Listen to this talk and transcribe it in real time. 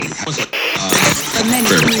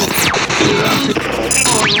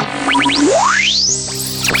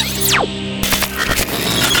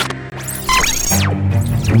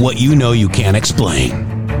what you know you can't explain.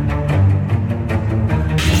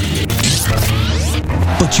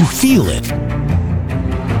 But you feel it.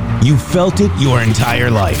 You felt it your entire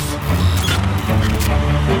life.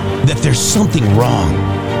 That there's something wrong.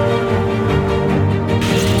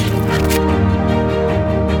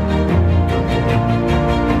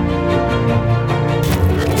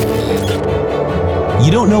 You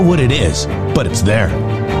don't know what it is, but it's there.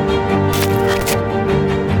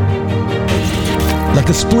 Like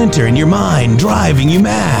a splinter in your mind, driving you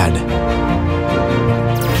mad.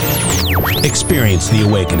 Experience the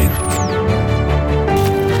awakening.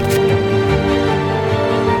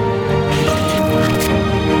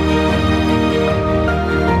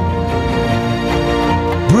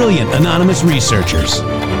 Brilliant anonymous researchers.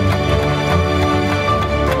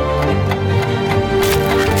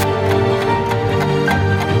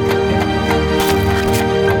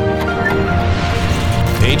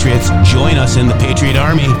 Patriots, join us in the Patriot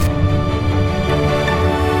Army.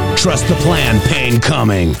 Trust the plan, pain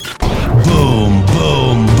coming. Boom,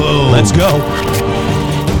 boom, boom. Let's go.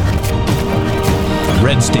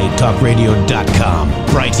 RedStateTalkRadio.com,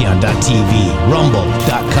 Brighteon.tv,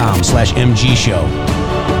 Rumble.com/MG Show.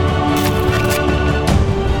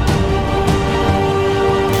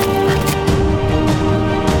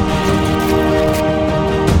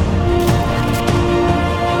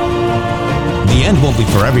 The end won't be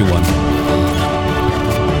for everyone.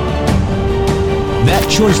 That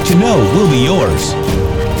choice to know will be yours.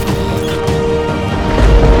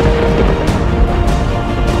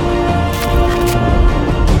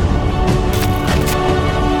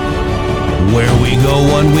 Where we go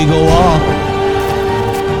one, we go all.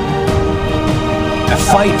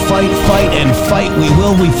 Fight, fight, fight, and fight we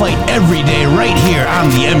will. We fight every day right here on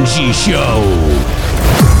the MG Show.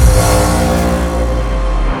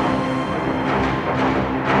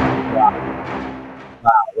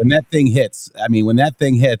 When that thing hits,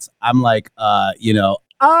 I'm like,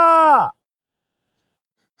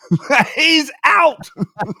 he's out.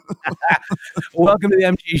 Welcome to the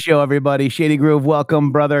MG Show, everybody. Shady Groove,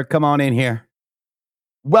 welcome, brother. Come on in here.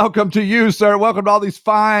 Welcome to you, sir. Welcome to all these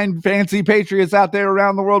fine, fancy patriots out there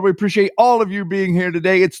around the world. We appreciate all of you being here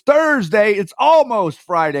today. It's Thursday. It's almost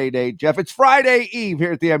Friday day, Jeff. It's Friday Eve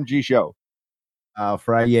here at the MG Show.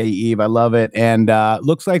 Friday Eve. I love it. And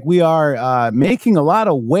looks like we are making a lot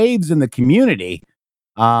of waves in the community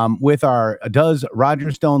with our Does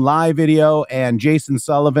Roger Stone live video and Jason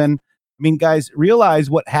Sullivan. I mean, guys,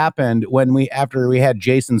 realize what happened after we had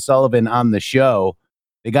Jason Sullivan on the show.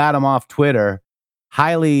 They got him off Twitter,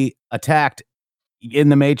 highly attacked in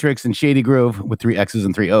the Matrix and Shady Groove with 3 X's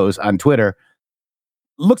and 3 O's on Twitter.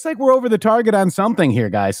 Looks like we're over the target on something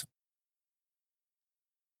here, guys.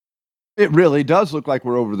 It really does look like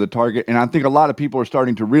we're over the target, and I think a lot of people are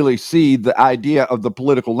starting to really see the idea of the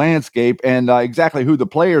political landscape and exactly who the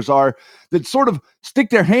players are that sort of stick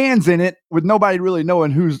their hands in it with nobody really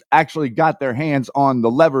knowing who's actually got their hands on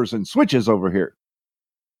the levers and switches over here.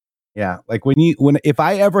 Yeah, like if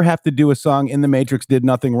I ever have to do a song in the Matrix did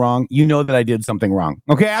nothing wrong, you know that I did something wrong.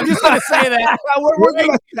 Okay, I'm just gonna say that.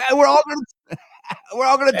 we're all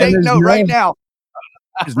gonna take note right now.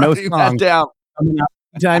 There's no song coming out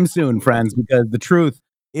anytime soon, friends, because the truth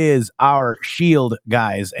is our shield,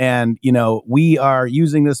 guys. And, we are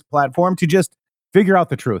using this platform to just figure out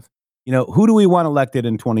the truth. Who do we want elected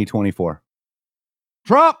in 2024?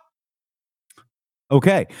 Trump.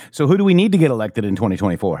 Okay. So who do we need to get elected in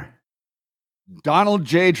 2024? Donald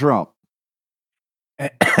J. Trump.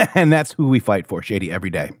 And that's who we fight for, Shady, every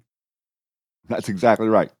day. That's exactly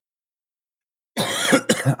right.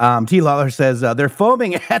 T. Lawler says they're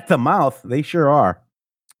foaming at the mouth. They sure are.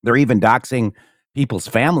 They're even doxing people's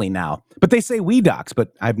family now. But they say we dox,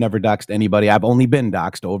 but I've never doxed anybody. I've only been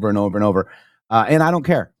doxed over and over and over. And I don't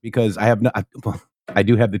care because I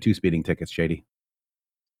do have the 2 speeding tickets, Shady.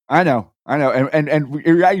 I know. And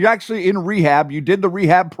you're actually in rehab. You did the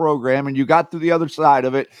rehab program and you got to the other side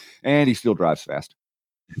of it, and he still drives fast.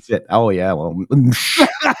 That's it. Oh, yeah. Well,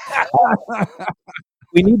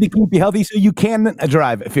 we need to keep you healthy so you can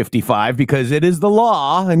drive at 55 because it is the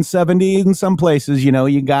law, and 70 in some places.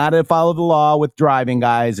 You got to follow the law with driving,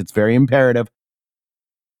 guys. It's very imperative.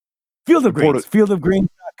 Field of Greens,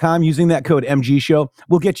 fieldofgreens.com. Using that code MG Show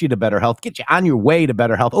will get you to better health, get you on your way to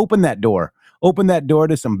better health. Open that door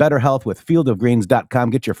to some better health with fieldofgreens.com.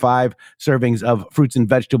 Get your 5 servings of fruits and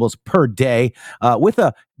vegetables per day with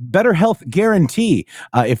a better health guarantee.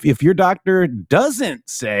 If your doctor doesn't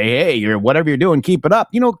say, hey, whatever you're doing, keep it up,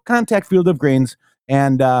 contact Field of Greens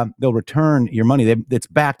and they'll return your money. It's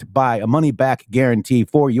backed by a money back guarantee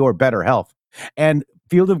for your better health. And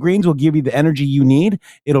Field of Greens will give you the energy you need.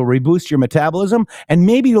 It'll reboost your metabolism, and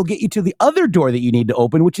maybe it'll get you to the other door that you need to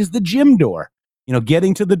open, which is the gym door. You know,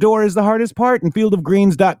 getting to the door is the hardest part, and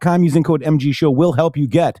fieldofgreens.com using code MGShow will help you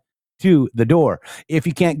get to the door. If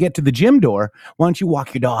you can't get to the gym door, why don't you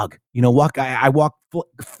walk your dog? You know, I walk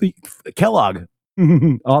Kellogg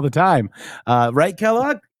all the time. Right,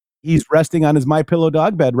 Kellogg? He's resting on his MyPillow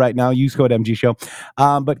dog bed right now. Use code MGShow.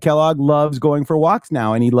 But Kellogg loves going for walks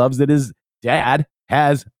now, and he loves that his dad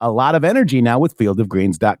has a lot of energy now with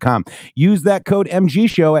fieldofgreens.com. Use that code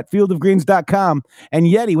MGShow at fieldofgreens.com. And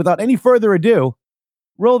Yeti, without any further ado,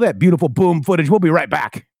 roll that beautiful boom footage. We'll be right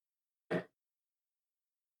back.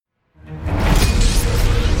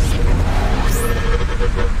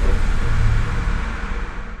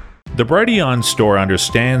 The Brighteon store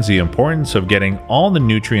understands the importance of getting all the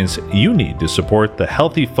nutrients you need to support the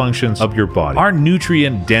healthy functions of your body. Our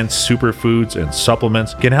nutrient-dense superfoods and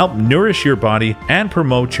supplements can help nourish your body and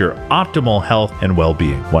promote your optimal health and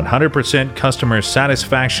well-being. 100% customer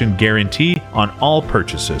satisfaction guarantee on all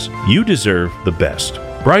purchases. You deserve the best.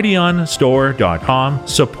 BrighteonStore.com.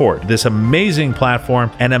 Support this amazing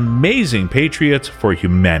platform and amazing patriots for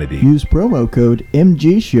humanity. Use promo code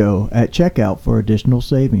MGShow at checkout for additional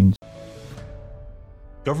savings.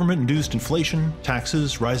 Government-induced inflation,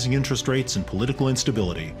 taxes, rising interest rates, and political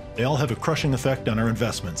instability. They all have a crushing effect on our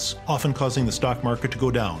investments, often causing the stock market to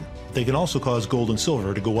go down. They can also cause gold and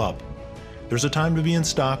silver to go up. There's a time to be in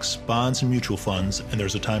stocks, bonds, and mutual funds, and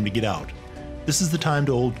there's a time to get out. This is the time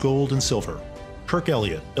to hold gold and silver. Kirk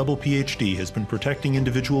Elliott, double PhD, has been protecting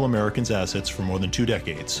individual Americans' assets for more than 2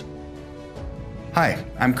 decades. Hi,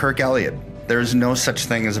 I'm Kirk Elliott. There is no such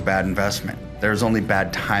thing as a bad investment. There is only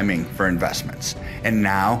bad timing for investments. And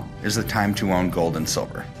now is the time to own gold and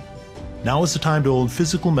silver. Now is the time to own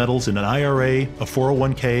physical metals in an IRA, a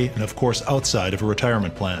 401k, and of course outside of a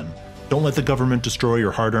retirement plan. Don't let the government destroy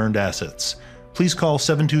your hard-earned assets. Please call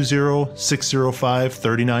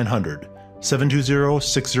 720-605-3900.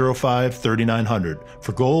 720-605-3900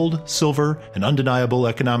 for gold, silver, and undeniable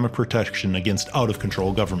economic protection against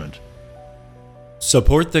out-of-control government.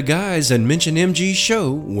 Support the guys and mention MG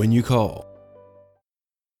Show when you call.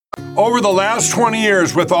 Over the last 20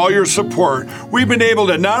 years, with all your support, we've been able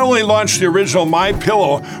to not only launch the original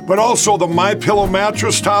MyPillow, but also the MyPillow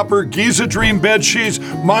mattress topper, Giza Dream bed sheets,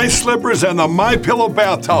 My Slippers, and the MyPillow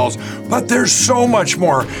bath towels. But there's so much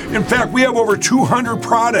more. In fact, we have over 200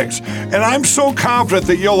 products, and I'm so confident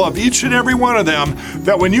that you'll love each and every one of them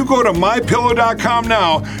that when you go to MyPillow.com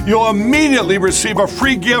now, you'll immediately receive a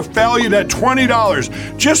free gift valued at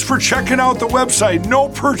 $20 just for checking out the website. No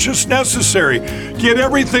purchase necessary. Get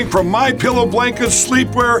everything from MyPillow blankets,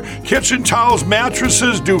 sleepwear, kitchen towels,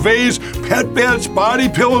 mattresses, duvets, pet beds, body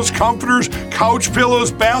pillows, comforters, couch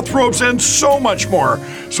pillows, bathrobes, and so much more.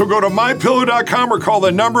 So go to MyPillow.com or call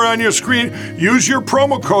the number on your screen. Use your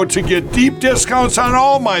promo code to get deep discounts on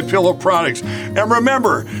all MyPillow products. And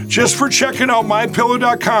remember, just for checking out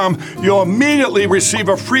MyPillow.com, you'll immediately receive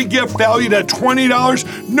a free gift valued at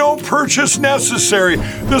 $20. No purchase necessary.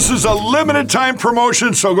 This is a limited time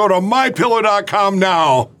promotion, so go to MyPillow.com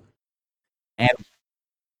now. And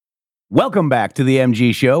welcome back to the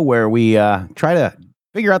MG Show, where we try to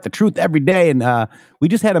figure out the truth every day. And we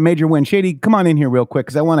just had a major win. Shady, come on in here real quick,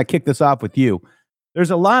 because I want to kick this off with you.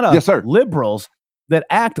 There's a lot of liberals that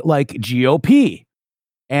act like GOP.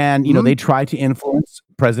 And, you know, they try to influence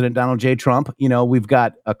President Donald J. Trump. You know, we've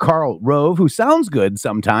got a Karl Rove, who sounds good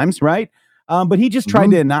sometimes, right? But he just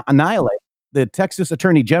tried to annihilate the Texas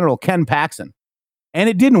Attorney General, Ken Paxton. And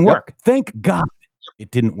it didn't work. Thank God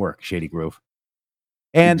it didn't work, Shady Groove.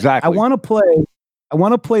 And I want to play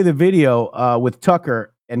the video with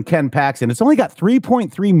Tucker and Ken Paxton. It's only got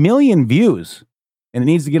 3.3 million views, and it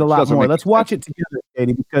needs to get a lot more. Let's watch it together,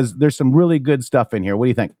 Shady, because there's some really good stuff in here. What do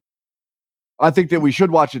you think? I think that we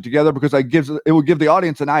should watch it together because it will give the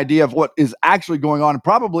audience an idea of what is actually going on,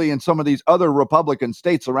 probably in some of these other Republican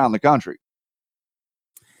states around the country.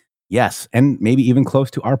 Yes, and maybe even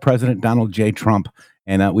close to our president, Donald J. Trump.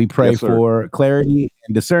 And we pray for clarity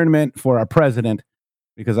and discernment for our president,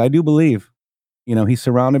 because I do believe, you know, he's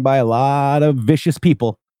surrounded by a lot of vicious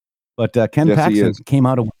people. But Ken Paxton came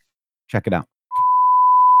out of. Check it out.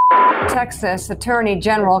 Texas Attorney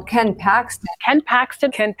General Ken Paxton.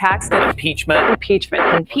 Impeachment.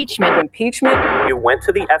 You went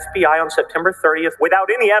to the FBI on September 30th without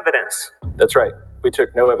any evidence. That's right. We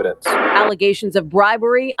took no evidence. Allegations of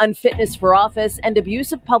bribery, unfitness for office, and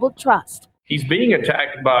abuse of public trust. He's being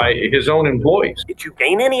attacked by his own employees. Did you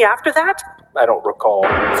gain any after that? I don't recall.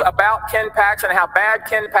 It's about Ken Paxton and how bad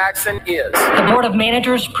Ken Paxton is. The Board of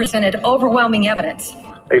Managers presented overwhelming evidence.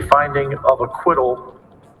 A finding of acquittal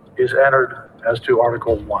is entered as to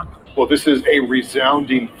Article 1. Well, this is a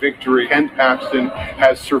resounding victory. Ken Paxton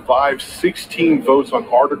has survived 16 votes on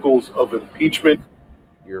articles of impeachment.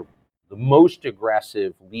 You're the most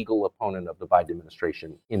aggressive legal opponent of the Biden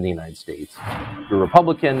administration in the United States. You're a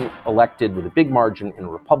Republican elected with a big margin in a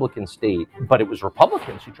Republican state, but it was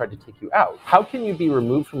Republicans who tried to take you out. How can you be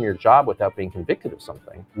removed from your job without being convicted of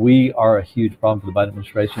something? We are a huge problem for the Biden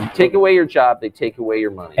administration. Take away your job, they take away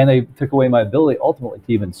your money. And they took away my ability ultimately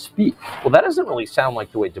to even speak. Well, that doesn't really sound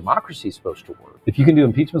like the way democracy is supposed to work. If you can do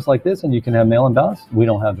impeachments like this and you can have mail-in ballots, we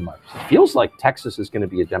don't have democracy. It feels like Texas is going to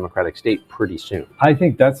be a Democratic state pretty soon. I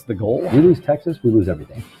think that's the goal. We lose Texas, we lose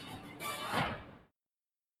everything.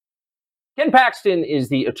 Ken Paxton is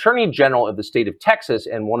the Attorney General of the state of Texas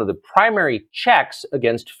and one of the primary checks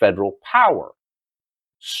against federal power.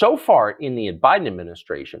 So far in the Biden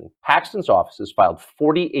administration, Paxton's office has filed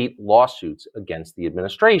 48 lawsuits against the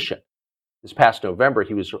administration. This past November,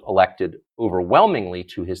 he was elected overwhelmingly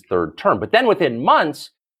to his third term. But then within months,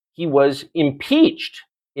 he was impeached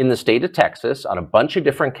in the state of Texas on a bunch of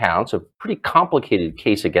different counts, a pretty complicated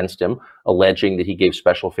case against him, alleging that he gave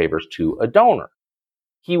special favors to a donor.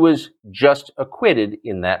 He was just acquitted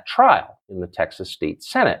in that trial in the Texas State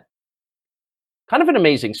Senate. Kind of an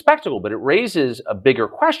amazing spectacle, but it raises a bigger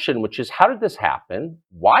question, which is how did this happen?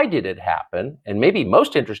 Why did it happen? And maybe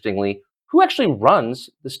most interestingly, who actually runs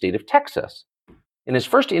the state of Texas? In his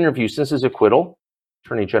first interview since his acquittal,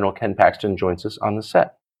 Attorney General Ken Paxton joins us on the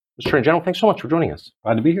set. Mr. Attorney General, thanks so much for joining us.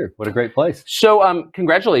 Glad to be here. What a great place. So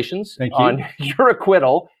congratulations on your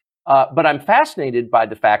acquittal. But I'm fascinated by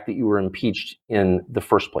the fact that you were impeached in the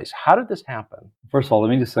first place. How did this happen? First of all, let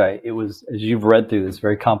me just say, it was, as you've read through this,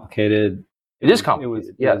 very complicated. It is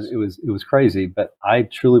complicated, yes. It was crazy, but I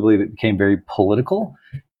truly believe it became very political.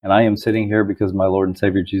 And I am sitting here because of my Lord and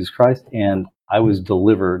Savior, Jesus Christ, and I was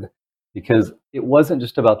delivered because it wasn't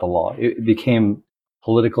just about the law. It became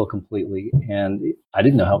political completely, and I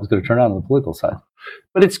didn't know how it was going to turn out on the political side.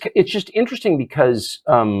 But it's just interesting because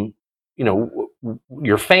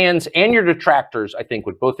your fans and your detractors, I think,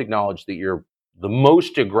 would both acknowledge that you're the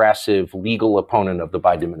most aggressive legal opponent of the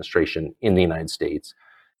Biden administration in the United States.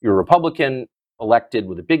 You're a Republican elected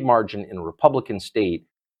with a big margin in a Republican state,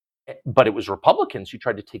 but it was Republicans who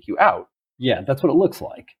tried to take you out. Yeah, that's what it looks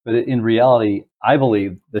like. But in reality, I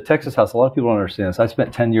believe the Texas House, a lot of people don't understand this. I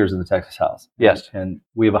spent 10 years in the Texas House. Yes. And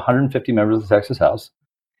we have 150 members of the Texas House,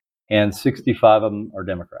 and 65 of them are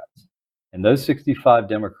Democrats. And those 65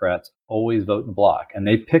 Democrats always vote in block. And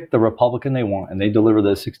they pick the Republican they want, and they deliver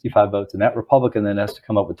those 65 votes. And that Republican then has to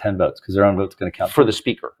come up with 10 votes because their own vote's going to count. For the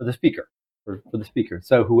speaker. For the speaker. For the speaker.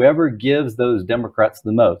 So whoever gives those Democrats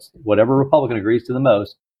the most, whatever Republican agrees to the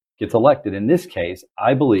most, gets elected. In this case,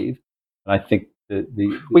 I believe, and I think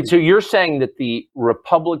Wait, so you're saying that the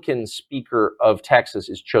Republican Speaker of Texas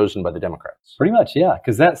is chosen by the Democrats? Pretty much, yeah,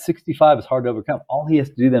 because that 65 is hard to overcome. All he has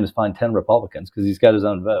to do then is find 10 Republicans because he's got his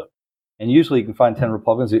own vote. And usually you can find 10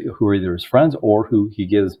 Republicans who are either his friends or who he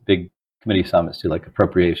gives big committee summits to, like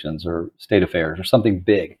appropriations or state affairs or something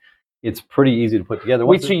big. It's pretty easy to put together.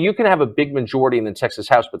 Wait, so you can have a big majority in the Texas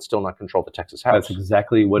House but still not control the Texas House? That's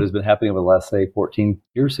exactly what has been happening over the last, say, 14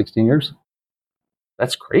 years, 16 years.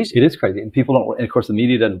 That's crazy. It is crazy. And people don't, and of course, the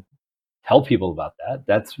media doesn't tell people about that.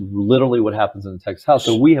 That's literally what happens in the Texas House.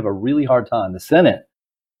 So we have a really hard time. The Senate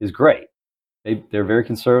is great. They're very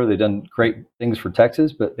conservative. They've done great things for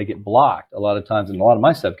Texas, but they get blocked a lot of times. And a lot of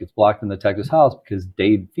my stuff gets blocked in the Texas House because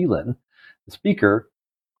Dade Phelan, the speaker,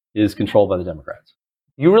 is controlled by the Democrats.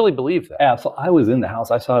 You really believe that? Yeah. So I was in the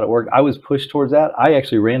House. I saw it at work. I was pushed towards that. I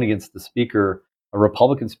actually ran against the speaker, a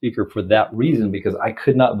Republican speaker, for that reason, because I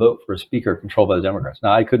could not vote for a speaker controlled by the Democrats.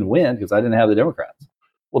 Now, I couldn't win because I didn't have the Democrats.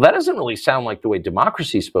 Well, that doesn't really sound like the way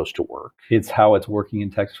democracy is supposed to work. It's how it's working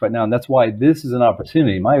in Texas right now. And that's why this is an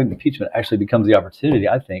opportunity. My impeachment actually becomes the opportunity,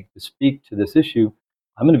 I think, to speak to this issue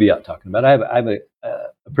I'm going to be out talking about. I have a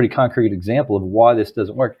pretty concrete example of why this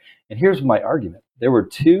doesn't work. And here's my argument. There were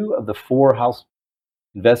 2 of the 4 House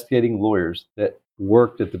investigating lawyers that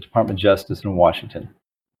worked at the Department of Justice in Washington.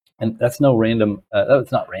 And that's no random.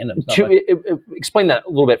 It's not random. It's not explain that a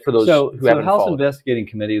little bit for those who haven't followed. The House Investigating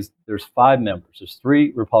Committee there's 5 members. There's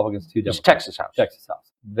 3 Republicans, 2 Democrats. It's Texas House. Texas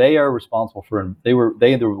House. They are responsible for. They were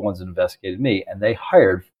the ones that investigated me, and they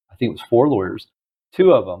hired, I think it was 4 lawyers.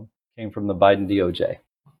 2 of them came from the Biden DOJ.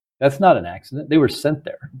 That's not an accident. They were sent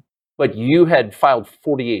there. But you had filed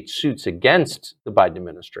 48 suits against the Biden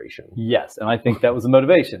administration. Yes, and I think that was the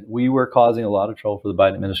motivation. We were causing a lot of trouble for the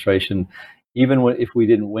Biden administration. Even if we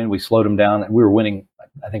didn't win, we slowed them down, and we were winning.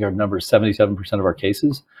 I think our number is 77% of our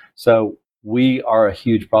cases. So we are a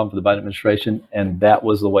huge problem for the Biden administration, and that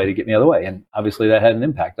was the way to get me out of the way. And obviously that had an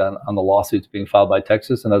impact on the lawsuits being filed by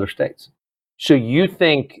Texas and other states. So you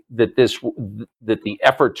think that that the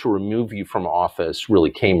effort to remove you from office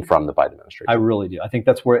really came from the Biden administration? I really do. I think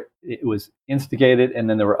that's where it was instigated, and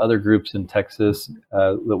then there were other groups in Texas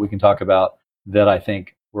that we can talk about that I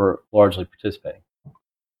think were largely participating.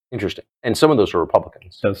 Interesting. And some of those were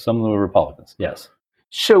Republicans. So some of them were Republicans, yes.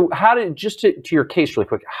 So how did, just to your case really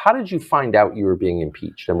quick, how did you find out you were being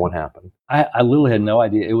impeached and what happened? I literally had no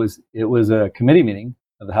idea. It was a committee meeting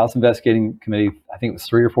of the House Investigating Committee. I think it was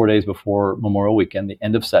 3 or 4 days before Memorial Weekend, the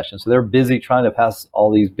end of session. So they're busy trying to pass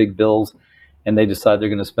all these big bills, and they decide they're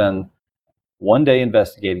going to spend one day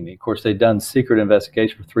investigating me. Of course, they'd done secret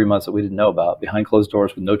investigation for 3 months that we didn't know about, behind closed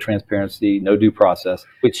doors with no transparency, no due process.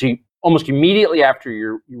 Which almost immediately after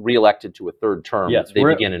you're reelected to a third term, they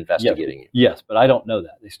begin investigating you. Yes, but I don't know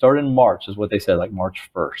that. They started in March, is what they said, like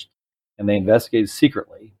March 1st. And they investigated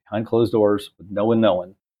secretly, behind closed doors, with no one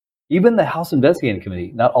knowing. Even the House Investigating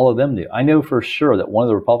Committee, not all of them knew. I know for sure that one of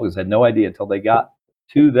the Republicans had no idea until they got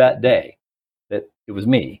to that day that it was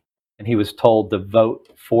me. And he was told to vote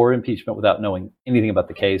for impeachment without knowing anything about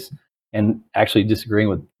the case and actually disagreeing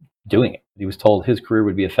with doing it. He was told his career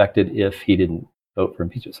would be affected if he didn't vote for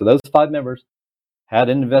impeachment. So those 5 members had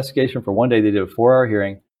an investigation for one day. They did a 4-hour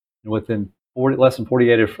hearing. And within less than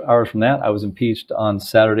 48 hours from that, I was impeached on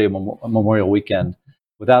Saturday, Memorial Weekend,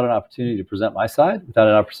 without an opportunity to present my side, without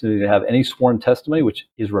an opportunity to have any sworn testimony, which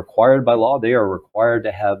is required by law. They are required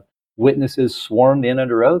to have witnesses sworn in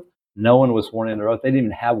under oath. No one was sworn in under oath. They didn't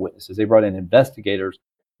even have witnesses. They brought in investigators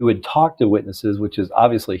who had talked to witnesses, which is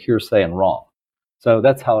obviously hearsay and wrong. So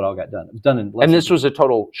that's how it all got done. It was done in And this was a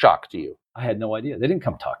total shock to you? I had no idea. They didn't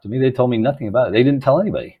come talk to me. They told me nothing about it. They didn't tell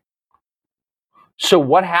anybody. So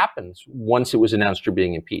what happens once it was announced you're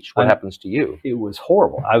being impeached? What happens to you? It was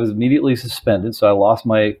horrible. I was immediately suspended, so I lost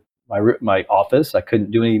my office. I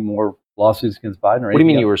couldn't do any more lawsuits against Biden. What do you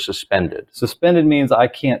mean you were suspended? Suspended means I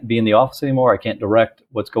can't be in the office anymore. I can't direct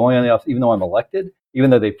what's going on in the office, even though I'm elected,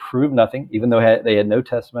 even though they proved nothing, even though they had no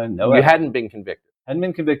testimony, no evidence. Hadn't been convicted. Hadn't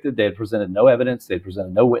been convicted. They had presented no evidence. They had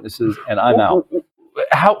presented no witnesses, and I'm out.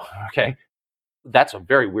 How? Okay. That's a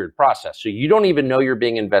very weird process. So you don't even know you're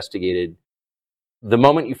being investigated. The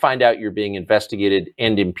moment you find out you're being investigated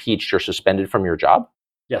and impeached, you're suspended from your job?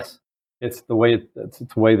 Yes. It's the way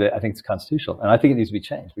that I think it's constitutional. And I think it needs to be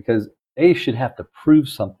changed because they should have to prove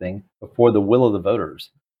something before the will of the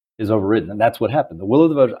voters is overridden. And that's what happened. The will of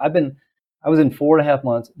the voters. I was in 4.5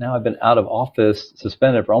 months. Now I've been out of office,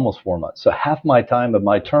 suspended for almost 4 months. So half my time of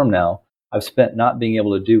my term now I've spent not being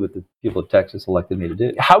able to do what the people of Texas elected me to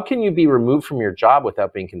do. How can you be removed from your job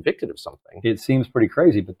without being convicted of something? It seems pretty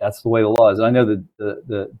crazy, but that's the way the law is. And I know that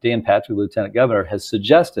the Dan Patrick, Lieutenant Governor, has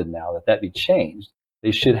suggested now that be changed.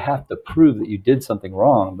 They should have to prove that you did something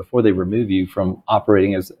wrong before they remove you from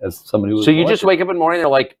operating as someone who was So you just wake up in the morning and they're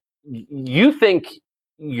like, you think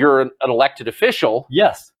you're an elected official.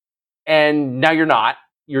 Yes. And now you're not.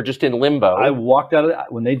 You're just in limbo. I walked out of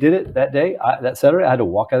when they did it that day, that Saturday, I had to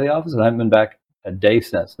walk out of the office and I haven't been back a day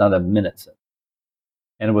since, not a minute since.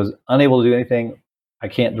 And was unable to do anything. I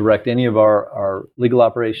can't direct any of our legal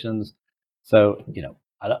operations. So,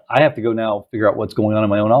 I have to go now figure out what's going on in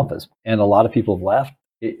my own office. And a lot of people have left.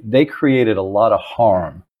 They created a lot of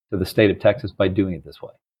harm to the state of Texas by doing it this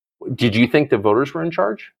way. Did you think the voters were in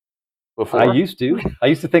charge before? I used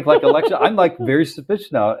to think like election. I'm like very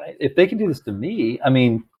suspicious now. If they can do this to me, I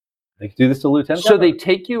mean, they can do this to Lieutenant So Governor. they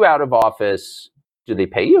take you out of office. Do they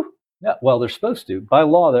pay you? Yeah, well, they're supposed to. By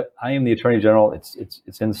law, I am the Attorney General. It's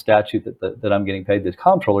in the statute that I'm getting paid. The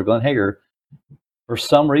Comptroller, Glenn Hager, for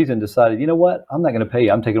some reason decided, you know what? I'm not going to pay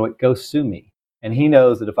you. I'm taking it away. Go sue me. And he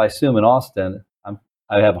knows that if I sue him in Austin,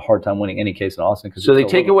 I have a hard time winning any case in Austin. So they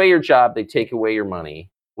take away your job. They take away your money.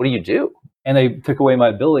 What do you do? And they took away my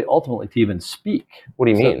ability ultimately to even speak. What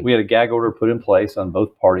do you mean? We had a gag order put in place on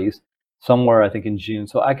both parties somewhere, I think, in June.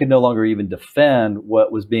 So I could no longer even defend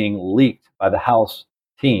what was being leaked by the House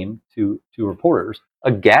team to reporters.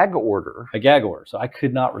 A gag order? A gag order. So I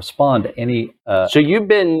could not respond to any... So you've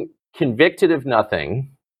been convicted of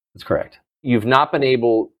nothing. That's correct. You've not been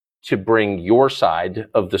able to bring your side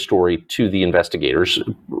of the story to the investigators,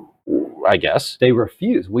 I guess. They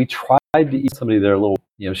refused. We tried to eat somebody their little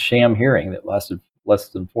sham hearing that lasted less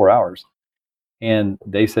than 4 hours. And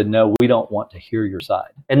they said, no, we don't want to hear your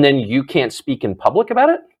side. And then you can't speak in public about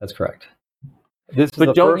it? That's correct.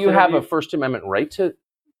 But don't you have a First Amendment right to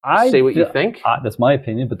say what you think? That's my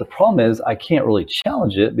opinion. But the problem is I can't really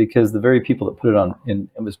challenge it because the very people that put it on,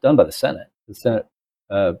 it was done by the Senate. The Senate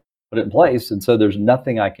put it in place. And so there's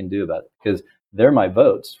nothing I can do about it because they're my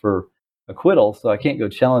votes for acquittal. So I can't go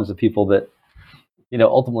challenge the people that,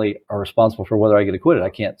 ultimately are responsible for whether I get acquitted. I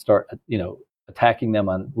can't start, attacking them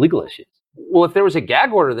on legal issues. Well, if there was a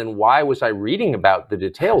gag order, then why was I reading about the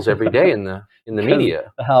details every day in the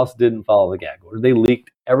media? The House didn't follow the gag order. They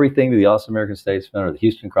leaked everything to the Austin American-Statesman or the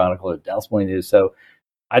Houston Chronicle or the Dallas Morning News. So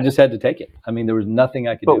I just had to take it. I mean, there was nothing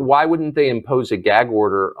I could do. But why wouldn't they impose a gag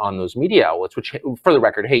order on those media outlets, which, for the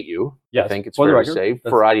record, hate you? Yes, I think it's for the fair record, to say,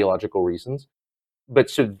 for ideological reasons. But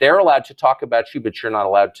so they're allowed to talk about you, but you're not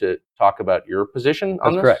allowed to talk about your position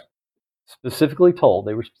on this? That's correct. Specifically told,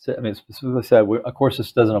 specifically said, of course,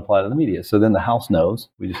 this doesn't apply to the media. So then the House knows.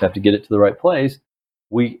 We just have to get it to the right place.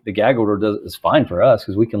 The gag order is fine for us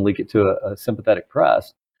because we can leak it to a sympathetic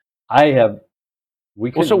press. So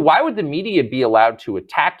why would the media be allowed to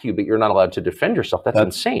attack you, but you're not allowed to defend yourself? That's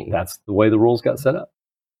insane. That's the way the rules got set up.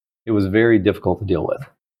 It was very difficult to deal with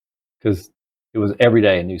because it was every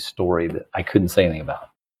day a new story that I couldn't say anything about.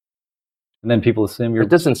 And then people assume It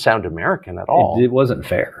doesn't sound American at all. It wasn't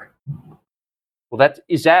fair. Well,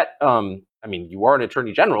 I mean, you are an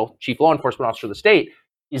attorney general, chief law enforcement officer of the state.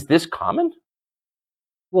 Is this common?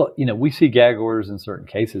 Well, we see gag orders in certain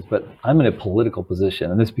cases, but I'm in a political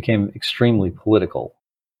position, and this became extremely political.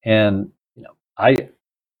 And I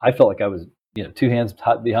felt like I was, 2 hands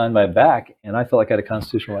tied behind my back, and I felt like I had a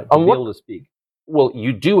constitutional right to be able to speak. Well,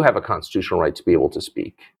 you do have a constitutional right to be able to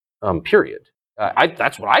speak. Period.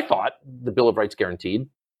 That's what I thought. The Bill of Rights guaranteed.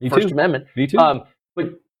 Me First too. Amendment. Me too.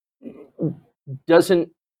 But doesn't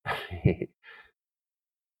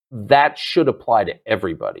that should apply to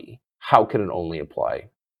everybody? How can it only apply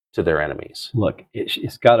to their enemies? Look,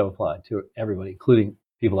 it's got to apply to everybody, including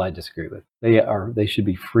people I disagree with. They should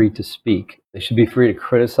be free to speak. They should be free to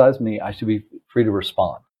criticize me. I should be free to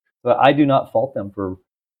respond. But I do not fault them for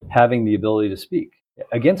having the ability to speak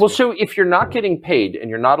against me. So if you're not getting paid and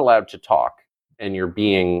you're not allowed to talk and you're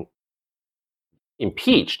being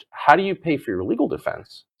impeached, how do you pay for your legal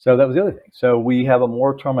defense? So that was the other thing. So we have a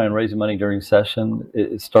moratorium on raising money during session.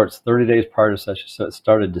 It starts 30 days prior to session. So it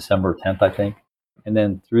started December 10th, I think. And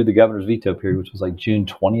then through the governor's veto period, which was like June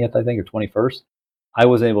 20th, I think, or 21st, I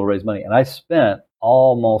was able to raise money. And I spent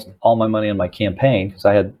almost all my money on my campaign because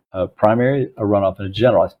I had a primary, a runoff, and a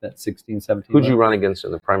general. I spent 16, 17. Who'd you run against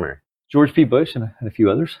in the primary? George P. Bush and a few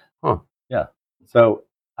others. Huh. Yeah. So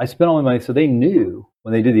I spent all my money. So they knew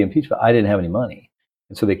when they did the impeachment, I didn't have any money.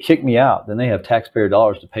 And so they kicked me out. Then they have taxpayer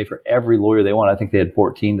dollars to pay for every lawyer they want. I think they had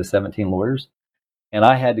 14 to 17 lawyers. And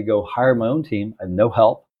I had to go hire my own team. I had no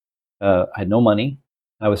help. I had no money.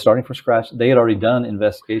 I was starting from scratch. They had already done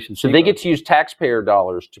investigations. So they get to use taxpayer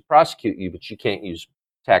dollars to prosecute you, but you can't use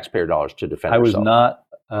taxpayer dollars to defend yourself. I was not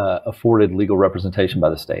afforded legal representation by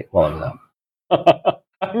the state while I was out.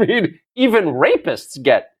 I mean, even rapists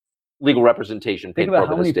get legal representation paid Think about for by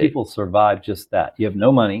how the many state. people survive just that. You have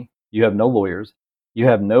no money. You have no lawyers. You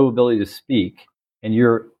have no ability to speak. And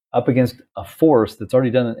you're up against a force that's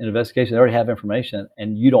already done an investigation. They already have information,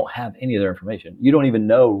 and you don't have any of their information. You don't even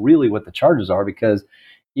know really what the charges are because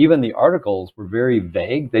even the articles were very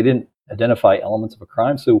vague. They didn't identify elements of a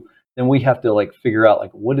crime. So then we have to figure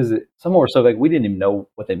out what is it? Some were so vague we didn't even know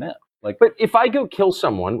what they meant. But if I go kill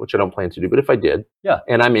someone, which I don't plan to do, but if I did,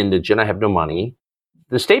 and I'm indigent, I have no money,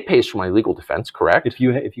 the state pays for my legal defense, correct? If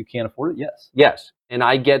you can't afford it, yes. Yes. And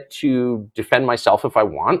I get to defend myself if I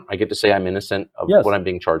want. I get to say I'm innocent of what I'm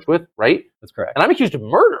being charged with, right? That's correct. And I'm accused of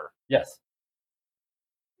murder. Yes.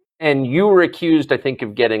 And you were accused, I think,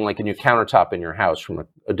 of getting a new countertop in your house from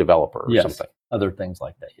a developer or something. Other things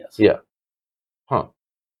like that, yes. Yeah. Huh.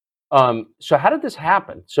 So how did this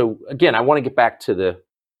happen? So again, I want to get back to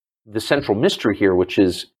the central mystery here, which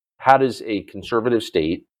is how does a conservative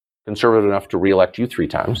state, conservative enough to reelect you 3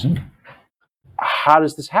 times, how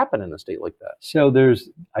does this happen in a state like that? So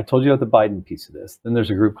I told you about the Biden piece of this. Then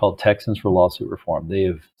there's a group called Texans for Lawsuit Reform.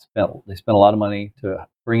 They spent a lot of money to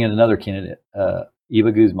bring in another candidate,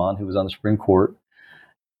 Eva Guzman, who was on the Supreme Court,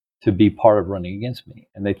 to be part of running against me.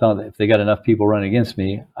 And they thought that if they got enough people running against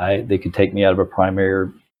me, they could take me out of a primary,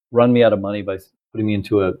 or run me out of money by putting me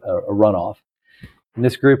into a runoff. And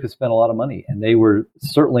this group has spent a lot of money, and they were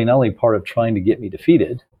certainly not only part of trying to get me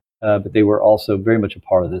defeated, but they were also very much a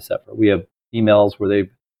part of this effort. We have emails where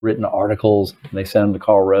they've written articles and they send them to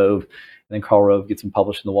Karl Rove, and then Karl Rove gets them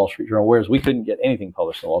published in the Wall Street Journal, whereas we couldn't get anything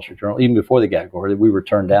published in the Wall Street Journal. Even before the gag order, we were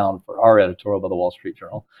turned down for our editorial by the Wall Street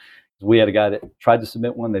Journal. We had a guy that tried to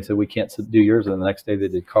submit one. They said, we can't do yours. And the next day they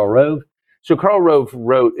did Karl Rove. So Karl Rove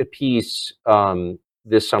wrote a piece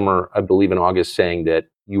this summer, I believe in August, saying that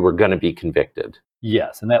you were going to be convicted.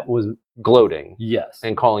 Yes, and that was gloating. Yes.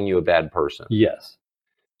 And calling you a bad person. Yes.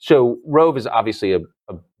 So Rove is obviously a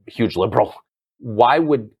huge liberal. Why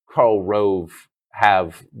would Karl Rove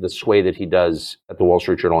have the sway that he does at the Wall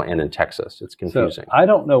Street Journal and in Texas? It's confusing. So I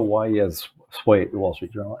don't know why he has sway at the Wall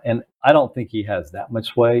Street Journal, and I don't think he has that much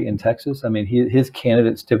sway in Texas. I mean, his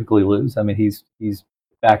candidates typically lose. I mean, he's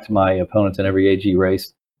backed my opponents in every AG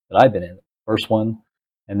race that I've been in. First one,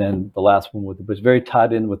 and then the last one with the Bush. Very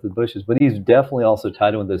tied in with the Bushes, but he's definitely also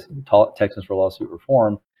tied in with this Texans for Lawsuit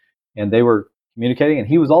Reform, and they were communicating, and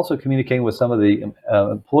he was also communicating with some of the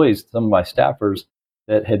employees, some of my staffers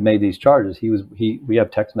that had made these charges. We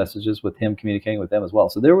have text messages with him communicating with them as well.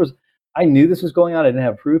 So I knew this was going on. I didn't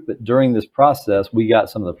have proof, but during this process, we got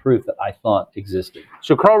some of the proof that I thought existed.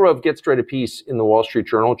 So Karl Rove gets to write a piece in the Wall Street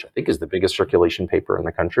Journal, which I think is the biggest circulation paper in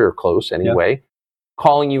the country, or close anyway,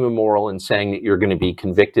 calling you immoral and saying that you're going to be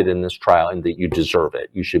convicted in this trial and that you deserve it.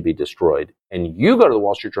 You should be destroyed. And you go to the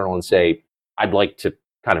Wall Street Journal and say, I'd like to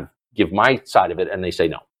kind of give my side of it, and they say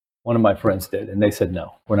no. One of my friends did, and they said,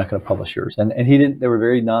 no, we're not going to publish yours. And he didn't. They were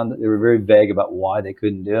very vague about why they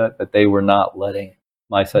couldn't do it, but they were not letting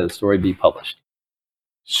my side of the story be published.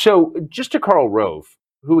 So just to Karl Rove,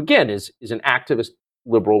 who again is an activist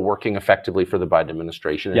liberal working effectively for the Biden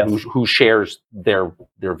administration, and who shares their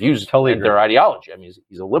views and their ideology. I mean,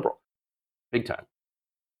 he's a liberal, big time.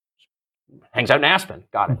 Hangs out in Aspen,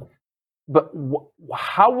 got it. But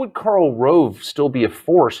how would Karl Rove still be a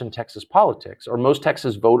force in Texas politics? Are most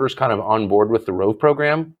Texas voters kind of on board with the Rove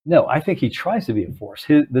program? No, I think he tries to be a force.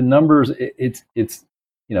 The numbers, it's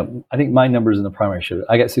I think my numbers in the primary showed it.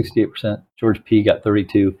 I got 68%. George P. got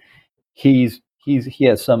 32%. He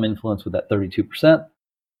has some influence with that 32%,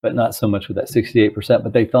 but not so much with that 68%.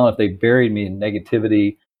 But they thought if they buried me in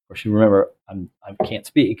negativity, or should remember, I can't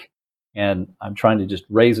speak, and I'm trying to just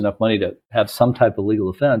raise enough money to have some type of legal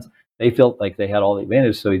defense. They felt like they had all the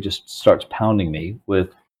advantage, so he just starts pounding me with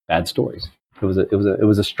bad stories. It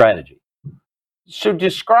was a strategy. So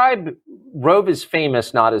describe Rove is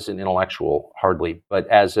famous not as an intellectual, hardly, but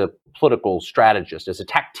as a political strategist, as a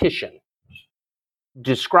tactician.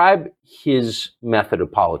 Describe his method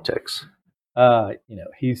of politics.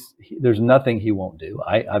 There's nothing he won't do.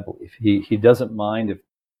 I believe he doesn't mind if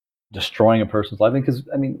destroying a person's life, because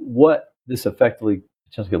what this effectively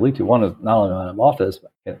could lead to, one is not only out of office,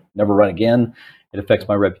 but I can never run again. It affects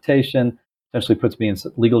my reputation, potentially puts me in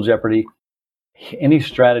legal jeopardy. Any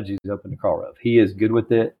strategy is open to Karl Rove. He is good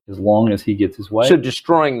with it as long as he gets his way. So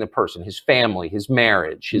destroying the person, his family, his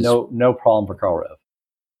marriage. No problem for Karl Rove.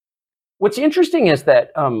 What's interesting is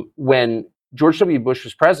that when George W. Bush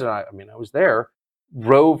was president, I was there,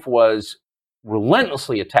 Rove was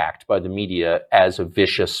relentlessly attacked by the media as a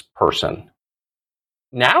vicious person.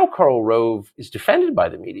 Now Karl Rove is defended by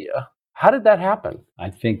the media. How did that happen? I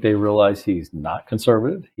think they realize he's not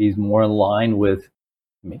conservative. He's more in line with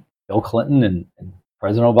Bill Clinton and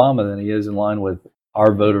President Obama than he is in line with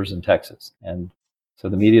our voters in Texas. And so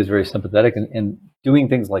the media is very sympathetic, and doing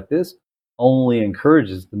things like this only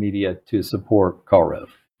encourages the media to support Karl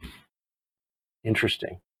Rove.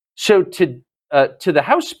 Interesting. So to the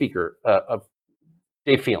House Speaker of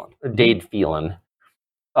Dade Phelan,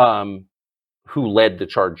 who led the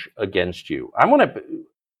charge against you,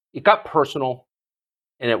 it got personal,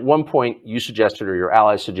 and at one point you suggested, or your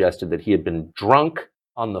allies suggested, that he had been drunk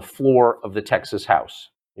on the floor of the Texas House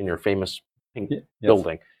in your famous pink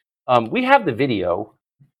building. We have the video.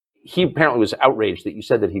 He apparently was outraged that you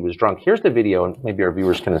said that he was drunk. Here's the video, and maybe our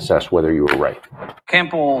viewers can assess whether you were right.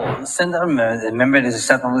 Campbell sent an amendment. The amendment is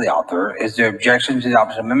acceptable to the author. Is there objection to the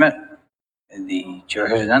opposite amendment? The chair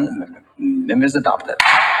has none. The amendment is adopted.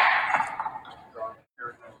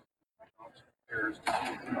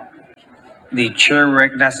 The chair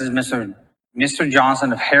recognizes Mr.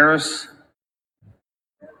 Johnson of Harris.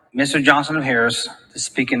 Mr. Johnson of Harris to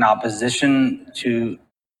speak in opposition to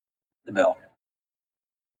the bill.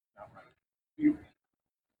 You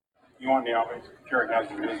want Niabe? Chair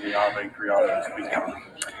recognizes Ms. Niabe Criado to speak.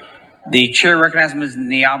 The chair recognizes Ms.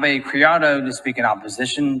 Niabe Criado to speak in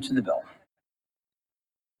opposition to the bill.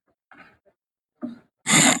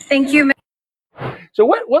 Thank you. So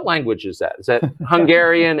what language is that? Is that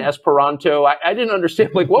Hungarian, Esperanto? I didn't understand.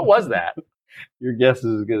 What was that? Your guess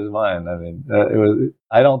is as good as mine. It was.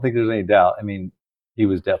 I don't think there's any doubt. He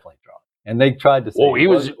was definitely drunk, and they tried to say, "Oh, he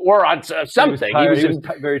was, or on something." He was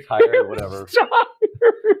very tired, or whatever.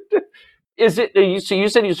 Tired. Is it? So you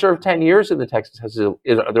said you served 10 years in the Texas House.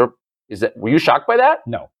 Were you shocked by that?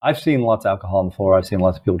 No, I've seen lots of alcohol on the floor. I've seen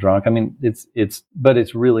lots of people drunk. But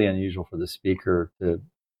it's really unusual for the speaker to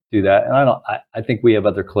do that. And I think we have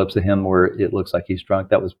other clips of him where it looks like he's drunk.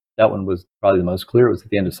 That one was probably the most clear. It was at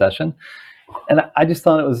the end of session. And I just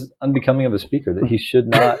thought it was unbecoming of a speaker that he should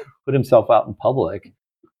not put himself out in public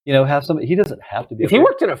have somebody. He doesn't have to be. If he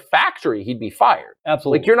worked in a factory, he'd be fired.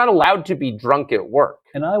 Absolutely. Like, you're not allowed to be drunk at work.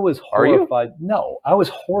 And I was horrified. No, I was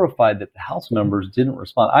horrified that the House members didn't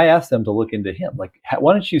respond. I asked them to look into him. Like,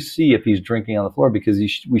 why don't you see if he's drinking on the floor? Because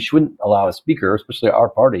we shouldn't allow a speaker, especially our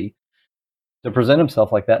party, to present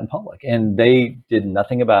himself like that in public. And they did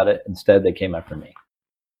nothing about it. Instead, they came after me.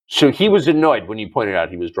 So he was annoyed when you pointed out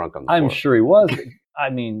he was drunk on the floor. I'm sure he was.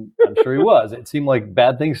 I'm sure he was. It seemed like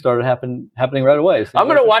bad things started happening right away. I'm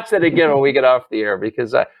going to watch that again when we get off the air,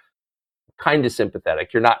 because I'm kind of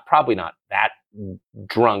sympathetic. You're probably not that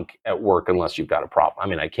drunk at work unless you've got a problem. I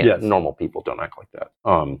mean, I can't. Yes. Normal people don't act like that.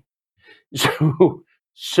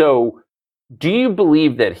 So do you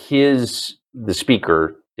believe that the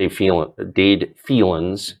speaker, Dave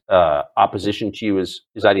Phelan's opposition to you is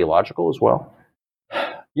ideological as well?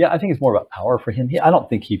 Yeah, I think it's more about power for him. I don't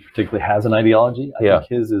think he particularly has an ideology. I think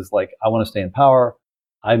his is like, I want to stay in power.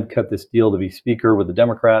 I've cut this deal to be speaker with the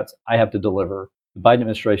Democrats. I have to deliver. The Biden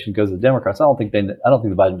administration goes to the Democrats. I don't think the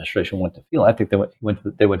Biden administration went to Phelan. I think they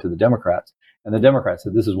went to the Democrats, and the Democrats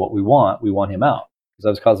said, "This is what we want. We want him out," because I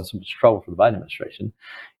was causing so much trouble for the Biden administration.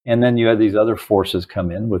 And then you had these other forces come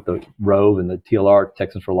in with the Rove and the TLR,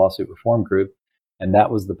 Texans for Lawsuit Reform group, and that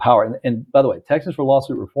was the power. And by the way, Texans for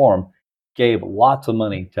Lawsuit Reform gave lots of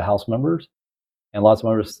money to House members and lots of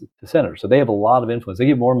members to senators. So they have a lot of influence. They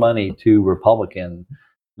give more money to Republican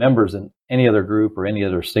members than any other group or any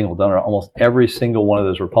other single donor. Almost every single one of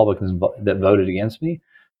those Republicans that voted against me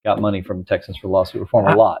got money from Texans for Lawsuit Reform,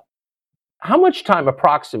 a lot. How much time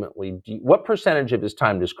approximately, what percentage of his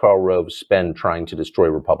time does Karl Rove spend trying to destroy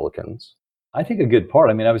Republicans? I think a good part.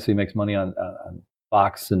 I mean, obviously he makes money on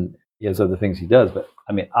Fox and he has other things he does. But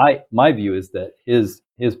I mean, my view is that his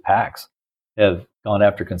PACs have gone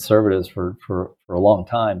after conservatives for a long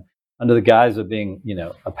time under the guise of being,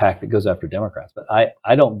 a PAC that goes after Democrats. But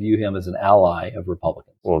I don't view him as an ally of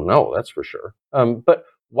Republicans. Well, no, that's for sure. But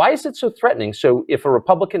why is it so threatening? So if a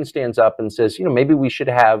Republican stands up and says, maybe we should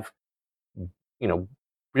have,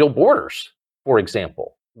 real borders, for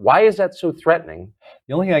example, why is that so threatening?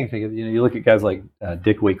 The only thing I can think of, you look at guys like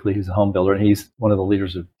Dick Weakley, who's a home builder, and he's one of the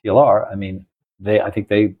leaders of TLR. I mean, I think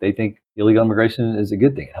they think illegal immigration is a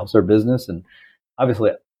good thing. It helps their business. And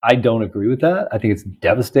obviously, I don't agree with that. I think it's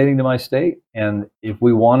devastating to my state. And if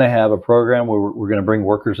we want to have a program where we're going to bring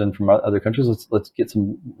workers in from other countries, let's get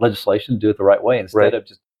some legislation to do it the right way instead of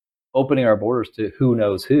just opening our borders to who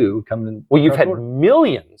knows who coming in. Well, you've had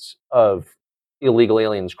millions of illegal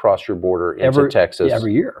aliens cross your border into Texas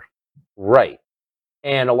every year. Right.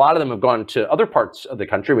 And a lot of them have gone to other parts of the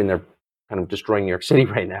country. I mean, they're kind of destroying New York City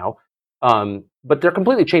right now. But they're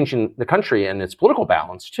completely changing the country and its political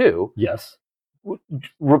balance too. Yes.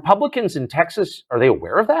 Republicans in Texas, are they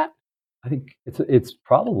aware of that? I think it's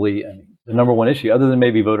probably the number one issue, other than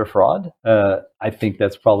maybe voter fraud. I think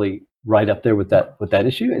that's probably right up there with that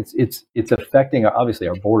issue. It's affecting obviously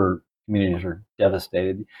our border communities are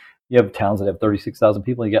devastated. You have towns that have 36,000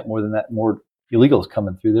 people. You got more than that, more illegals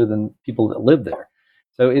coming through there than people that live there.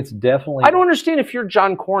 So it's definitely. I don't understand if you're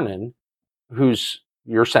John Cornyn, who's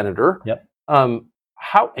your senator. Yep.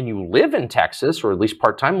 And you live in Texas, or at least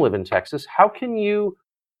part-time live in Texas. How can you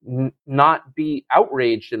not be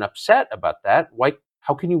outraged and upset about that? Why?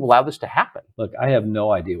 How can you allow this to happen? Look, I have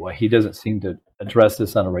no idea why he doesn't seem to address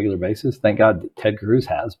this on a regular basis. Thank God that Ted Cruz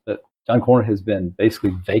has, but John Cornyn has been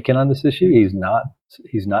basically vacant on this issue. He's not.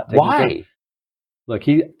 Why? Look,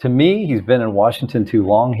 to me, he's been in Washington too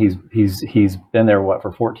long. He's been there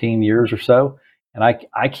for 14 years or so, and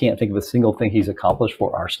I can't think of a single thing he's accomplished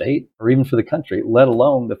for our state or even for the country. Let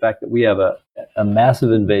alone the fact that we have a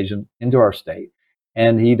massive invasion into our state,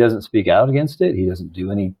 and he doesn't speak out against it. He doesn't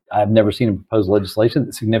do any. I've never seen him propose legislation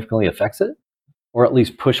that significantly affects it, or at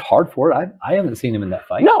least push hard for it. I haven't seen him in that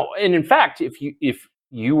fight. No, and in fact, if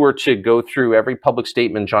you were to go through every public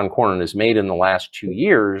statement John Cornyn has made in the last 2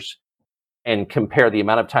 years and compare the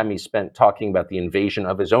amount of time he spent talking about the invasion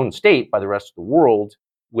of his own state by the rest of the world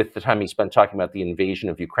with the time he spent talking about the invasion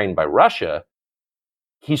of Ukraine by Russia,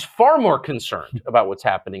 he's far more concerned about what's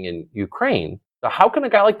happening in Ukraine. So how can a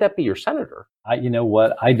guy like that be your senator? You know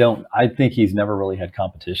what? I think he's never really had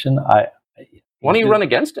competition. Why don't you run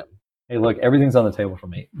against him? Hey, look, everything's on the table for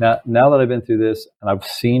me. Now that I've been through this and I've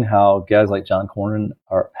seen how guys like John Cornyn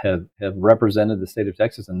have represented the state of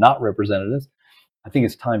Texas and not represented us, I think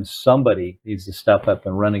it's time somebody needs to step up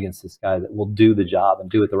and run against this guy that will do the job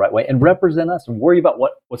and do it the right way and represent us and worry about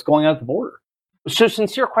what's going on at the border. So,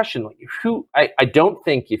 sincere question, I don't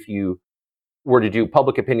think if you were to do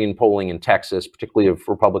public opinion polling in Texas, particularly of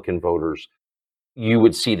Republican voters, you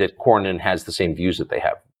would see that Cornyn has the same views that they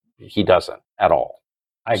have. He doesn't at all.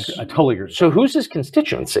 I totally agree. So who's his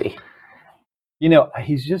constituency?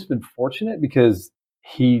 He's just been fortunate because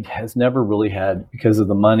he has never really had, because of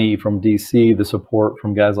the money from DC, the support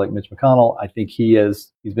from guys like Mitch McConnell. I think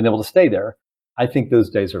he's been able to stay there. I think those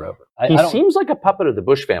days are over. He seems like a puppet of the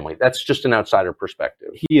Bush family. That's just an outsider perspective.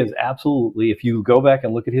 He is absolutely. If you go back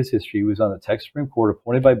and look at his history, he was on the Texas Supreme Court,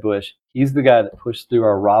 appointed by Bush. He's the guy that pushed through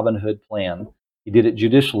our Robin Hood plan. He did it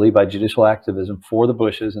judicially by judicial activism for the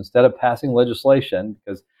Bushes instead of passing legislation,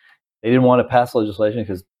 because they didn't want to pass legislation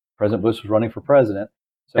because President Bush was running for president.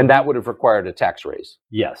 So and that would have required a tax raise.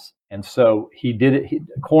 Yes. And so he did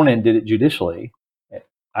it. Cornyn did it judicially,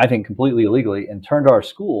 I think completely illegally, and turned our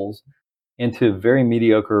schools into very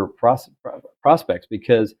mediocre prospects,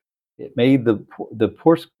 because it made the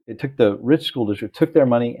poor, it took the rich school district, took their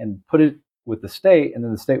money and put it with the state, and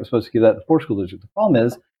then the state was supposed to give that to the poor school district. The problem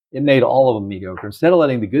is it made all of them mediocre. Instead of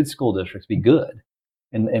letting the good school districts be good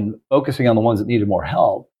and focusing on the ones that needed more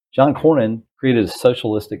help, John Cornyn created a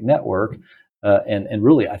socialistic network, and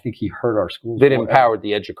really, I think he hurt our schools. That empowered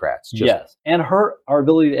the educrats. Yes, and hurt our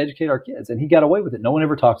ability to educate our kids. And he got away with it. No one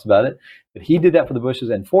ever talks about it, but he did that for the Bushes,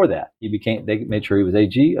 and for that, they made sure he was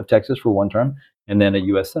AG of Texas for one term, and then a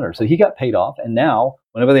U.S. Senator. So he got paid off, and now,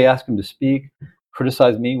 whenever they ask him to speak,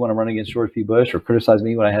 criticize me when I'm running against George P. Bush, or criticize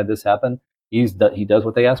me when I had this happen, he does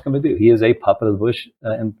what they ask him to do. He is a puppet of the Bush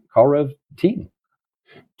and Karl Rove team.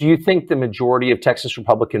 Do you think the majority of Texas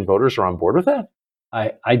Republican voters are on board with that?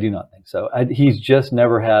 I do not think so. He's just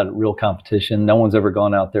never had real competition. No one's ever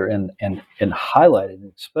gone out there and highlighted and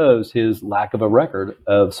exposed his lack of a record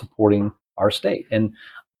of supporting our state. And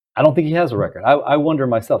I don't think he has a record. I wonder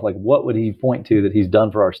myself, like, what would he point to that he's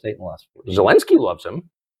done for our state in the last 4 years? Zelensky loves him.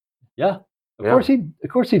 Yeah, of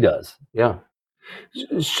course he does. Yeah.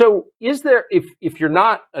 So is there, if you're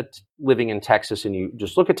not living in Texas and you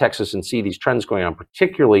just look at Texas and see these trends going on,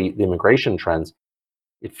 particularly the immigration trends,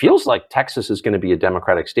 it feels like Texas is going to be a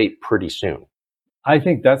Democratic state pretty soon. I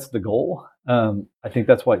think that's the goal. I think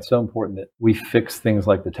that's why it's so important that we fix things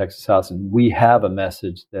like the Texas House, and we have a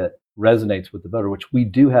message that resonates with the voter, which we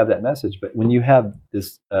do have that message. But when you have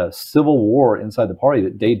this civil war inside the party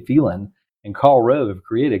that Dade Phelan and Karl Rove have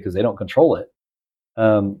created because they don't control it,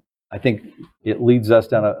 I think it leads us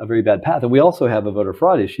down a very bad path. And we also have a voter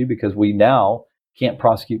fraud issue because we now can't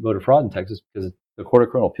prosecute voter fraud in Texas because the Court of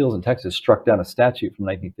Criminal Appeals in Texas struck down a statute from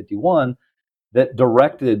 1951 that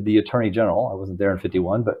directed the Attorney General, I wasn't there in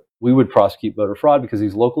 51, but we would prosecute voter fraud because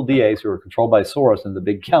these local DAs who are controlled by Soros in the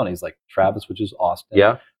big counties like Travis, which is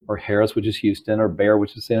Austin, or Harris, which is Houston, or Bear,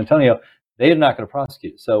 which is San Antonio, they are not going to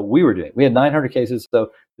prosecute. So we were doing it. We had 900 cases.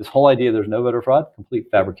 So this whole idea there's no voter fraud, complete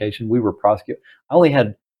fabrication. We were prosecuting. I only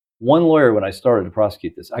had one lawyer when I started to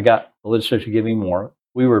prosecute this. I got the legislature to give me more.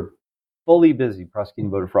 We were fully busy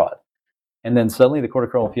prosecuting voter fraud. And then suddenly the Court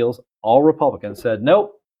of Criminal Appeals, all Republicans, said,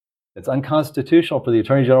 nope, it's unconstitutional for the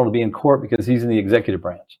Attorney General to be in court because he's in the executive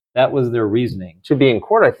branch. That was their reasoning. To be in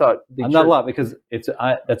court, I thought. I'm not allowed because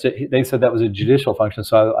they said that was a judicial function,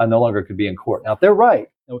 so I no longer could be in court. Now, if they're right,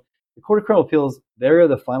 the Court of Criminal Appeals, they're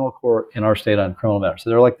the final court in our state on criminal matters. So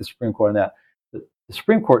they're like the Supreme Court in that. The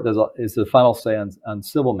Supreme Court is the final say on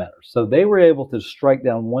civil matters. So they were able to strike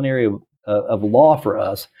down one area of law for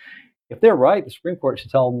us. If they're right, the Supreme Court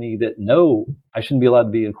should tell me that, no, I shouldn't be allowed to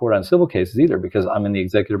be in court on civil cases either because I'm in the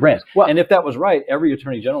executive branch. Well, and if that was right, every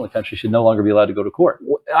attorney general in the country should no longer be allowed to go to court.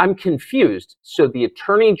 I'm confused. So the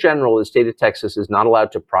attorney general of the state of Texas is not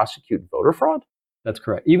allowed to prosecute voter fraud? That's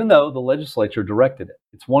correct. Even though the legislature directed it.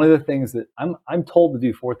 It's one of the things that I'm told to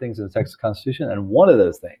do 4 things in the Texas Constitution. And one of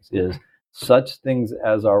those things is such things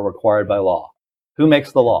as are required by law. Who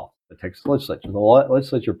makes the law? The Texas legislature. The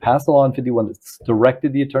legislature passed the law in 51 that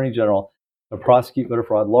directed the attorney general to prosecute voter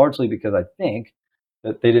fraud, largely because I think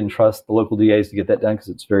that they didn't trust the local DAs to get that done because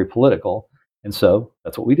it's very political. And so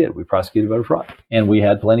that's what we did. We prosecuted voter fraud. And we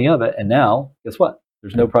had plenty of it. And now, guess what?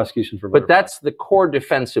 There's no prosecution for voter fraud. But that's the core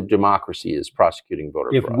defense of democracy is prosecuting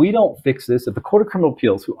voter fraud. If we don't fix this, if the Court of Criminal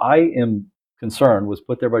Appeals, who I am concerned was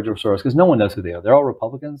put there by George Soros, because no one knows who they are. They're all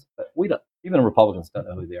Republicans, but we don't. Even Republicans don't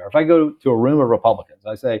know who they are. If I go to a room of Republicans,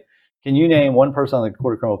 I say, can you name one person on the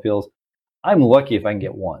Court of Criminal Appeals? I'm lucky if I can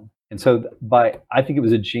get one. And so I think it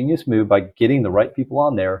was a genius move by getting the right people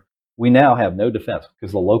on there. We now have no defense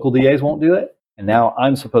because the local DAs won't do it. And now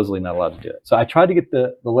I'm supposedly not allowed to do it. So I tried to get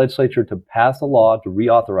the legislature to pass a law to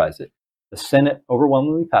reauthorize it. The Senate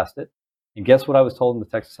overwhelmingly passed it. And guess what I was told in the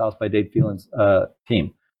Texas House by Dade Phelan's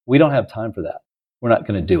team? We don't have time for that. We're not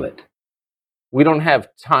going to do it. We don't have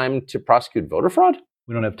time to prosecute voter fraud?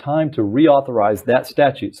 We don't have time to reauthorize that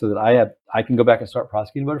statute so that I can go back and start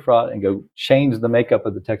prosecuting voter fraud and go change the makeup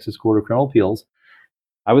of the Texas Court of Criminal Appeals.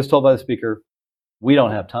 I was told by the speaker, we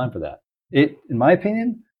don't have time for that. In my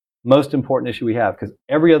opinion, most important issue we have, because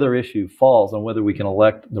every other issue falls on whether we can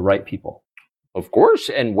elect the right people. Of course,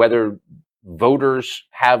 and whether voters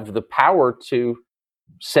have the power to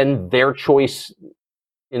send their choice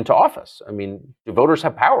into office. I mean, do voters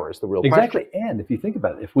have power is the real Exactly. question. And if you think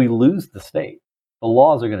about it, if we lose the state, the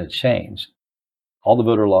laws are going to change. All the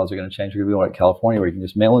voter laws are going to change. We're going to be like California, where you can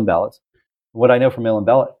just mail in ballots. What I know from mail in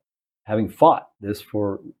ballot, having fought this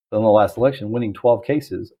for in the last election, winning 12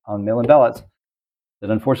 cases on mail in ballots that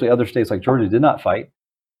unfortunately other states like Georgia did not fight,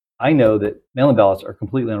 I know that mail-in ballots are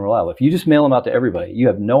completely unreliable. If you just mail them out to everybody, you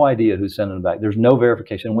have no idea who's sending them back. There's no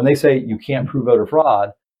verification. When they say you can't prove voter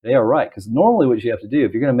fraud, they are right. Because normally what you have to do,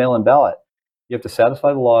 if you're going to mail in ballot, you have to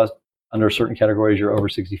satisfy the laws under certain categories. You're over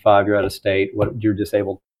 65, you're out of state, you're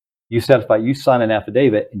disabled. You satisfy, you sign an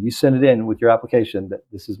affidavit, and you send it in with your application that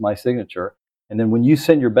this is my signature. And then when you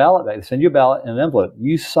send your ballot back, they send you a ballot in an envelope.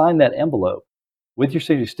 You sign that envelope with your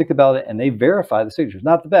signature, stick the ballot in, and they verify the signatures.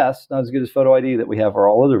 Not the best, not as good as photo ID that we have for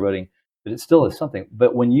all other voting, but it still is something.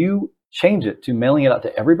 But when you change it to mailing it out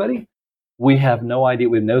to everybody, we have no idea.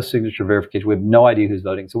 We have no signature verification. We have no idea who's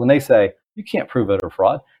voting. So when they say you can't prove voter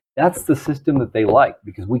fraud, that's the system that they like,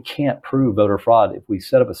 because we can't prove voter fraud if we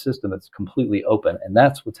set up a system that's completely open. And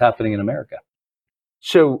that's what's happening in America.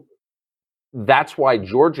 So that's why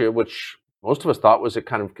Georgia, which most of us thought was a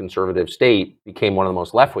kind of conservative state, became one of the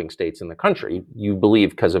most left-wing states in the country, you believe,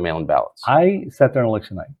 because of mail-in ballots. I sat there on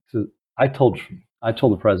election night. So I told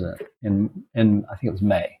the president in I think it was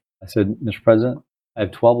May, I said, Mr. President, I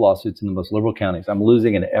have 12 lawsuits in the most liberal counties. I'm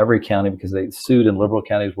losing in every county because they sued in liberal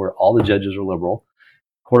counties where all the judges are liberal,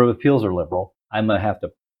 Court of Appeals are liberal. I'm going to have to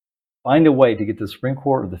find a way to get to the Supreme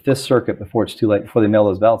Court or the Fifth Circuit before it's too late, before they mail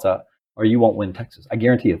those ballots out, or you won't win Texas. I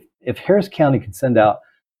guarantee you, if Harris County can send out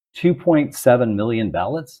 2.7 million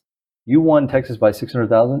ballots, you won Texas by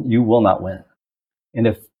 600,000, you will not win.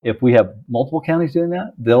 And if we have multiple counties doing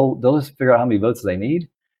that, they'll just figure out how many votes they need.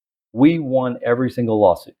 We won every single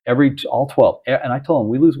lawsuit, all 12. And I told him,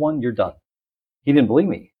 we lose one, you're done. He didn't believe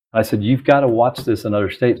me. I said, you've got to watch this in other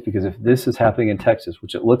states, because if this is happening in Texas,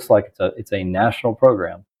 which it looks like it's a national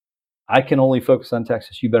program, I can only focus on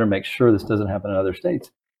Texas. You better make sure this doesn't happen in other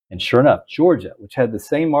states. And sure enough, Georgia, which had the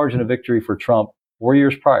same margin of victory for Trump 4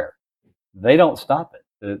 years prior, they don't stop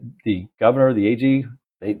it. The governor, the AG,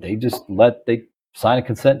 they sign a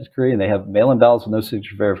consent decree, and they have mail-in ballots with no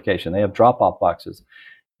signature verification. They have drop-off boxes,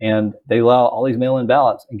 and they allow all these mail-in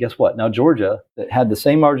ballots. And guess what? Now Georgia, that had the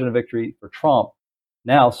same margin of victory for Trump,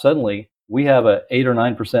 now suddenly we have a 8 or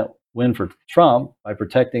 9% win for Trump by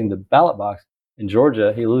protecting the ballot box. In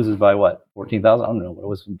Georgia, he loses by what, 14,000? I don't know, but it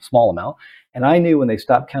was a small amount. And I knew when they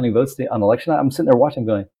stopped counting votes on election night, I'm sitting there watching,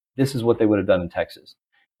 going, this is what they would have done in Texas.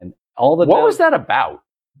 And all the what was that about?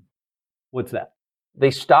 What's that? They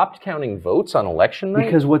stopped counting votes on election night?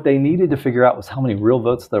 Because what they needed to figure out was how many real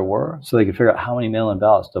votes there were, so they could figure out how many mail-in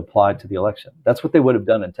ballots to apply to the election. That's what they would have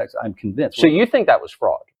done in Texas. I'm convinced. So you think that was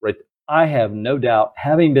fraud, right? I have no doubt,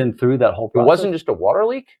 having been through that whole process. It wasn't just a water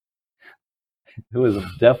leak? It was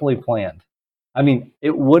definitely planned. I mean,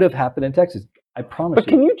 it would have happened in Texas. I promise you. But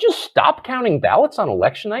can you just stop counting ballots on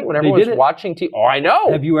election night when everyone's watching TV? Oh, I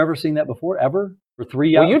know. Have you ever seen that before, ever? For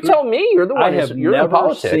 3 Well, you tell me. You're the one. You're in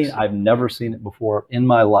politics. I've never seen it before in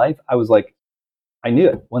my life. I was like, I knew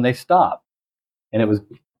it when they stopped, and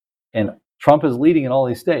Trump is leading in all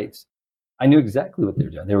these states. I knew exactly what they were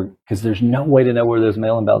doing. Because there's no way to know where those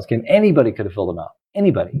mail-in ballots came. Anybody could have filled them out.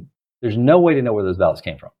 Anybody. There's no way to know where those ballots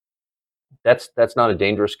came from. That's not a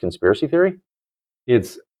dangerous conspiracy theory?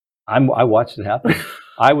 I watched it happen.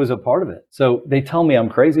 I was a part of it. So they tell me I'm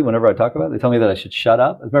crazy whenever I talk about it. They tell me that I should shut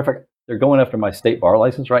up. As a matter of fact, they're going after my state bar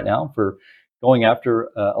license right now for going after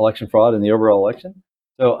election fraud in the overall election.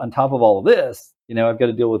 So on top of all of this, I've got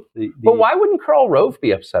to deal with the. But why wouldn't Karl Rove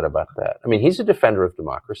be upset about that? I mean, he's a defender of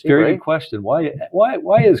democracy. Very good question. Why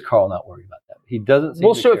is Karl not worried about that? He doesn't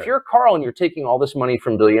seem to care. If you're Karl and you're taking all this money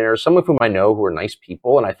from billionaires, some of whom I know who are nice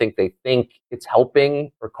people, and I think they think it's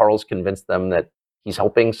helping, or Karl's convinced them that he's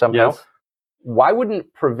helping somehow. Yes. Why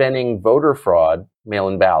wouldn't preventing voter fraud,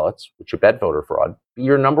 mail-in ballots, which you bet voter fraud, be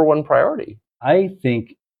your number one priority? I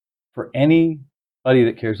think for anybody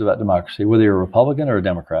that cares about democracy, whether you're a Republican or a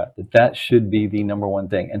Democrat, that should be the number one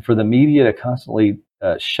thing. And for the media to constantly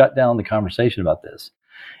shut down the conversation about this,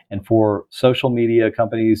 and for social media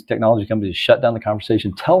companies, technology companies to shut down the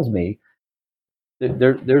conversation, tells me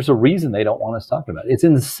that there's a reason they don't want us talking about it. It's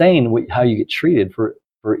insane how you get treated for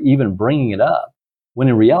even bringing it up. When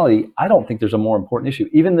in reality, I don't think there's a more important issue,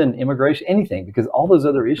 even than immigration, anything, because all those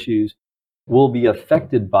other issues will be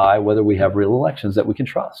affected by whether we have real elections that we can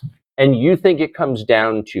trust. And you think it comes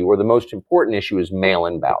down to, or the most important issue is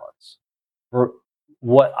mail-in ballots?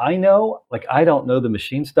 What I know, like I don't know the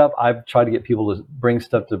machine stuff. I've tried to get people to bring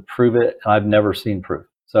stuff to prove it, and I've never seen proof.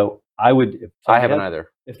 So I would. I haven't either.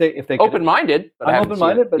 If they open-minded, but I'm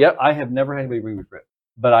open-minded, but I have never had anybody bring me proof.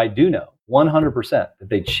 But I do know 100% that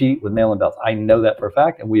they cheat with mail-in ballots. I know that for a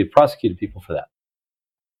fact, and we have prosecuted people for that.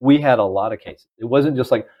 We had a lot of cases. It wasn't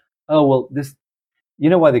just like, oh well, this. You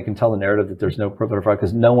know why they can tell the narrative that there's no voter fraud?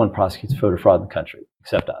 Because no one prosecutes voter fraud in the country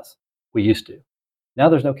except us. We used to. Now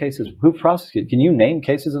there's no cases. Who prosecutes? Can you name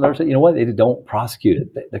cases in other states? You know what? They don't prosecute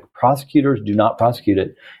it. The prosecutors do not prosecute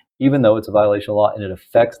it, even though it's a violation of law and it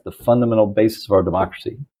affects the fundamental basis of our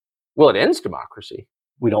democracy. Well, it ends democracy.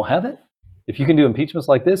 We don't have it. If you can do impeachments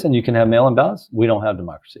like this and you can have mail-in ballots, we don't have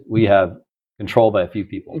democracy. We have control by a few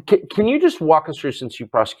people. Can you just walk us through, since you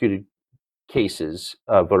prosecuted cases,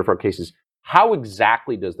 voter fraud cases, how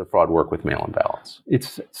exactly does the fraud work with mail-in ballots?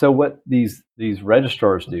 It's so what these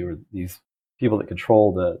registrars do, or these people that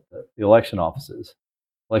control the election offices,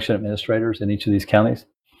 election administrators in each of these counties.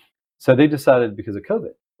 So they decided, because of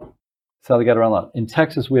COVID, that's how they got around a lot. In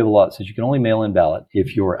Texas, we have a law that says you can only mail in ballot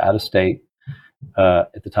if you're out of state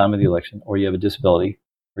at the time of the election, or you have a disability,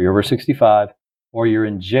 or you're over 65, or you're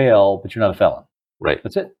in jail, but you're not a felon. Right.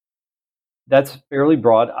 That's it. That's fairly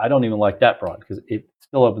broad. I don't even like that broad because it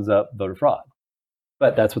still opens up voter fraud.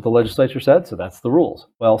 But that's what the legislature said, so that's the rules.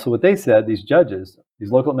 Well, so what they said, these judges,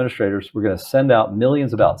 these local administrators, were going to send out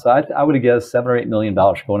millions of ballots. So I would have guessed $7 or $8 million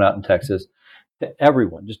going out in Texas to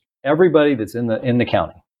everyone, just everybody that's in the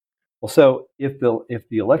county. Well, so if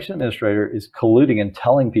the election administrator is colluding and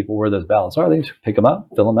telling people where those ballots are, they just pick them up,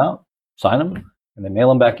 fill them out, sign them, and they mail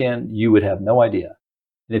them back in. You would have no idea.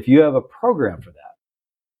 And if you have a program for that,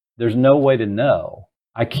 there's no way to know.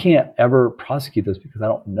 I can't ever prosecute this because I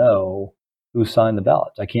don't know who signed the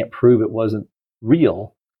ballots. I can't prove it wasn't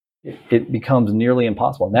real. It becomes nearly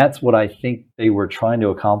impossible. And that's what I think they were trying to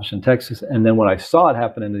accomplish in Texas. And then when I saw it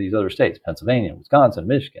happen in these other states, Pennsylvania, Wisconsin,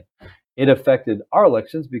 Michigan, it affected our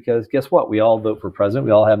elections because guess what? We all vote for president.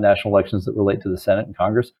 We all have national elections that relate to the Senate and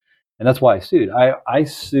Congress. And that's why I sued. I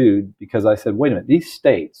sued because I said, wait a minute, these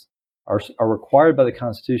states are required by the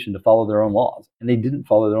Constitution to follow their own laws, and they didn't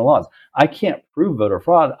follow their own laws. I can't prove voter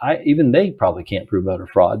fraud. Even they probably can't prove voter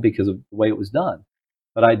fraud because of the way it was done.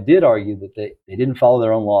 But I did argue that they didn't follow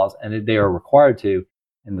their own laws, and they are required to.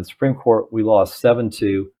 In the Supreme Court, we lost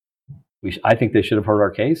 7-2. I think they should have heard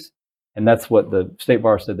our case, and that's what the state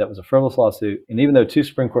bar said. That was a frivolous lawsuit. And even though 2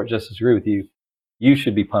 Supreme Court justices agree with you, you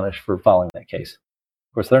should be punished for filing that case.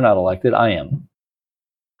 Of course, they're not elected. I am.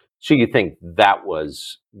 So you think that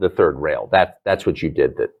was the third rail? That's what you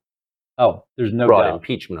did that? Oh, there's no brought doubt.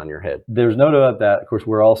 Impeachment on your head. There's no doubt about that. Of course,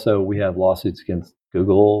 we have lawsuits against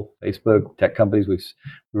Google, Facebook, tech companies. We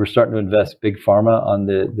were starting to invest big pharma on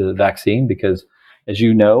the vaccine because, as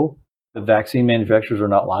you know, the vaccine manufacturers are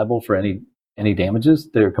not liable for any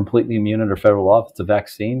damages. They're completely immune under federal law if it's a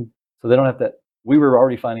vaccine, so they don't have to. We were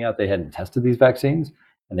already finding out they hadn't tested these vaccines,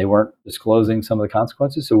 and they weren't disclosing some of the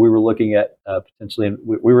consequences. So we were looking at potentially,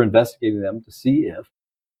 we were investigating them to see if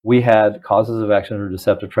we had causes of action or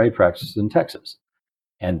deceptive trade practices in Texas.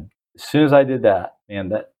 And as soon as I did that, man,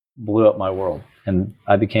 that blew up my world. And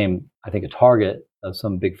I became, I think, a target of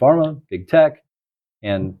some big pharma, big tech,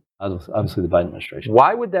 and obviously the Biden administration.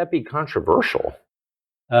 Why would that be controversial?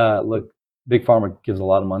 Look, big pharma gives a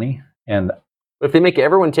lot of money. And if they make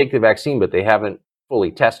everyone take the vaccine, but they haven't fully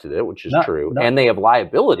tested it, which is true, and they have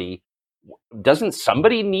liability, doesn't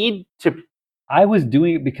somebody need to? I was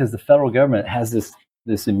doing it because the federal government has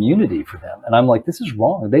this immunity for them. And I'm like, this is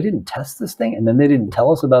wrong. They didn't test this thing, and then they didn't tell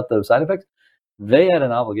us about the side effects. They had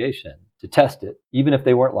an obligation to test it, even if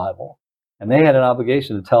they weren't liable. And they had an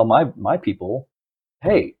obligation to tell my people,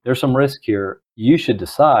 hey, there's some risk here. You should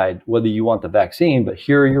decide whether you want the vaccine, but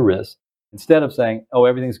here are your risks. Instead of saying, oh,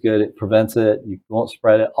 everything's good, it prevents it, you won't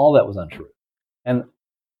spread it, all that was untrue. And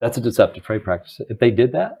that's a deceptive trade practice. If they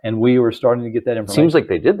did that, and we were starting to get that information. Seems like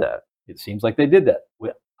they did that. It seems like they did that.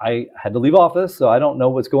 I had to leave office, so I don't know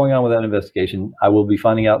what's going on with that investigation. I will be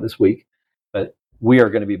finding out this week, but we are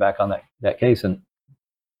going to be back on that case. And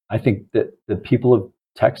I think that the people of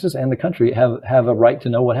Texas and the country have a right to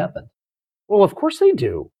know what happened. Well, of course they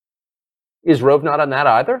do. Is Rove not on that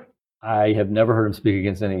either? I have never heard him speak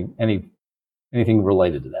against anything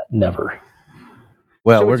related to that. Never.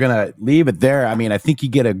 Well, we're going to leave it there. I mean, I think you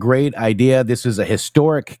get a great idea. This is a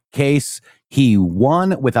historic case. He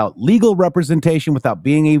won without legal representation, without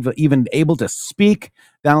being even able to speak.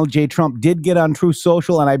 Donald J. Trump did get on Truth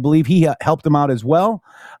Social, and I believe he helped him out as well.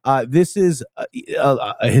 This is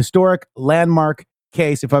a historic landmark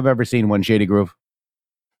case, if I've ever seen one, Shady Groove.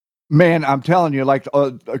 Man, I'm telling you, like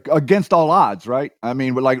against all odds, right? I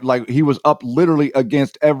mean, like he was up literally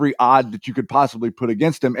against every odd that you could possibly put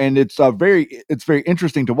against him, and it's very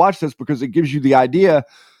interesting to watch this because it gives you the idea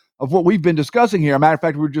of what we've been discussing here. As a matter of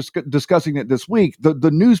fact, we were just discussing it this week. The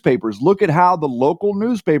newspapers, look at how the local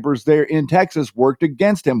newspapers there in Texas worked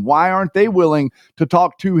against him. Why aren't they willing to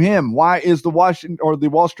talk to him? Why is the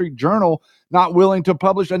Wall Street Journal not willing to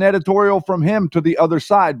publish an editorial from him to the other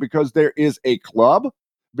side? Because there is a club,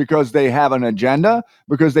 because they have an agenda,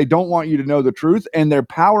 because they don't want you to know the truth, and their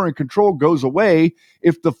power and control goes away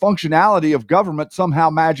if the functionality of government somehow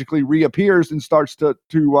magically reappears and starts to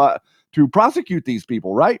prosecute these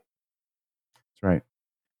people, right? That's right.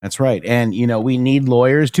 That's right. And, we need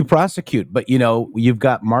lawyers to prosecute. But, you've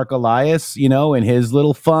got Mark Elias, and his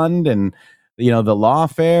little fund and, the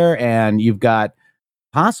lawfare. And you've got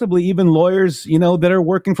possibly even lawyers, that are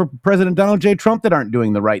working for President Donald J. Trump that aren't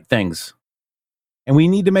doing the right things. And we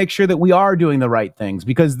need to make sure that we are doing the right things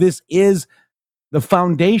because this is the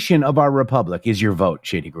foundation of our republic is your vote,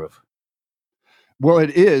 Shady Groove. Well,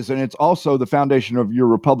 it is. And it's also the foundation of your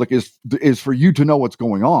republic is for you to know what's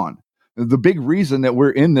going on. The big reason that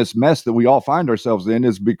we're in this mess that we all find ourselves in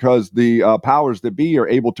is because the powers that be are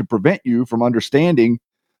able to prevent you from understanding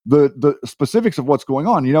the specifics of what's going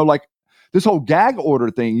on. Like this whole gag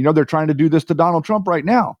order thing, they're trying to do this to Donald Trump right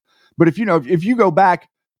now. But if you go back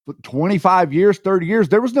 25 years, 30 years,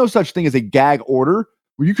 there was no such thing as a gag order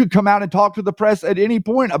where you could come out and talk to the press at any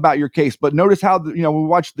point about your case. But notice how, we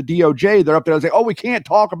watch the DOJ, they're up there and say, oh, we can't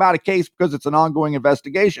talk about a case because it's an ongoing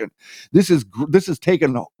investigation. This is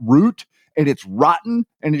taken root and it's rotten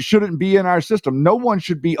and it shouldn't be in our system. No one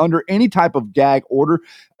should be under any type of gag order.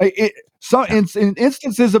 In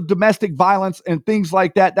instances of domestic violence and things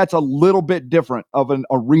like that, that's a little bit different of an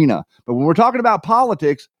arena. But when we're talking about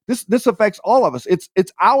politics, this affects all of us.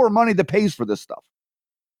 It's our money that pays for this stuff.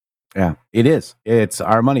 Yeah, it is. It's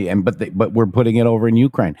our money, but we're putting it over in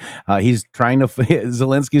Ukraine.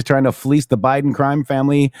 Zelensky's trying to fleece the Biden crime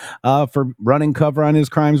family for running cover on his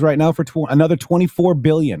crimes right now for another $24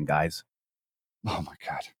 billion, guys. Oh my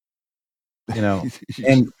God!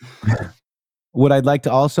 And what I'd like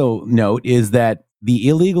to also note is that the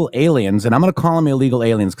illegal aliens, and I'm going to call them illegal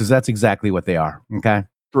aliens because that's exactly what they are. Okay,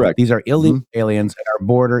 correct. These are illegal aliens, and our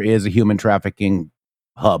border is a human trafficking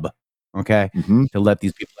hub. Okay, to let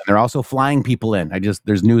these people in. They're also flying people in.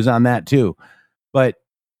 There's news on that too. But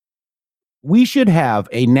we should have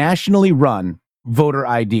a nationally run voter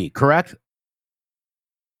ID, correct?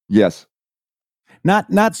 Yes.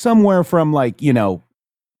 Not somewhere from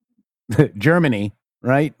Germany,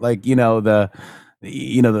 right? The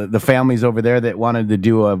families over there that wanted to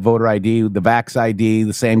do a voter ID, the Vax ID,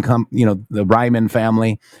 the same the Ryman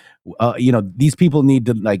family. These people need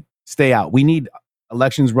to stay out. We need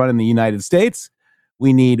elections run in the United States.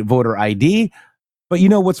 We need voter ID. But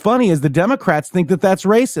what's funny is the Democrats think that that's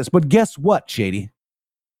racist. But guess what, Shady?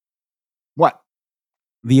 What?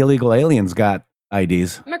 The illegal aliens got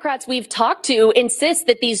IDs. Democrats we've talked to insist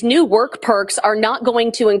that these new work perks are not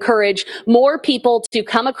going to encourage more people to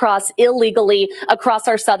come across illegally across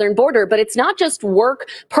our southern border. But it's not just work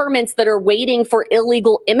permits that are waiting for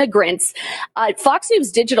illegal immigrants. Fox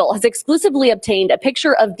News Digital has exclusively obtained a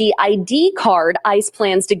picture of the ID card ICE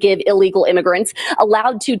plans to give illegal immigrants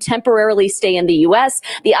allowed to temporarily stay in the U.S.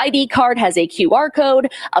 The ID card has a QR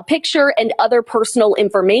code, a picture, and other personal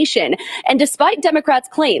information. And despite Democrats'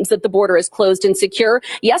 claims that the border is closed and secure,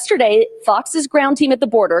 yesterday, Fox's ground team at the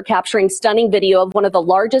border capturing stunning video of one of the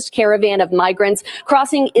largest caravan of migrants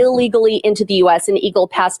crossing illegally into the U.S. in Eagle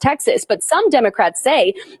Pass, Texas. But some Democrats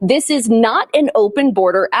say this is not an open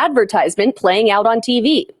border advertisement playing out on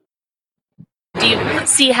TV. Do you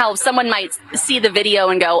see how someone might see the video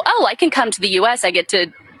and go, oh, I can come to the U.S., I get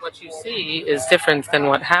to... What you see is different than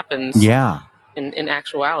what happens in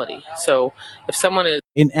actuality. So if someone is...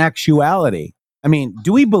 In actuality... I mean,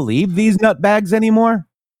 do we believe these nutbags anymore?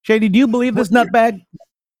 Shady, do you believe this nutbag?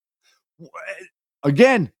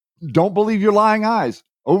 Again, don't believe your lying eyes.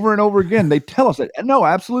 Over and over again, they tell us that. No,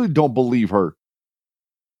 absolutely don't believe her.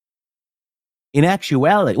 In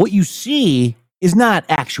actuality, what you see is not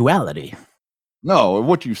actuality. No,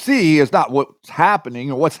 what you see is not what's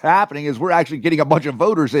happening. What's happening is we're actually getting a bunch of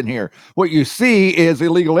voters in here. What you see is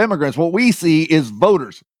illegal immigrants. What we see is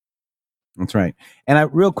voters. That's right. And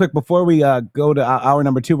real quick, before we go to hour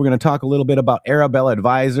number 2, we're going to talk a little bit about Arabella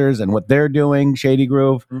Advisors and what they're doing, Shady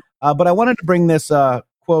Groove. But I wanted to bring this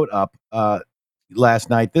quote up last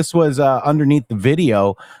night. This was underneath the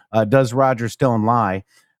video, Does Roger Stone Lie?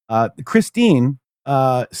 Christine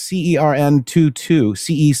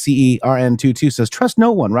CECERN22 says, trust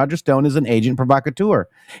no one. Roger Stone is an agent provocateur.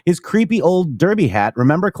 His creepy old derby hat.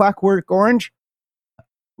 Remember Clockwork Orange?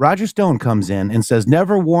 Roger Stone comes in and says,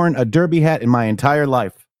 never worn a derby hat in my entire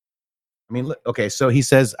life. I mean, okay, so he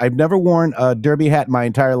says, I've never worn a derby hat in my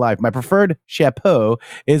entire life. My preferred chapeau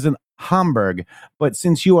is an Homburg, but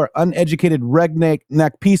since you are uneducated redneck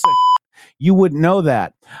piece of shit, you wouldn't know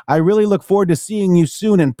that. I really look forward to seeing you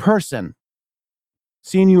soon in person.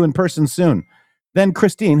 Seeing you in person soon. Then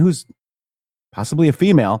Christine, who's possibly a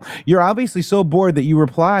female, you're obviously so bored that you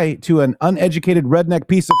reply to an uneducated redneck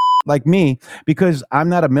piece of shit like me because I'm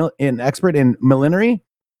not an expert in millinery.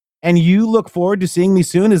 And you look forward to seeing me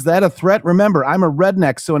soon? Is that a threat? Remember, I'm a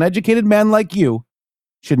redneck, so an educated man like you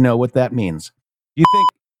should know what that means. You think,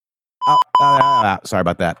 sorry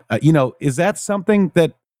about that. Is that something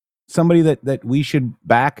that somebody that we should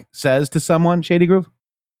back says to someone, Shady Groove?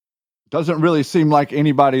 Doesn't really seem like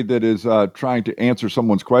anybody that is trying to answer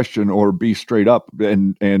someone's question or be straight up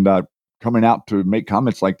and coming out to make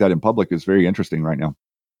comments like that in public is very interesting right now.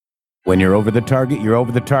 When you're over the target, you're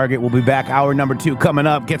over the target. We'll be back. Hour number 2 coming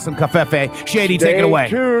up. Get some cafefe. Shady, take it away.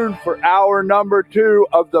 Stay tuned for hour number 2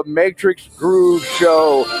 of the Matrix Groove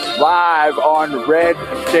Show live on Red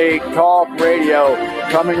State Talk Radio.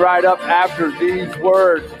 Coming right up after these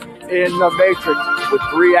words in the Matrix with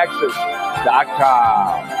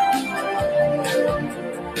 3x's.com.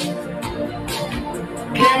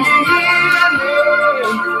 Can you hear me?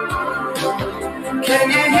 Can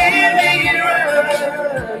you hear me running?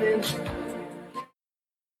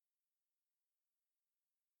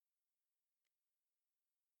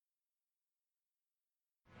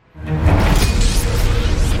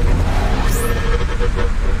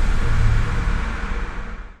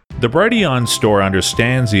 The Brighteon store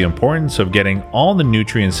understands the importance of getting all the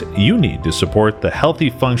nutrients you need to support the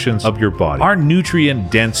healthy functions of your body. Our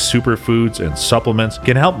nutrient-dense superfoods and supplements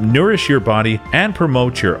can help nourish your body and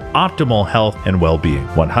promote your optimal health and well-being.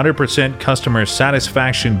 100% customer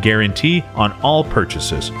satisfaction guarantee on all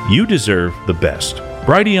purchases. You deserve the best.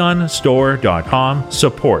 BrighteonStore.com.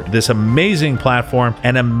 Support this amazing platform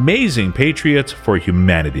and amazing patriots for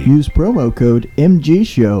humanity. Use promo code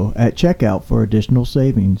MGSHOW at checkout for additional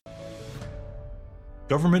savings.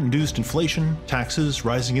 Government-induced inflation, taxes,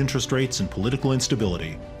 rising interest rates, and political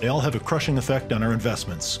instability. They all have a crushing effect on our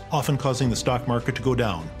investments, often causing the stock market to go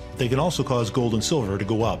down. They can also cause gold and silver to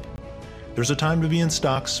go up. There's a time to be in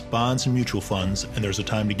stocks, bonds, and mutual funds, and there's a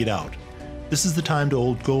time to get out. This is the time to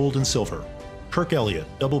hold gold and silver. Kirk Elliott,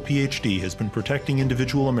 double PhD, has been protecting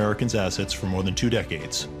individual Americans' assets for more than 2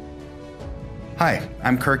 decades. Hi,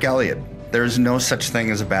 I'm Kirk Elliott. There is no such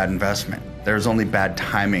thing as a bad investment. There is only bad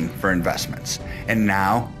timing for investments. And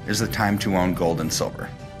now is the time to own gold and silver.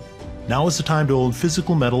 Now is the time to hold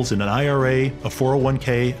physical metals in an IRA, a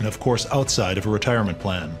 401k, and of course outside of a retirement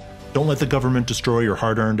plan. Don't let the government destroy your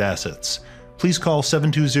hard-earned assets. Please call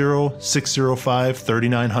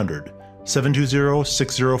 720-605-3900.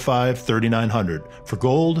 720-605-3900 for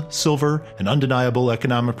gold, silver, and undeniable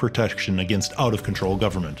economic protection against out-of-control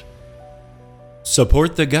government.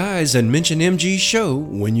 Support the guys and mention MG Show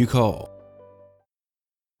when you call.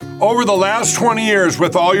 Over the last 20 years,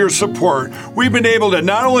 with all your support, we've been able to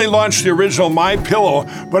not only launch the original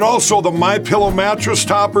MyPillow, but also the MyPillow mattress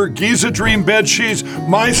topper, Giza Dream bed sheets,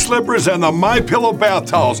 My Slippers, and the MyPillow bath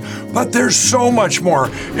towels. But there's so much more.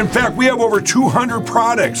 In fact, we have over 200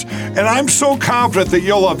 products, and I'm so confident that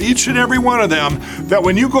you'll love each and every one of them that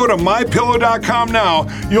when you go to MyPillow.com now,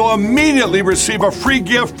 you'll immediately receive a free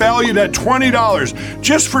gift valued at $20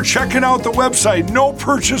 just for checking out the website. No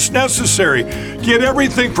purchase necessary. Get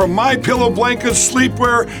everything from MyPillow blankets,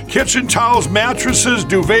 sleepwear, kitchen towels, mattresses,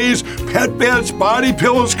 duvets, pet beds, body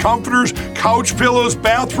pillows, comforters, couch pillows,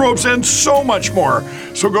 bathrobes, and so much more.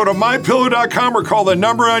 So go to MyPillow.com or call the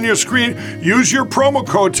number on your screen. Use your promo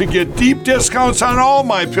code to get deep discounts on all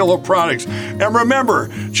MyPillow products. And remember,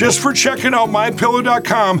 just for checking out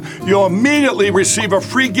MyPillow.com, you'll immediately receive a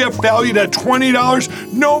free gift valued at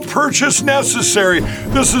 $20. No purchase necessary.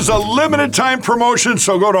 This is a limited time promotion,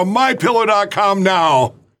 so go to MyPillow.com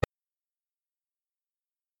now.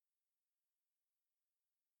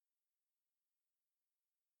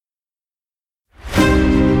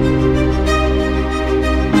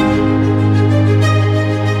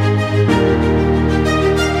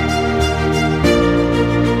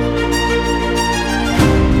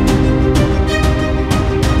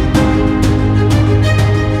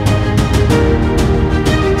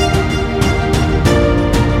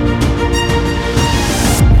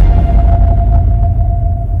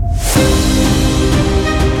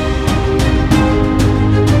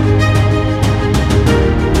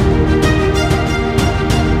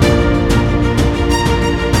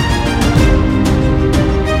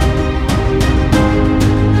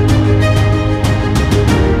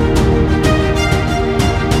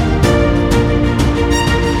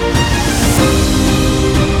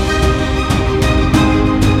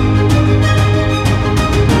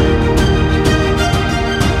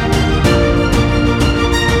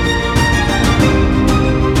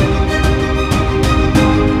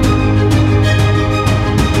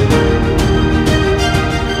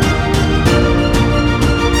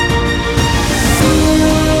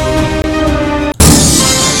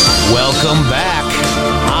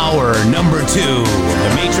 to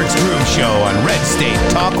the Matrix Groove Show on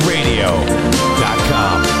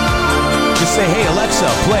RedStateTalkRadio.com. Just say, hey, Alexa,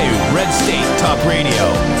 play Red State Talk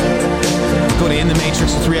Radio. Go to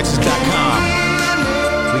InTheMatrix3X's.com.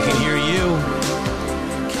 We can hear you.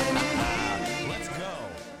 Let's go.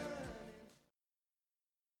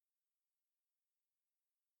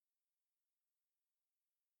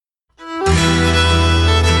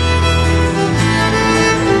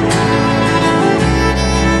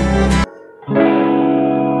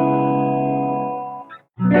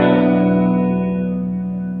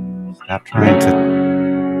 Stop trying to.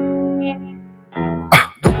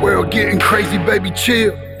 The world getting crazy, baby,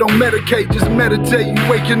 chill. Don't medicate, just meditate. You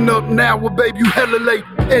waking up now, well, baby, you hella late.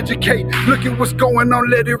 Educate, look at what's going on,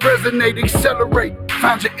 let it resonate, accelerate.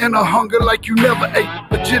 Find your inner hunger like you never ate.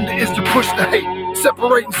 Agenda is to push the hate,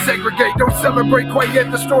 separate and segregate. Don't celebrate quite yet,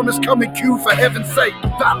 the storm is coming, Q, for heaven's sake.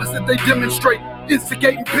 Violence that they demonstrate,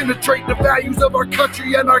 instigate and penetrate. The values of our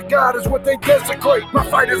country and our God is what they desecrate. My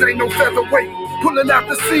fighters ain't no featherweight, pulling out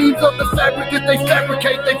the seams of the fabric that they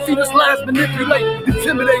fabricate. They feed us lies, manipulate,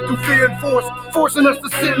 intimidate through fear and force, forcing us to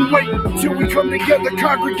sit and wait till we come together,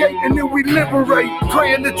 congregate, and then we liberate.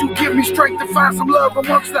 Praying that you give me strength to find some love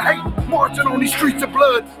amongst the hate. Marching on these streets of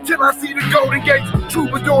blood till I see the golden gates.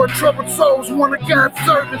 Troubadour and troubled souls, one of God's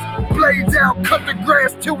servants. Blades out, cut the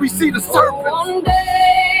grass till we see the serpents. One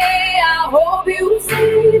day I hope you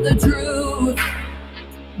see the truth.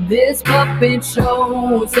 This puppet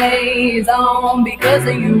show stays on because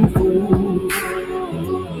of you fools.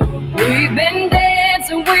 We've been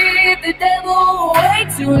dancing with the devil way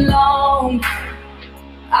too long.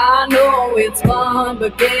 I know it's fun,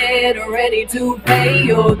 but get ready to pay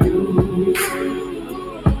your dues.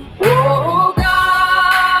 Oh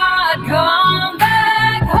God, come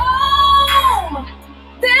back home.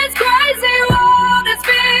 This crazy world is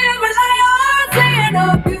filled with liars and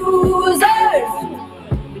abusers.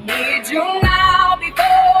 We need you now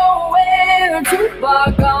before we're too far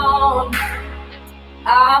gone.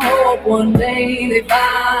 I hope one day they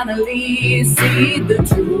finally see the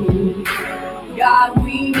truth. God,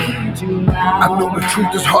 we need you now. I know the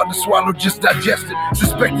truth is hard to swallow, just digest it.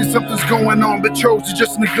 Suspected something's going on, but chose to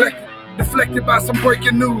just neglect it. Deflected by some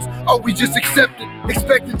breaking news, we just accept it.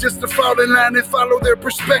 Expected just to fall in line and follow their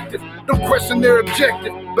perspective. Don't question their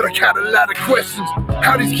objective, but I got a lot of questions.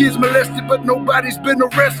 How these kids molested, but nobody's been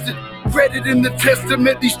arrested. Read it in the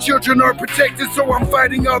testament, these children are protected. So I'm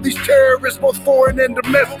fighting all these terrorists, both foreign and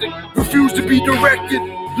domestic. Refuse to be directed,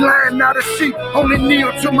 blind, not a sheep. Only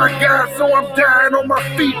kneel to my God, so I'm dying on my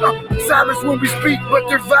feet. Silence when we speak, but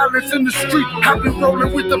there's violence in the street. I've been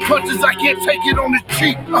rolling with the punches, I can't take it on the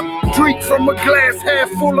cheap. Drink from a glass half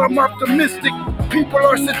full, I'm optimistic. People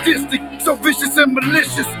are sadistic, so vicious and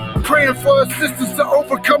malicious. Praying for assistance to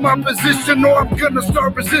overcome opposition, or I'm gonna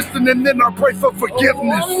start resisting and then I'll pray for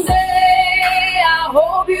forgiveness. One day I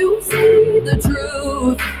hope you see the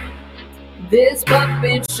truth. This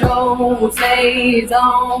puppet show stays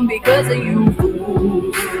on because of you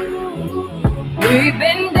fools. We've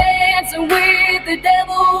been dancing with the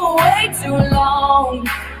devil way too long.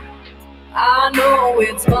 I know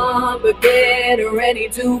it's fun, but get ready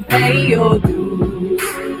to pay your dues.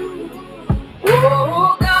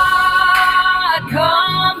 Oh God,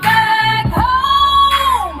 come back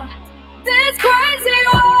home. This crazy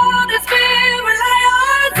world is filled with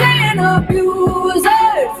liars and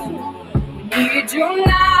abusers. We need you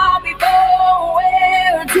now before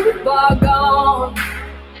we're too far gone.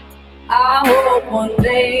 I hope one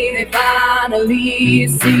day they finally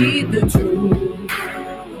see the truth.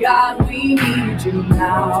 God, we need you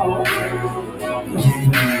now.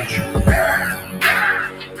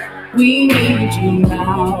 We need you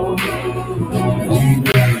now.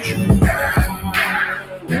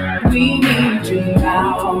 We need you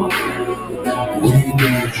now.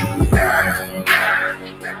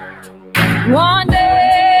 One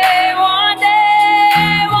day, one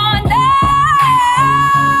day, one day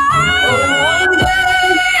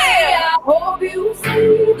I hope you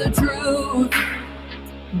see the truth.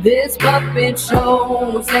 This puppet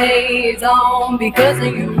show stays on because of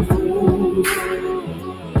you fools.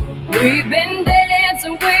 We've been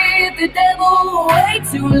dancing with the devil way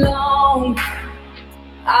too long.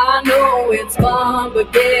 I know it's fun,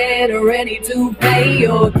 but get ready to pay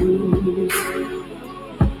your dues.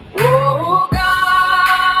 Oh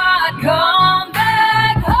God, come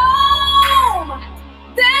back home.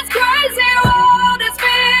 This crazy world is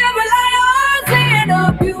filled with liars and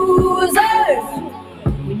abusers.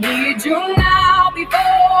 We need you now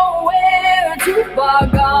before we're too far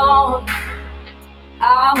gone.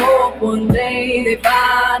 I hope one day they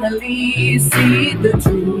finally see the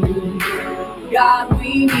truth. God,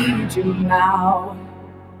 we need you now.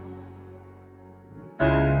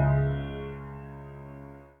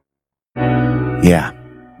 Yeah.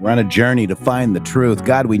 We're on a journey to find the truth.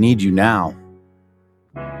 God, we need you now.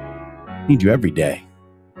 Need you every day.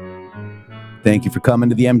 Thank you for coming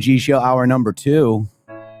to the MG Show, hour number 2.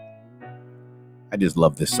 I just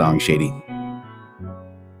love this song, Shady.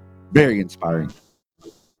 Very inspiring.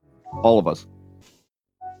 All of us.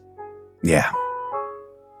 Yeah.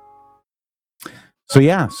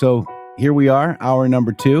 So here we are, hour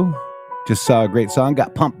number 2. Just saw a great song,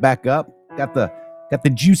 got pumped back up, got the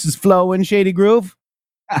juices flowing, Shady Groove.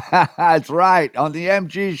 That's right. On the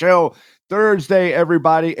MG Show Thursday,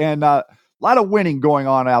 everybody. And a lot of winning going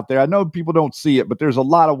on out there. I know people don't see it, but there's a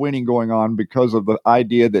lot of winning going on because of the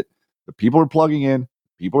idea that the people are plugging in,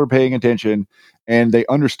 people are paying attention, and they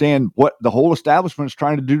understand what the whole establishment is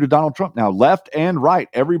trying to do to Donald Trump now, left and right.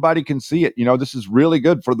 Everybody can see it. This is really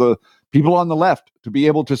good for the people on the left to be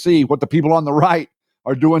able to see what the people on the right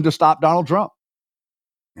are doing to stop Donald Trump.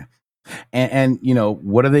 And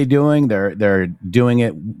what are they doing? They're doing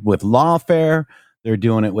it with lawfare. They're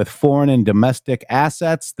doing it with foreign and domestic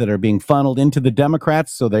assets that are being funneled into the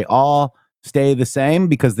Democrats, so they all stay the same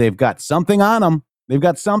because they've got something on them. They've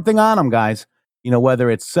got something on them, guys. Whether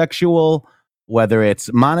it's sexual, whether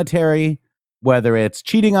it's monetary, whether it's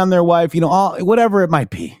cheating on their wife, whatever it might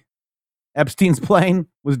be. Epstein's plane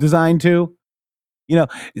was designed to.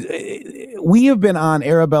 We have been on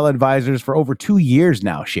Arabella Advisors for over 2 years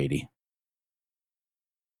now, Shady.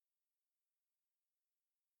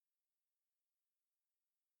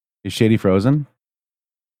 Is Shady frozen?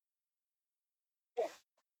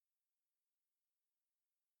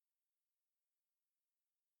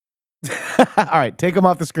 All right, take him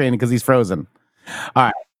off the screen because he's frozen. All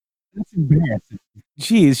right. That's embarrassing.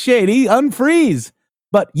 Jeez, Shady, unfreeze.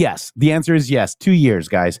 But yes, the answer is yes. 2 years,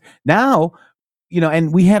 guys. Now,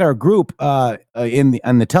 and we had our group in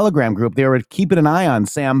the Telegram group. They were keeping an eye on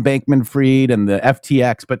Sam Bankman-Fried and the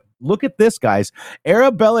FTX. But look at this, guys.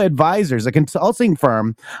 Arabella Advisors, a consulting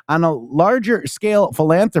firm on a larger scale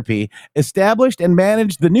philanthropy, established and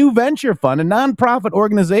managed the New Venture Fund, a nonprofit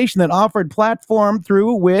organization that offered platform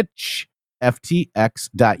through which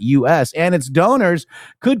FTX.us and its donors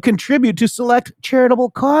could contribute to select charitable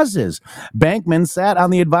causes. Bankman sat on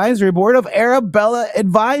the advisory board of Arabella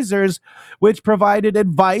Advisors, which provided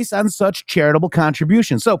advice on such charitable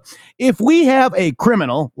contributions. So if we have a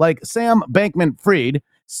criminal like Sam Bankman-Fried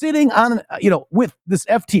sitting on, with this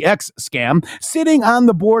FTX scam, sitting on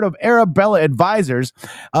the board of Arabella Advisors,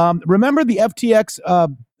 remember the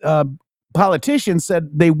FTX politicians said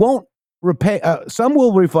they won't repay, some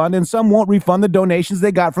will refund and some won't refund the donations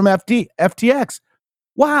they got from FTX.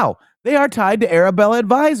 Wow, they are tied to Arabella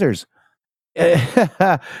Advisors.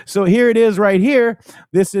 So here it is right here.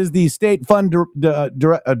 This is the state fund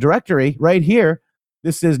directory right here.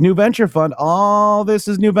 This is New Venture Fund. All this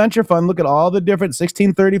is New Venture Fund. Look at all the different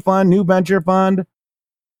 1630 fund, New Venture Fund,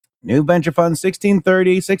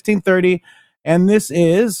 1630. And this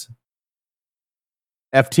is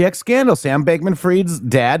FTX scandal. Sam Bankman-Fried's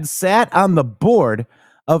dad sat on the board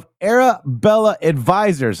of Arabella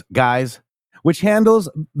Advisors, guys, which handles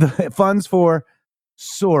the funds for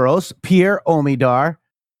Soros, Pierre Omidyar,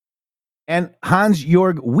 and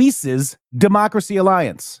Hans-Jörg Wyss's Democracy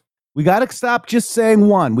Alliance. We got to stop just saying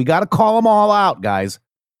one. We got to call them all out, guys.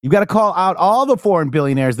 You got to call out all the foreign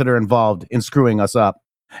billionaires that are involved in screwing us up.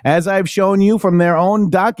 As I've shown you from their own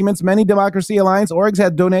documents, many Democracy Alliance orgs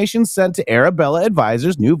had donations sent to Arabella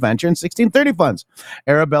Advisors, New Venture, and 1630 funds.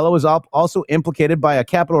 Arabella was also implicated by a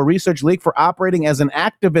capital research leak for operating as an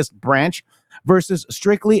activist branch versus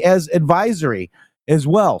strictly as advisory as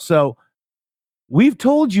well. So we've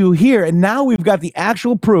told you here, and now we've got the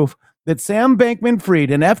actual proof that Sam Bankman-Fried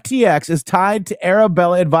and FTX is tied to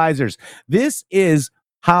Arabella Advisors. This is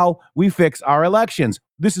how we fix our elections.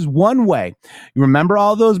 This is one way. You remember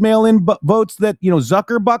all those mail-in votes that,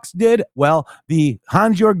 Zucker bucks did? Well, the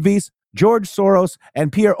Hans-Jörg Wyss, George Soros,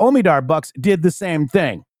 and Pierre Omidyar bucks did the same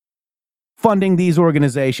thing, funding these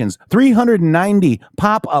organizations. 390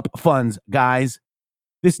 pop-up funds, guys.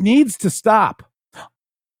 This needs to stop.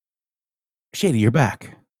 Shady, you're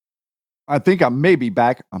back. I think I may be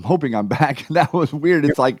back. I'm hoping I'm back. That was weird.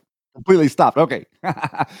 It's like completely stopped. Okay.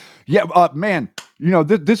 Yeah, man,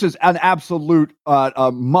 this is an absolute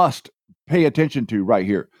must pay attention to right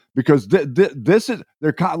here, because this is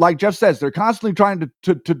like Jeff says, they're constantly trying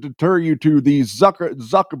to deter you to these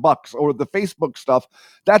Zuckerbucks or the Facebook stuff.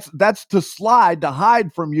 That's to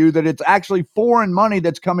hide from you that it's actually foreign money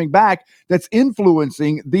that's coming back, that's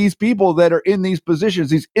influencing these people that are in these positions,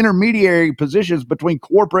 these intermediary positions between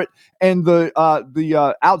corporate and the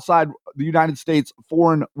outside the United States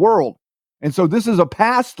foreign world. And so this is a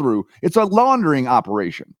pass through. It's a laundering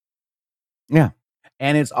operation. Yeah.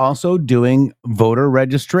 And it's also doing voter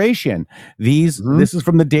registration. This is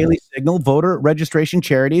from the Daily Signal. Voter registration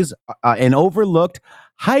charities, an overlooked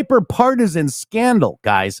hyper-partisan scandal,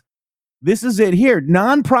 guys. This is it here.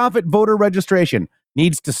 Nonprofit voter registration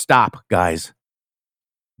needs to stop, guys.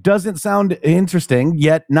 Doesn't sound interesting,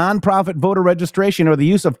 yet nonprofit voter registration or the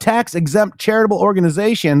use of tax-exempt charitable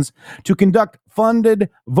organizations to conduct funded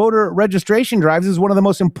voter registration drives is one of the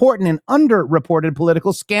most important and underreported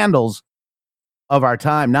political scandals of our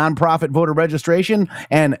time. Nonprofit voter registration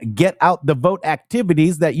and get out the vote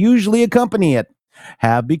activities that usually accompany it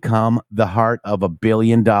have become the heart of $1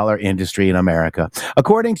 billion industry in America.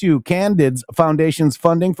 According to Candid's Foundation's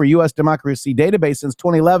funding for U.S. Democracy Database since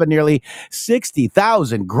 2011, nearly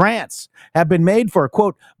 60,000 grants have been made for,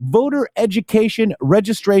 quote, voter education,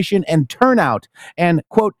 registration, and turnout, and,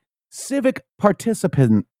 quote, civic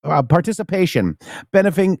participation,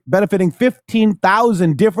 benefiting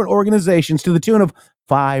 15,000 different organizations to the tune of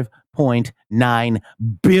 $5.9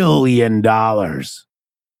 billion.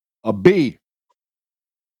 A B.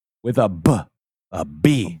 With a B. A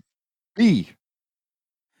B. B.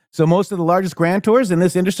 So most of the largest grantors in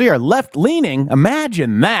this industry are left-leaning.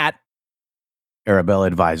 Imagine that. Arabella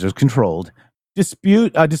Advisors controlled.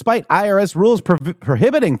 Despite IRS rules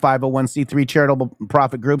prohibiting 501c3 charitable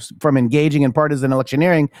profit groups from engaging in partisan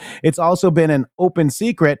electioneering, it's also been an open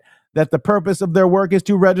secret that the purpose of their work is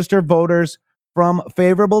to register voters from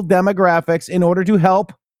favorable demographics in order to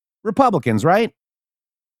help Republicans, right?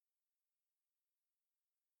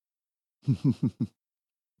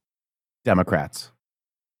 Democrats.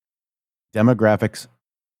 Demographics,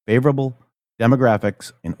 favorable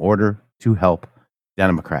demographics in order to help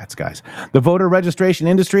Democrats, guys. The voter registration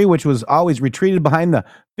industry, which was always retreated behind the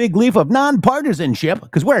big leaf of nonpartisanship,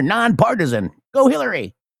 because we're nonpartisan. Go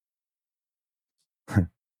Hillary.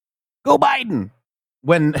 Go Biden.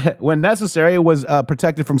 When necessary, was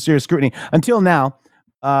protected from serious scrutiny. Until now,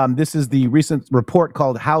 this is the recent report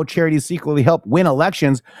called How Charities Secretly Help Win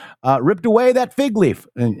Elections, ripped away that fig leaf.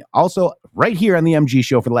 And also, right here on the MG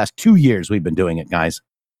Show for the last 2 years, we've been doing it, guys.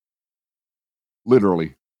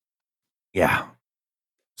 Literally. Yeah.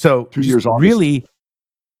 So 2 years on. Really,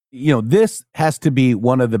 this has to be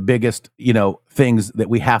one of the biggest, things that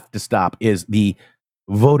we have to stop is the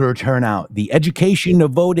voter turnout, the education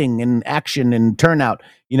of voting and action and turnout.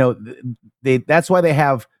 That's why they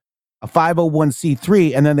have a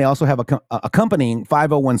 501c3, and then they also have a accompanying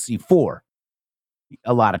 501c4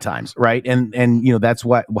 a lot of times, right? And that's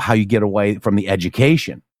how you get away from the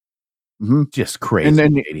education. Just crazy. And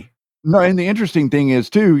then, and the interesting thing is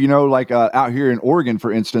too, like out here in Oregon,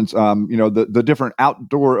 for instance, the different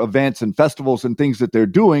outdoor events and festivals and things that they're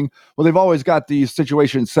doing. Well, they've always got these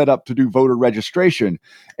situations set up to do voter registration.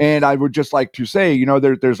 And I would just like to say,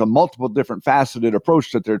 there's a multiple different faceted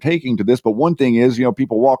approach that they're taking to this. But one thing is,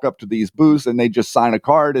 people walk up to these booths and they just sign a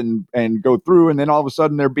card and go through, and then all of a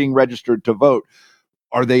sudden they're being registered to vote.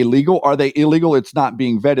 Are they legal? Are they illegal? It's not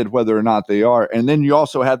being vetted whether or not they are. And then you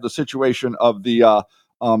also have the situation of the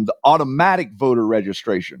automatic voter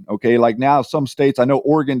registration. Okay. Like now some states, I know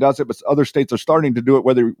Oregon does it, but other states are starting to do it,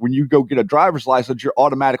 whether when you go get a driver's license, you're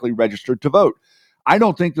automatically registered to vote. I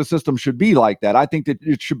don't think the system should be like that. I think that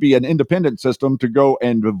it should be an independent system to go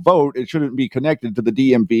and vote. It shouldn't be connected to the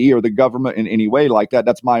DMV or the government in any way like that.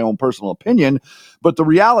 That's my own personal opinion. But the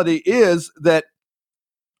reality is that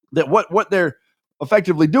what they're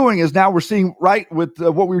effectively doing is now we're seeing right with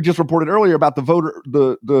what we just reported earlier about the voter,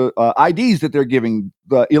 the IDs that they're giving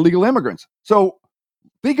the illegal immigrants. So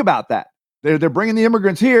think about that. They're bringing the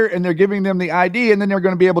immigrants here and they're giving them the ID, and then they're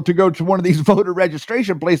going to be able to go to one of these voter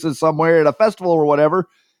registration places somewhere at a festival or whatever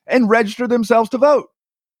and register themselves to vote.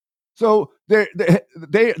 So the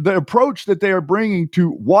approach that they are bringing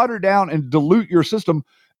to water down and dilute your system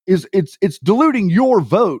is it's diluting your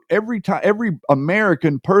vote. Every time, every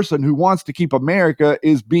American person who wants to keep America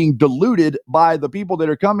is being diluted by the people that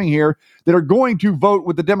are coming here that are going to vote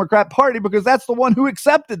with the Democrat Party because that's the one who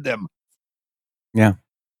accepted them. Yeah,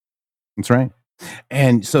 that's right.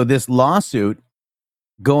 And so this lawsuit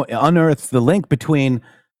unearths the link between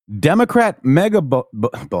Democrat mega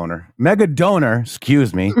donor,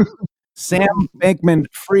 excuse me, Sam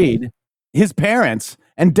Bankman-Fried, his parents,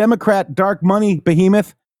 and Democrat dark money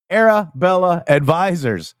behemoth Arabella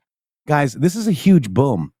Advisors. Guys, this is a huge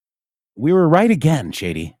boom. We were right again,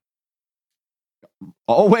 Shady.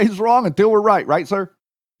 Always wrong until we're right. Right, sir?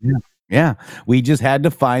 Yeah. Yeah, we just had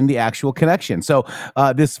to find the actual connection. So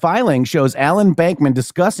this filing shows Alan Bankman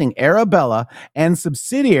discussing Arabella and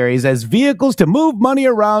subsidiaries as vehicles to move money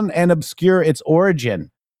around and obscure its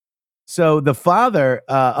origin. So the father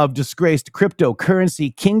of disgraced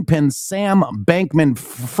cryptocurrency kingpin Sam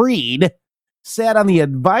Bankman-Fried sat on the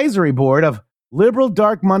advisory board of liberal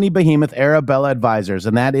dark money behemoth Arabella Advisors,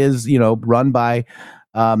 and that is, run by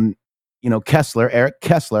Eric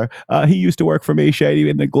Kessler. He used to work for me, Shady,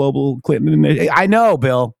 in the Global Clinton. I know,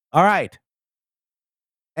 Bill. All right.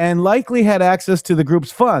 And likely had access to the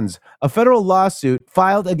group's funds. A federal lawsuit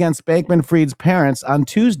filed against Bankman-Fried's parents on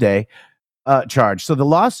Tuesday charged. So the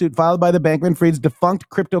lawsuit filed by the Bankman-Fried's defunct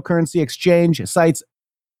cryptocurrency exchange cites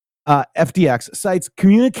FTX cites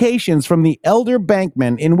communications from the elder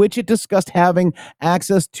Bankman in which it discussed having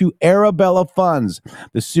access to Arabella funds.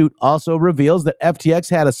 The suit also reveals that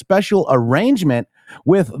FTX had a special arrangement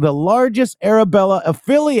with the largest Arabella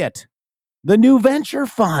affiliate, the New Venture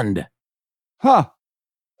Fund.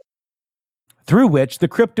 Through which the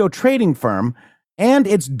crypto trading firm and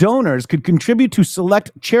its donors could contribute to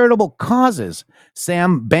select charitable causes.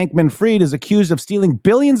 Sam Bankman-Fried is accused of stealing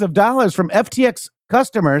billions of dollars from FTX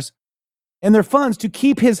customers and their funds to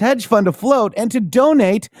keep his hedge fund afloat and to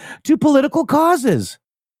donate to political causes.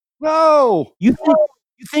 No, you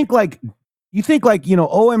think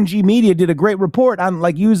OMG Media did a great report on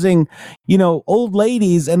like using old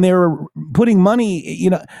ladies, and they were putting money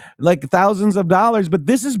like thousands of dollars, but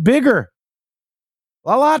this is bigger,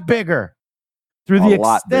 a lot bigger, through the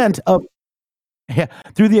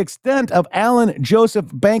extent of Alan Joseph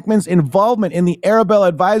Bankman's involvement in the Arabella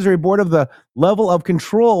Advisory Board. Of the level of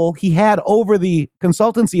control he had over the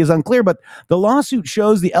consultancy is unclear, but the lawsuit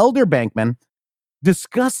shows the elder Bankman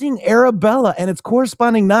discussing Arabella and its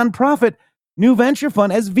corresponding nonprofit New Venture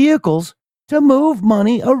Fund as vehicles to move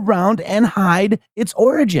money around and hide its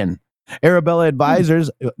origin. Arabella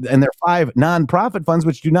Advisors and their 5 nonprofit funds,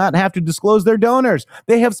 which do not have to disclose their donors.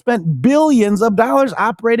 They have spent billions of dollars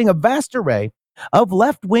operating a vast array of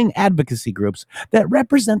left-wing advocacy groups that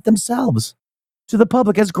represent themselves to the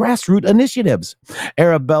public as grassroots initiatives.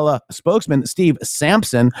 Arabella spokesman Steve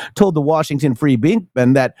Sampson told the Washington Free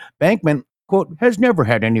Beacon that Bankman, quote, has never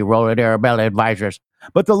had any role at Arabella Advisors.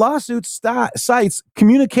 But the lawsuit cites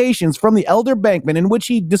communications from the elder Bankman in which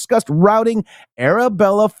he discussed routing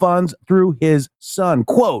Arabella funds through his son.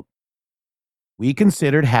 Quote, we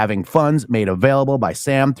considered having funds made available by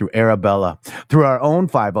Sam through Arabella, through our own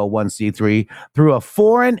 501c3, through a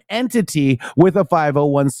foreign entity with a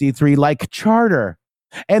 501c3 like charter,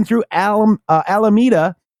 and through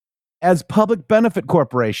Alameda as public benefit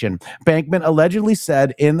corporation, Bankman allegedly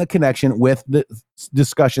said in the connection with the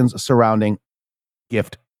discussions surrounding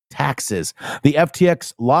gift taxes. The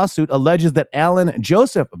FTX lawsuit alleges that Alan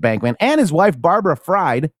Joseph Bankman and his wife Barbara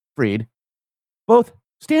Fried, both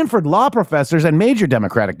Stanford law professors and major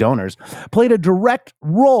Democratic donors, played a direct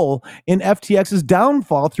role in FTX's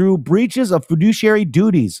downfall through breaches of fiduciary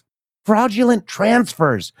duties, fraudulent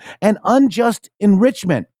transfers, and unjust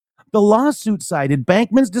enrichment. The lawsuit cited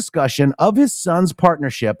Bankman's discussion of his son's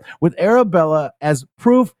partnership with Arabella as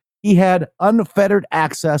proof he had unfettered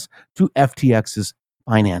access to FTX's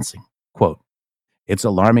financing. Quote, it's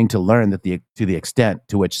alarming to learn that to the extent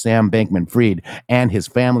to which Sam Bankman-Fried and his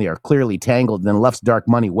family are clearly tangled in the left's dark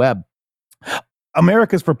money web.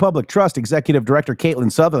 America's for Public Trust Executive Director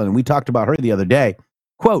Caitlin Sutherland, we talked about her the other day,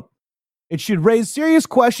 quote, it should raise serious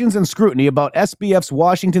questions and scrutiny about SBF's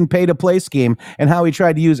Washington pay-to-play scheme and how he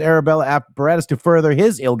tried to use Arabella apparatus to further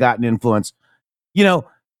his ill-gotten influence.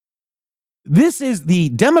 This is the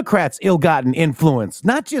Democrats' ill-gotten influence,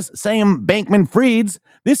 not just Sam Bankman-Fried's.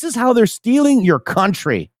 This is how they're stealing your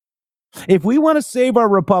country. If we want to save our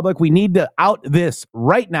republic, we need to out this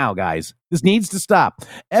right now, guys. This needs to stop.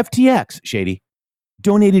 FTX, Shady,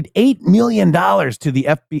 donated $8 million to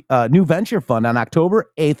the New Venture Fund on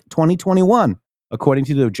October 8th, 2021, according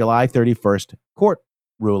to the July 31st court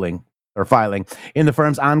ruling or filing in the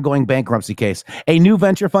firm's ongoing bankruptcy case. A New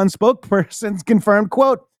Venture Fund spokesperson confirmed,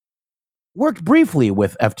 quote, worked briefly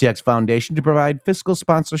with FTX Foundation to provide fiscal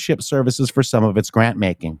sponsorship services for some of its grant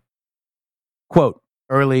making. Quote,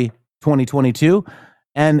 early 2022,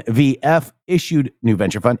 NVF New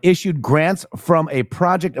Venture Fund issued grants from a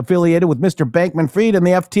project affiliated with Mr. Bankman-Fried and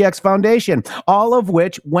the FTX Foundation, all of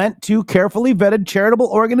which went to carefully vetted charitable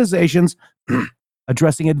organizations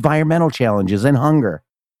addressing environmental challenges and hunger.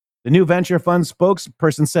 The New Venture Fund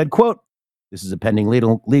spokesperson said, quote, this is a pending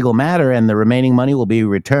legal matter, and the remaining money will be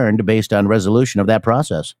returned based on resolution of that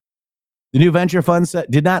process. The new venture fund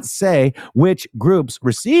did not say which groups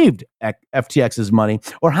received FTX's money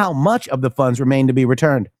or how much of the funds remained to be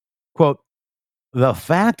returned. Quote, the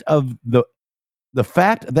fact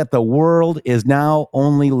that the world is now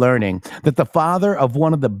only learning that the father of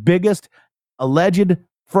one of the biggest alleged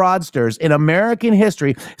fraudsters in American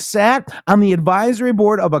history sat on the advisory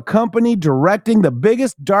board of a company directing the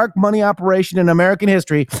biggest dark money operation in American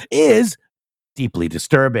history is deeply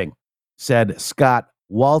disturbing, said Scott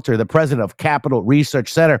Walter, the president of Capital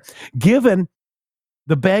Research Center. Given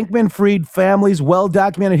the Bankman-Fried family's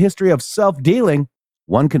well-documented history of self-dealing,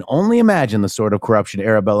 one can only imagine the sort of corruption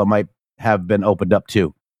Arabella might have been opened up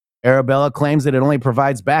to. Arabella claims that it only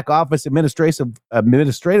provides back-office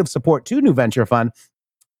administrative support to New Venture Fund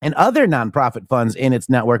and other nonprofit funds in its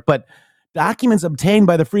network, but documents obtained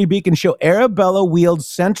by the Free Beacon show Arabella wields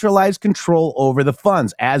centralized control over the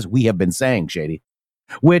funds, as we have been saying, Shady,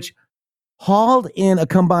 which hauled in a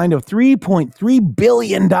combined of $3.3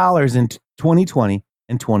 billion in 2020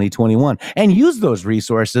 and 2021 and used those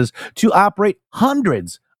resources to operate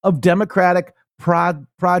hundreds of Democratic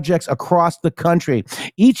projects across the country.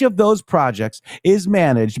 Each of those projects is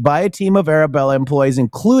managed by a team of Arabella employees,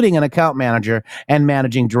 including an account manager and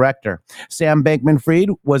managing director. Sam Bankman-Fried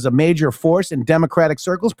was a major force in Democratic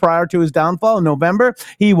circles prior to his downfall in November.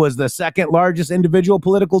 He was the second largest individual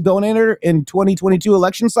political donator in 2022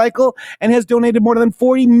 election cycle and has donated more than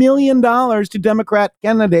 $40 million to Democrat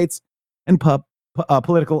candidates and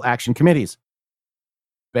political action committees.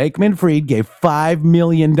 Bankman-Fried gave $5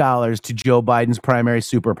 million to Joe Biden's primary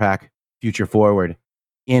super PAC, Future Forward,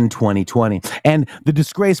 in 2020. And the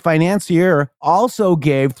disgraced financier also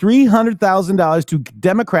gave $300,000 to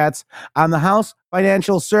Democrats on the House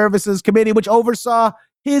Financial Services Committee, which oversaw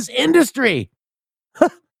his industry.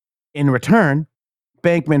 In return,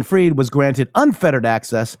 Bankman-Fried was granted unfettered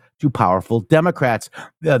access to powerful Democrats.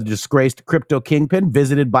 The disgraced crypto kingpin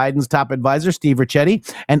visited Biden's top advisor, Steve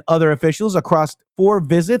Ricchetti, and other officials across 4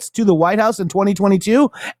 visits to the White House in 2022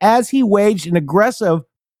 as he waged an aggressive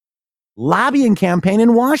lobbying campaign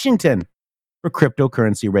in Washington for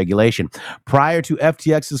cryptocurrency regulation. Prior to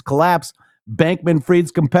FTX's collapse,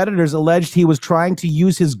 Bankman-Fried's competitors alleged he was trying to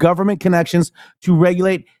use his government connections to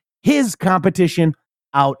regulate his competition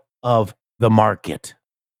out of the market.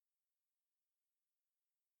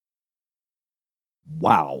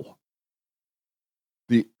 Wow.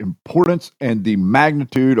 The importance and the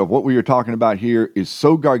magnitude of what we are talking about here is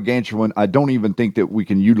so gargantuan, I don't even think that we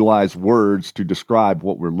can utilize words to describe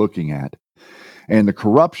what we're looking at. And the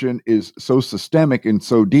corruption is so systemic and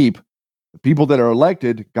so deep. The people that are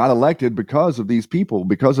elected got elected because of these people,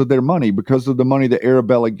 because of their money, because of the money that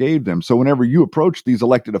Arabella gave them. So whenever you approach these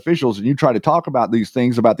elected officials and you try to talk about these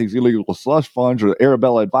things, about these illegal slush funds or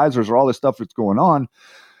Arabella advisors or all this stuff that's going on,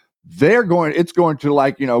 it's going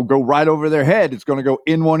to go right over their head. It's going to go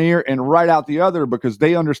in one ear and right out the other because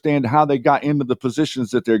they understand how they got into the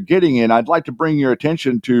positions that they're getting in. I'd like to bring your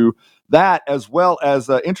attention to that, as well as,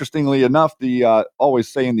 interestingly enough, the always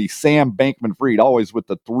saying the Sam Bankman-Fried, always with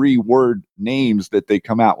the 3-word names that they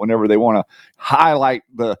come out whenever they want to highlight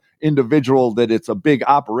the individual that it's a big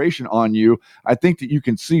operation on you. I think that you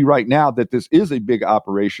can see right now that this is a big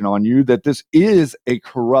operation on you, that this is a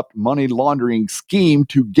corrupt money laundering scheme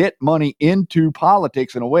to get money into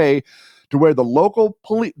politics in a way to where the local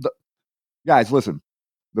police... Guys, listen.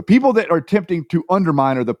 The people that are attempting to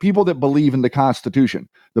undermine are the people that believe in the Constitution.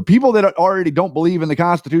 The people that already don't believe in the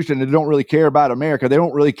Constitution and don't really care about America, they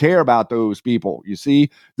don't really care about those people. You see,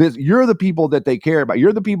 you're the people that they care about.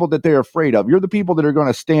 You're the people that they're afraid of. You're the people that are going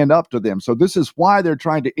to stand up to them. So this is why they're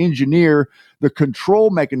trying to engineer the control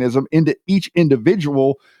mechanism into each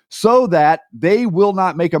individual so that they will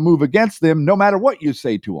not make a move against them no matter what you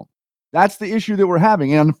say to them. That's the issue that we're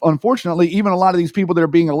having. And unfortunately, even a lot of these people that are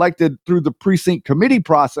being elected through the precinct committee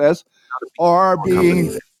process are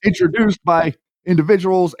being introduced by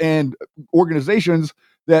individuals and organizations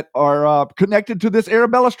that are connected to this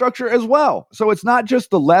Arabella structure as well. So it's not just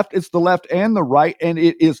the left, it's the left and the right, and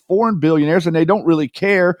it is foreign billionaires, and they don't really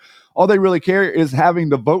care. All they really care is having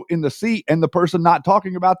the vote in the seat and the person not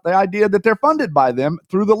talking about the idea that they're funded by them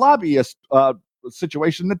through the lobbyist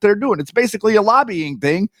situation that they're doing. It's basically a lobbying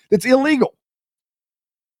thing that's illegal.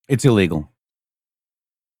 It's illegal.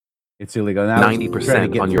 It's illegal. Now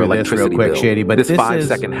 90% on your electricity real quick, bill. Shady, but this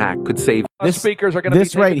 5-second hack could save. This, speakers are going to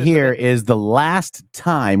this right here is the last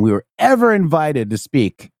time we were ever invited to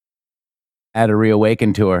speak at a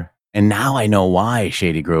Reawaken Tour, and now I know why,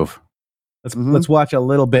 Shady Groove. Let's watch a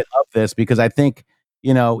little bit of this because I think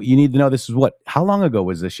you need to know this is how long ago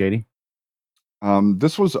was this, Shady?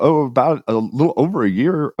 This was about a little over a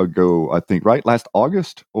year ago, I think, right? Last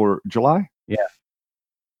August or July? Yeah.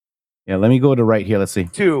 Yeah, let me go to right here. Let's see.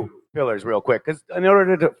 2 pillars real quick, because in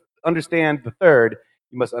order to understand the third,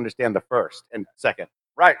 you must understand the first and second.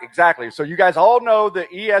 Right, exactly. So you guys all know the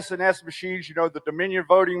ES&S machines, you know the Dominion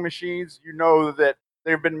voting machines, you know that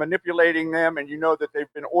they've been manipulating them, and you know that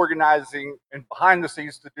they've been organizing and behind the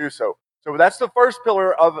scenes to do so. So that's the first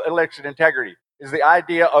pillar of election integrity, is the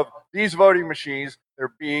idea of these voting machines,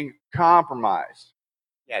 they're being compromised.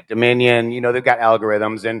 Yeah, Dominion, you know, they've got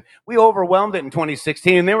algorithms, and we overwhelmed it in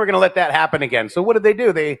 2016, and they were going to let that happen again. So what did they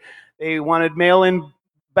do? They wanted mail-in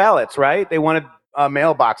ballots, right? They wanted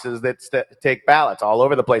mailboxes that take ballots all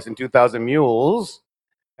over the place, in 2,000 mules.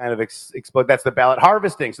 Kind of explode. That's the ballot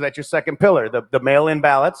harvesting. So that's your second pillar: the mail-in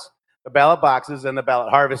ballots, the ballot boxes, and the ballot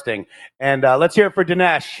harvesting. And let's hear it for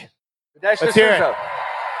Dinesh. Let's hear it.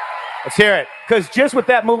 Let's hear it. Because just with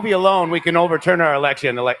that movie alone, we can overturn our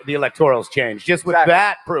election. The electorals change. Just with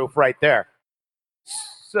that proof right there.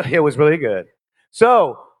 So it was really good.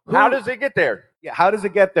 So how does it get there? Yeah, how does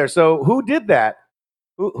it get there? So who did that?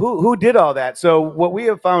 Who did all that? So what we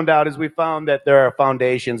have found out is we found that there are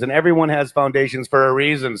foundations, and everyone has foundations for a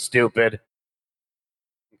reason, stupid.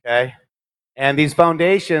 Okay? And these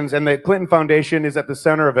foundations, and the Clinton Foundation is at the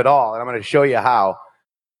center of it all, and I'm going to show you how.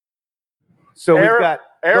 So we've got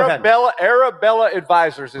Arabella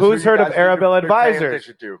Advisors. Who's heard of Arabella Advisors?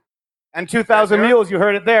 And 2,000 Mules, you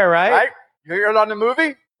heard it there, right? Right? You heard it on the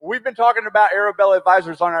movie? We've been talking about Arabella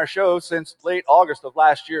Advisors on our show since late August of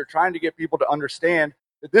last year, trying to get people to understand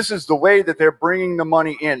that this is the way that they're bringing the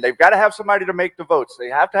money in. They've got to have somebody to make the votes. They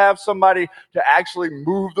have to have somebody to actually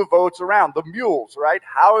move the votes around, the mules, right?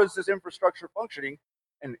 How is this infrastructure functioning,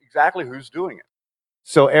 and exactly who's doing it?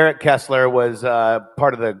 So Eric Kessler was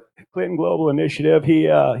part of the Clinton Global Initiative.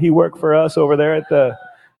 He worked for us over there at the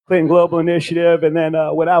Clinton Global Initiative, and then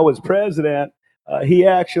when I was president, he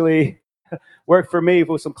actually worked for me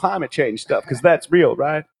with some climate change stuff, because that's real,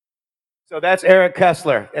 right? So that's Eric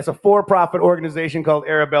Kessler. It's a for-profit organization called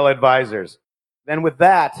Arabella Advisors. Then with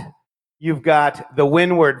that, you've got the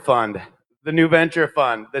Windward Fund, the New Venture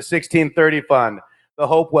Fund, the 1630 Fund, the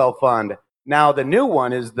Hopewell Fund. Now the new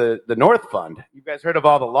one is the North Fund. You guys heard of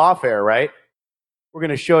all the lawfare, right? We're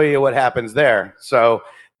going to show you what happens there. So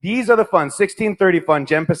these are the funds. 1630 Fund,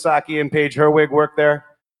 Jen Psaki and Paige Herwig work there.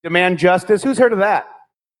 Demand Justice. Who's heard of that?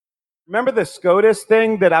 Remember the SCOTUS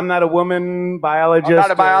thing, that I'm not a woman biologist? I'm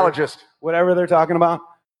not a biologist. Whatever they're talking about.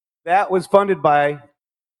 That was funded by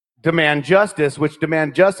Demand Justice, which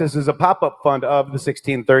Demand Justice is a pop-up fund of the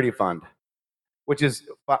 1630 Fund, which is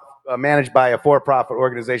managed by a for-profit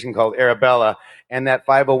organization called Arabella, and that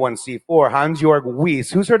 501c4, Hans-Jörg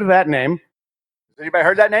Wyss. Who's heard of that name? Has anybody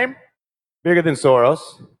heard that name? Bigger than Soros.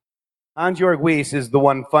 Hans-Jörg Wyss is the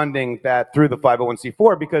one funding that through the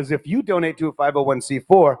 501c4, because if you donate to a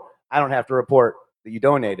 501c4, I don't have to report that you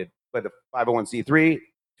donated, but the 501c3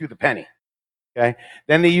 to the penny. Okay?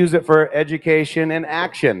 Then they use it for education and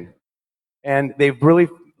action. And they've really,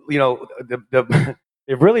 you know,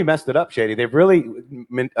 they've really messed it up, Shady. They've really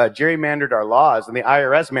gerrymandered our laws, and the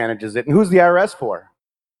IRS manages it. And who's the IRS for?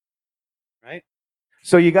 Right?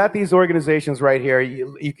 So you got these organizations right here.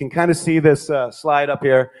 You can kind of see this slide up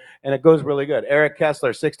here, and it goes really good. Eric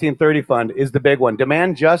Kessler, 1630 Fund is the big one.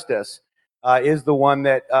 Demand Justice is the one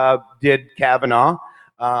that did Kavanaugh.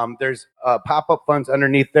 There's pop-up funds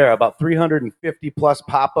underneath there, about 350 plus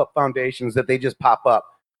pop-up foundations that they just pop up.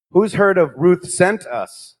 Who's heard of Ruth Sent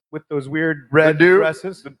Us with those weird red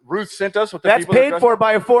dresses? Ruth Sent Us with the That's people paid for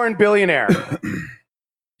by a foreign billionaire. Do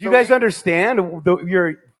you guys understand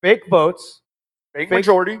your fake votes, fake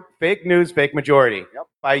majority, fake news, fake majority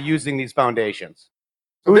by using these foundations?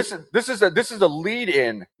 So this is a lead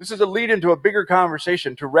in. This is a lead into a bigger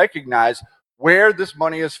conversation to recognize where this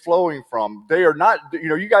money is flowing from. They are not, you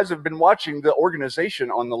know, you guys have been watching the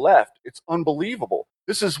organization on the left. It's unbelievable.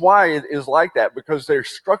 This is why it is like that, because they're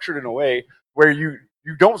structured in a way where you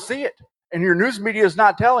don't see it, and your news media is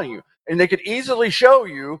not telling you. And they could easily show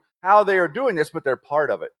you how they are doing this, but they're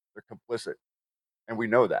part of it. They're complicit, and we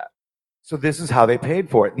know that. So this is how they paid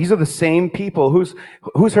for it. These are the same people.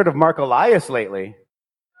 Who's heard of Mark Elias lately?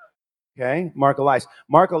 Okay, Mark Elias.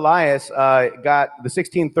 Mark Elias got the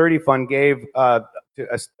 1630 Fund gave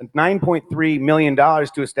 $9.3 million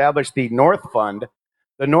to establish the North Fund.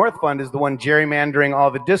 The North Fund is the one gerrymandering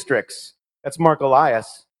all the districts. That's Mark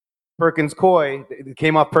Elias. Perkins Coie, they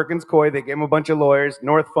came off Perkins Coie, they gave him a bunch of lawyers.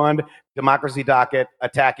 North Fund, Democracy Docket,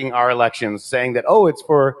 attacking our elections, saying that, oh, it's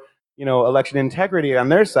for, you know, election integrity on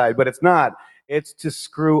their side, but it's not. It's to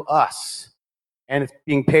screw us. And it's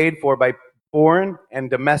being paid for by foreign and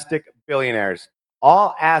domestic billionaires.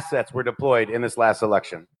 All assets were deployed in this last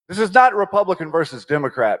election. This is not Republican versus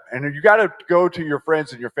Democrat. And you got to go to your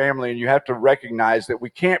friends and your family, and you have to recognize that we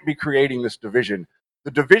can't be creating this division.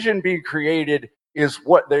 The division being created is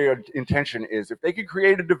what their intention is. If they can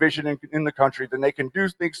create a division in the country, then they can do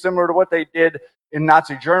things similar to what they did in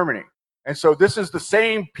Nazi Germany. And so this is the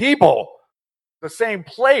same people, the same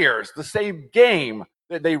players, the same game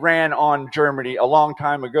that they ran on Germany a long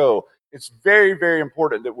time ago. It's very, very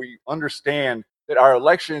important that we understand that our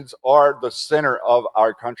elections are the center of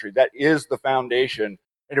our country. That is the foundation.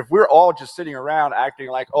 And if we're all just sitting around acting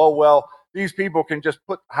like, oh, well, these people can just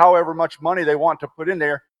put however much money they want to put in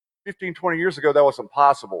there, 15, 20 years ago, that was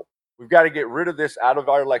impossible. We've got to get rid of this out of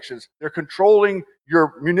our elections. They're controlling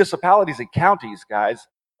your municipalities and counties, guys,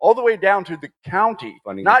 all the way down to the county,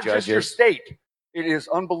 not just your state. It is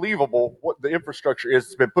unbelievable what the infrastructure is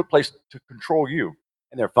that's been put in place to control you.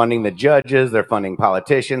 And they're funding the judges, they're funding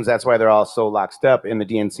politicians. That's why they're all so locked up in the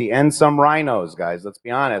DNC. And some rhinos, guys, let's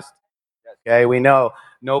be honest. Okay, we know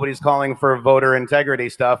nobody's calling for voter integrity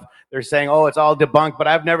stuff. They're saying, oh, it's all debunked, but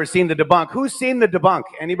I've never seen the debunk. Who's seen the debunk?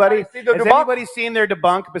 Anybody? Has anybody seen their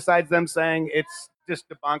debunk besides them saying it's just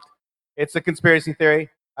debunked? It's a conspiracy theory.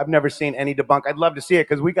 I've never seen any debunk. I'd love to see it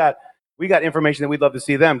because we got information that we'd love to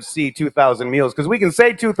see them see 2,000 mules because we can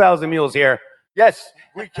say 2,000 mules here. Yes,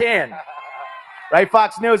 we can. Right,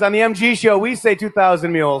 Fox News, on the MG show, we say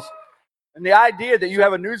 2,000 mules. And the idea that you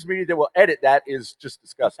have a news media that will edit that is just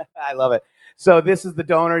disgusting. I love it. So this is the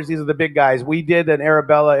donors. These are the big guys. We did an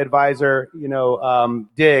Arabella Advisor,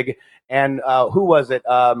 dig. And who was it?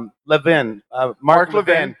 Levin, Mark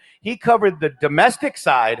Levin. He covered the domestic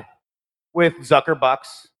side with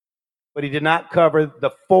Zuckerbucks, but he did not cover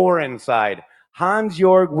the foreign side.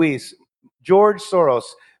 Hans-Jörg Wyss, George Soros.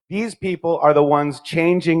 These people are the ones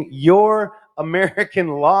changing your American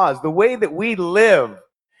laws, the way that we live.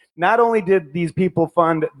 Not only did these people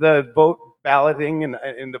fund the vote balloting and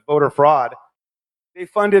the voter fraud, they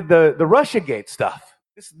funded the Russiagate stuff.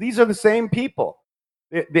 These are the same people.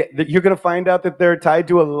 You're going to find out that they're tied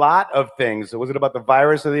to a lot of things. Was it about the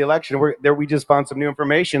virus or the election? We just found some new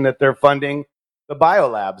information that they're funding the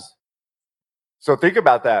biolabs. So think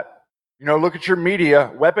about that. Look at your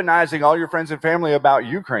media weaponizing all your friends and family about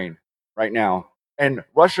Ukraine right now. And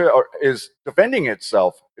Russia is defending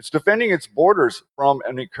itself. It's defending its borders from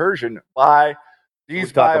an incursion by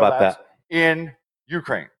these biolabs in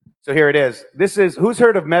Ukraine. So here it is. This is, who's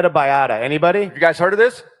heard of Metabiota? Anybody? Have you guys heard of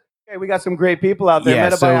this? Okay, we got some great people out there.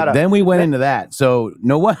 Yeah, Metabiota. so then we went into that. So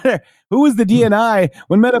no wonder, who was the DNI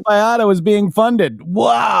when Metabiota was being funded?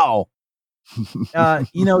 Wow.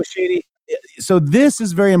 Shady. So this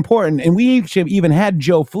is very important. And we even had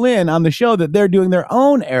Joe Flynn on the show that they're doing their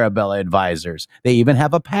own Arabella Advisors. They even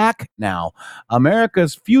have a PAC now,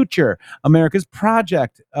 America's Future, America's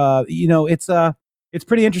Project. It's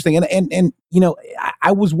pretty interesting. And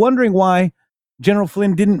I was wondering why General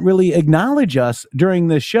Flynn didn't really acknowledge us during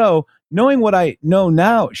the show, knowing what I know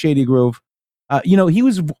now, Shady Groove. He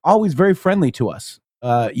was always very friendly to us.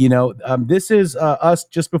 This is us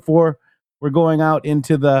just before we're going out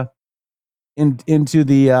into the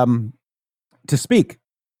to speak.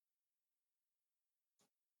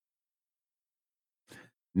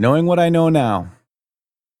 Knowing what I know now.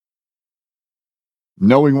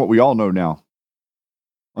 Knowing what we all know now.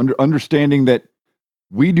 Understanding that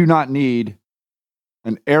we do not need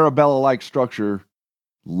an Arabella-like structure,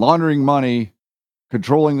 laundering money,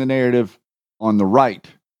 controlling the narrative on the right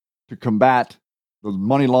to combat the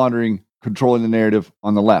money laundering, controlling the narrative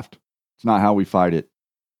on the left. It's not how we fight it.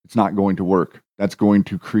 It's not going to work. That's going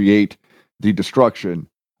to create the destruction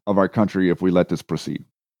of our country if we let this proceed.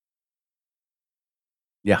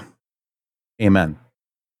 Yeah. Amen.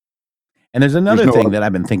 And there's another thing that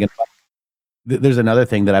I've been thinking about. There's another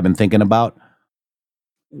thing that I've been thinking about.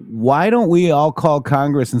 Why don't we all call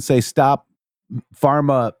Congress and say, stop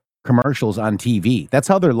pharma commercials on TV? That's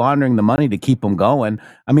how they're laundering the money to keep them going.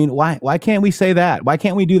 I mean, why can't we say that? Why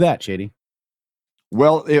can't we do that, Shady?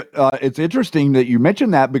 Well, it's interesting that you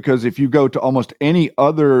mentioned that because if you go to almost any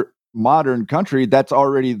other modern country, that's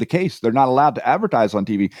already the case. They're not allowed to advertise on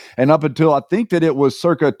TV. And up until I think that it was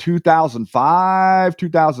circa 2005,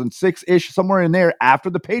 2006-ish, somewhere in there, after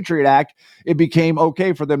the Patriot Act, it became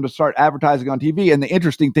okay for them to start advertising on TV. And the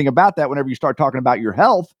interesting thing about that, whenever you start talking about your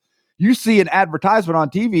health, you see an advertisement on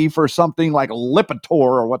TV for something like Lipitor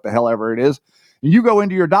or what the hell ever it is. And you go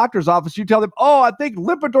into your doctor's office, you tell them, oh, I think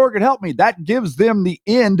Lipitor could help me. That gives them the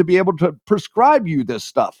in to be able to prescribe you this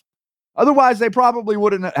stuff. Otherwise, they probably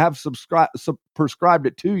wouldn't have prescribed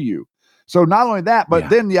it to you. So not only that, but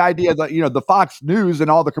then the idea that, the Fox News and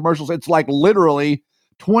all the commercials, it's like literally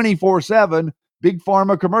 24/7 big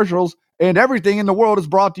pharma commercials, and everything in the world is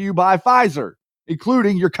brought to you by Pfizer.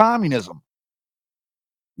 including your communism.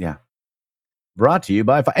 Yeah. Brought to you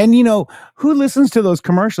by, and you know, who listens to those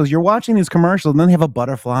commercials? You're watching these commercials and then they have a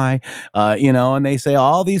butterfly, you know, and they say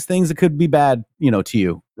all these things that could be bad, you know, to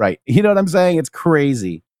you. Right. You know what I'm saying? It's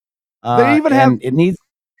crazy. They even have, it needs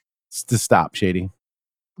to stop, Shady.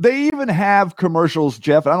 They even have commercials,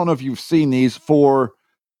 Jeff. I don't know if you've seen these for,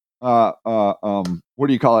 what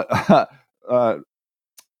do you call it?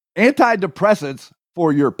 Antidepressants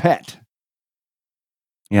for your pet.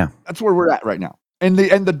 Yeah. That's where we're at right now. And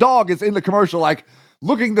the dog is in the commercial, like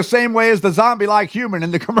looking the same way as the zombie-like human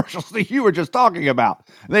in the commercials that you were just talking about.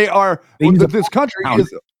 This country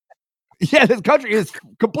is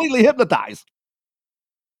completely hypnotized.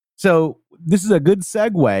 So this is a good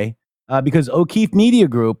segue because O'Keefe Media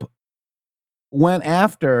Group went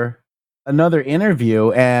after another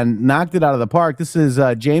interview and knocked it out of the park. This is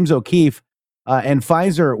James O'Keefe and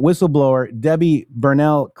Pfizer whistleblower Debbie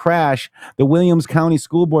Burnell crash the Williams County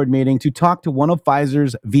School Board meeting to talk to one of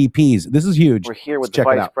Pfizer's VPs. This is huge. We're here with the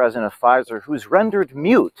Vice President of Pfizer, who's rendered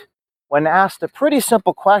mute when asked a pretty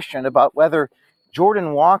simple question about whether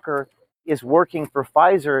Jordan Walker is working for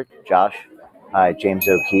Pfizer. Josh, hi, James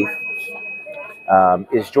O'Keefe.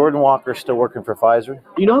 Is Jordan Walker still working for Pfizer?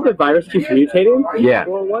 You know the virus keeps mutating? Yeah.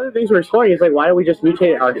 Well, one of the things we're exploring is like, why don't we just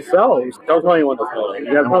mutate it ourselves? Don't tell anyone this. Probably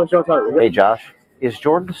don't tell anyone. Hey, Josh, is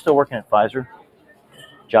Jordan still working at Pfizer?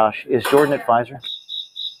 Josh, is Jordan at Pfizer?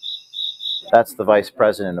 That's the Vice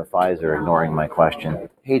President of Pfizer ignoring my question.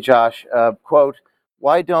 Hey, Josh, quote,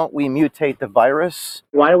 why don't we mutate the virus?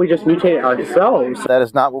 Why don't we just mutate it ourselves? That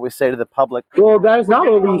is not what we say to the public. Well, that is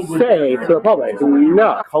not what we say to the public.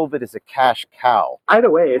 No. COVID is a cash cow. Either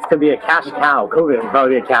way, it's going to be a cash cow. COVID will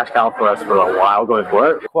probably be a cash cow for us for a while going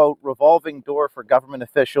forward. Quote, revolving door for government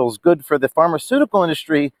officials, good for the pharmaceutical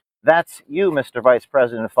industry. That's you, Mr. Vice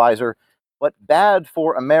President of Pfizer, but bad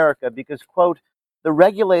for America because, quote, the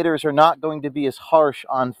regulators are not going to be as harsh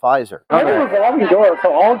on Pfizer. I think a revolving door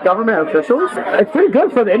for all government officials, it's pretty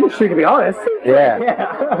good for the industry, to be honest. Yeah.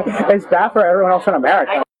 It's bad for everyone else in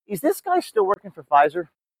America. Is this guy still working for Pfizer?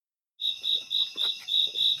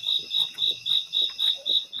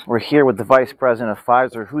 We're here with the Vice President of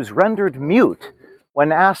Pfizer, who's rendered mute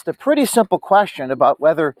when asked a pretty simple question about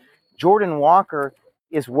whether Jordan Walker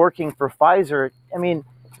is working for Pfizer. I mean,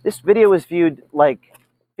 this video was viewed like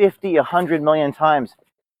 50, 100 million times.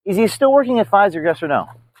 Is he still working at Pfizer, yes or no?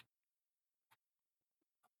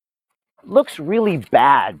 It looks really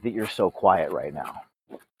bad that you're so quiet right now.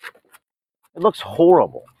 It looks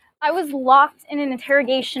horrible. I was locked in an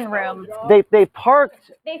interrogation room. They parked.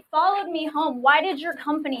 They followed me home. Why did your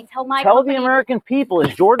company tell my Tell company? the American people,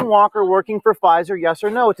 is Jordan Walker working for Pfizer, yes or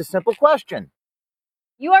no? It's a simple question.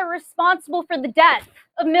 You are responsible for the death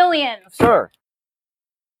of millions. Sir.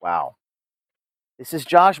 Wow. This is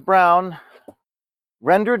Josh Brown,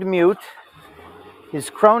 rendered mute.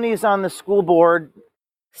 His cronies on the school board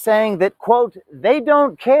saying that, quote, they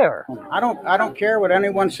don't care. I don't care what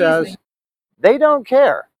anyone says. They don't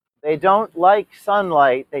care. They don't like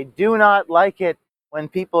sunlight. They do not like it when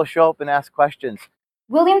people show up and ask questions.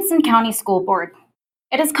 Williamson County School Board,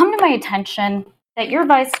 it has come to my attention that your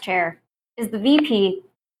vice chair is the VP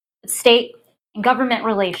of State and Government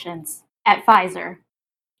Relations at Pfizer.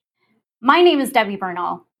 My name is Debbie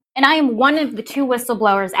Burnell, and I am one of the two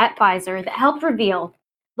whistleblowers at Pfizer that helped reveal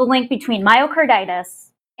the link between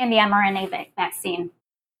myocarditis and the mRNA vaccine.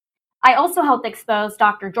 I also helped expose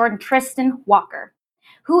Dr. Jordan Tristan Walker,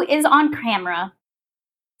 who is on camera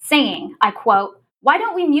saying, I quote, why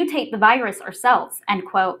don't we mutate the virus ourselves, end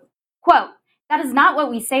quote. Quote, that is not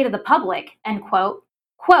what we say to the public, end quote.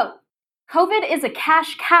 Quote, COVID is a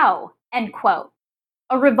cash cow, end quote.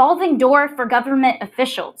 A revolving door for government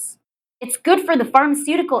officials. It's good for the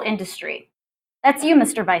pharmaceutical industry. That's you,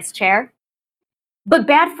 Mr. Vice Chair. But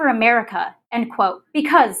bad for America, end quote,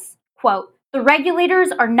 because, quote, the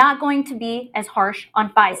regulators are not going to be as harsh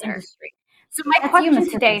on Pfizer. So my question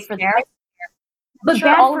today for the Vice Chair, but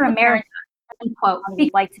bad for America, end quote,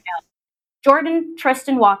 we'd like to know. Jordan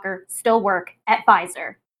Tristan Walker still work at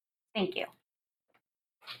Pfizer. Thank you.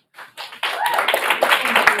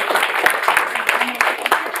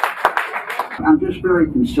 I'm just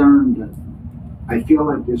very concerned that I feel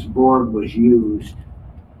like this board was used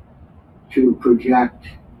to project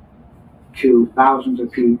to thousands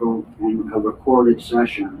of people in a recorded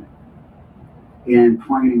session and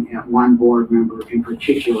pointing at one board member in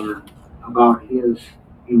particular about his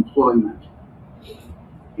employment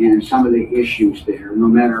and some of the issues there. No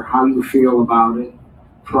matter how you feel about it,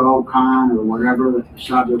 pro, con, or whatever the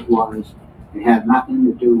subject was, it had nothing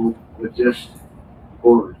to do with this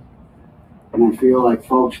board. And I feel like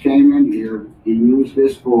folks came in here and used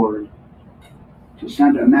this board to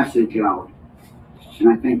send a message out. And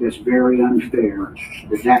I think that's very unfair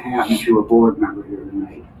that happened to a board member here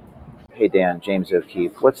tonight. Hey, Dan, James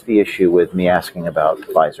O'Keefe, what's the issue with me asking about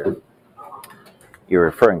Pfizer? You're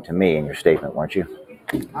referring to me in your statement, weren't you?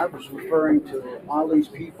 I was referring to all these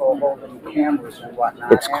people holding cameras and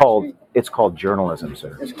whatnot. It's called journalism,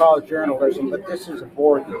 sir. It's called journalism, but this is a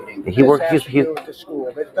board meeting. He works. This has to do with the school.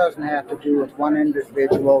 It doesn't have to do with one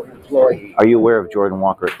individual employee. Are you aware of Jordan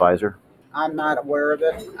Walker at Pfizer? I'm not aware of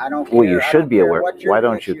it. I don't care. Well, you should be aware. Why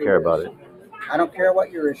don't you care about it? I don't care what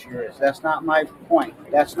your issue is. That's not my point.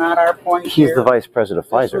 That's not our point. He's the vice president of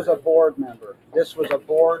Pfizer. This was a board member. This was a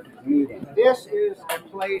board meeting. This is a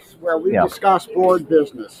place where we discuss board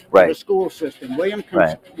business. Right. The school system,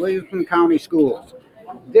 Williamson County Schools.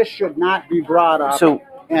 This should not be brought up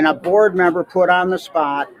and a board member put on the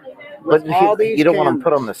spot. But you don't want him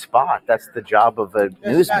put on the spot. That's the job of a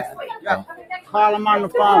newsman. Call him on the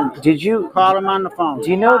phone. Did you call him on the phone? Do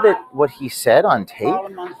you know that what he said on tape? Call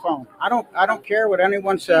him on the phone. I don't care what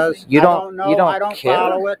anyone says. You don't care?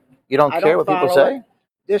 Follow it. You don't care what people say?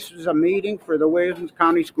 This is a meeting for the Williamson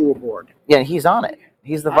County School Board. Yeah, he's on it.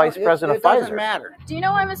 He's the vice president of Pfizer. It doesn't matter. Do you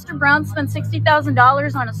know why Mr. Brown spent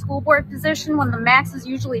 $60,000 on a school board position when the max is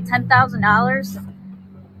usually $10,000?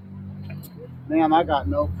 Ma'am, I got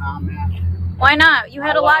no comment. Why not? You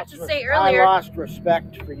had a lot to say earlier. I lost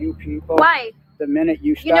respect for you people. Why? The minute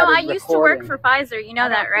you started recording. I used to work for Pfizer. You know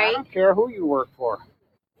that, right? I don't care who you work for.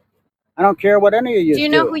 I don't care what any of you do. Do you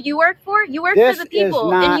know who you work for? You work for the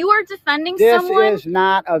people, and you are defending someone. This is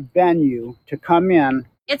not a venue to come in.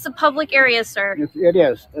 It's a public area, sir. It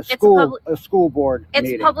is a school board. It's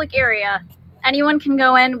a public area. Anyone can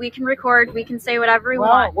go in. We can record. We can say whatever we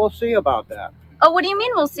want. We'll see about that. Oh, what do you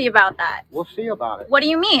mean we'll see about that? We'll see about it. What do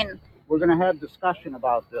you mean? We're going to have discussion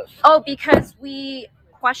about this. Oh, because we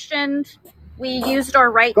questioned, we used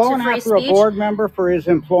our right to free speech? Going after a board member for his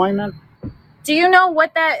employment? Do you know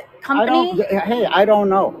what that company... I don't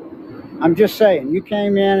know. I'm just saying, you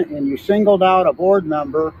came in and you singled out a board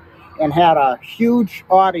member and had a huge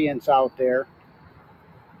audience out there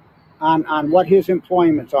on what his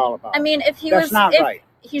employment's all about. I mean, if he That's not right.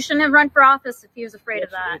 He shouldn't have run for office if he was afraid of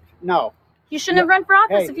that. No. You shouldn't have run for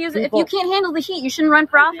office if you can't handle the heat. You shouldn't run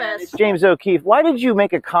for office. James O'Keefe, why did you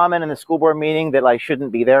make a comment in the school board meeting that I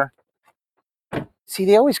shouldn't be there? See,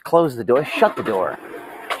 they always close the door, shut the door.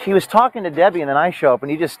 She was talking to Debbie, and then I show up,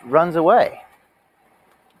 and he just runs away.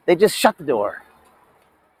 They just shut the door.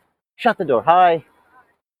 Shut the door. Hi.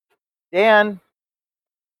 Dan.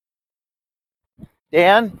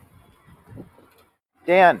 Dan.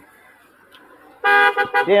 Dan.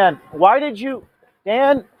 Dan. Why did you...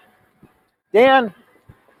 Dan. Dan.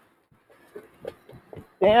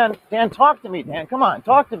 Dan, talk to me, Dan. Come on,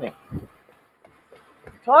 talk to me.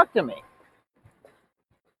 Talk to me.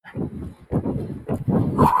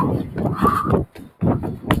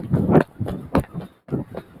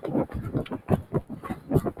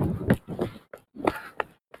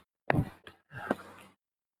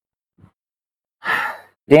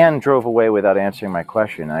 Dan drove away without answering my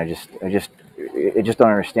question. I just don't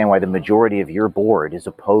understand why the majority of your board is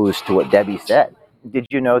opposed to what Debbie said. Did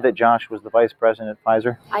you know that Josh was the vice president at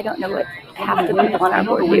Pfizer? I don't know what half the people on our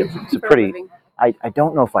board do. It's a pretty... I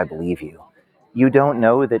don't know if I believe you. You don't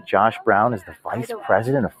know that Josh Brown is the vice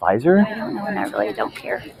president of Pfizer? I don't know, and I really don't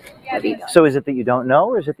care. So is it that you don't know,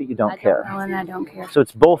 or is it that you don't care? I don't know, and I don't care. So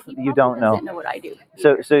it's both that you don't know. Doesn't know what I do.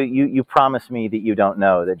 So you promise me that you don't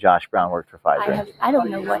know that Josh Brown worked for Pfizer? I don't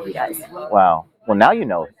know what he does. Wow. Well, now you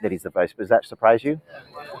know that he's the vice. Does that surprise you?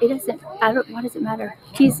 It doesn't. What does it matter?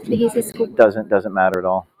 He's a school. Doesn't matter at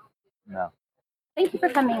all. No. Thank you for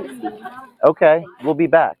coming to speak. Okay, we'll be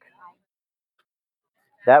back.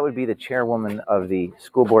 That would be the chairwoman of the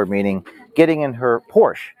school board meeting getting in her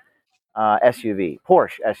Porsche SUV.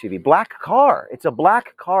 Black car. It's a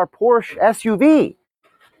black car Porsche SUV.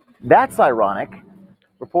 That's ironic.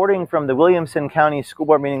 Reporting from the Williamson County School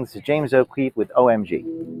Board meetings is James O'Keefe with OMG.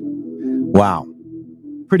 Wow.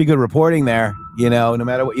 Pretty good reporting there. You know, no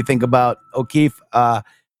matter what you think about O'Keefe,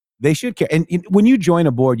 they should care. And when you join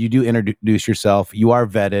a board, you do introduce yourself. You are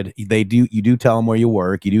vetted. You do tell them where you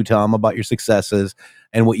work. You do tell them about your successes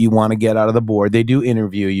and what you want to get out of the board. They do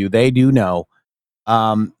interview you. They do know.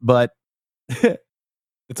 But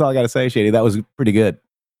that's all I got to say, Shady. That was pretty good.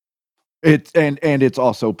 It's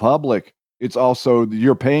also public. It's also,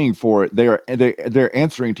 you're paying for it. They're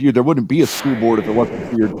answering to you. There wouldn't be a school board if it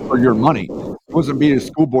wasn't for your money. There wouldn't be a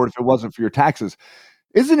school board if it wasn't for your taxes.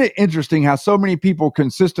 Isn't it interesting how so many people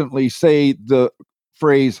consistently say the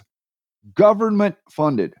phrase government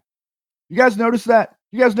funded? You guys notice that?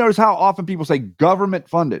 You guys notice how often people say government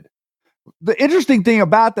funded? The interesting thing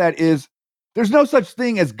about that is There's no such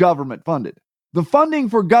thing as government funded. The funding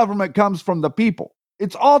for government comes from the people.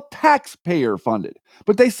 It's all taxpayer funded.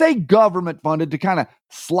 But they say government funded to kind of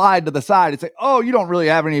slide to the side and say, oh, you don't really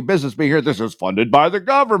have any business being here. This is funded by the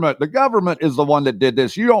government. The government is the one that did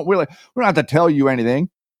this. We don't have to tell you anything.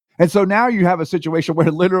 And so now you have a situation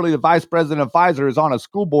where literally the vice president of Pfizer is on a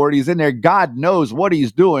school board. He's in there. God knows what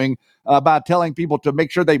he's doing about telling people to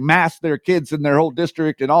make sure they mask their kids in their whole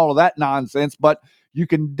district and all of that nonsense. But you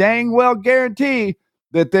can dang well guarantee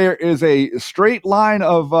that there is a straight line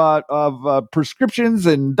of prescriptions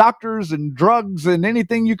and doctors and drugs and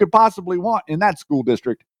anything you could possibly want in that school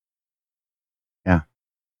district. Yeah.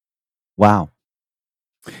 Wow.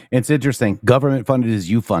 It's interesting. Government funded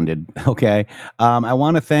is you funded. Okay. I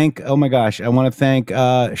want to thank, Shalom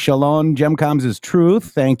Gemcoms is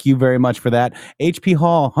Truth. Thank you very much for that. HP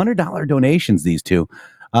Hall, $100 donations, these two.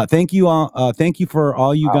 Thank you all. Thank you for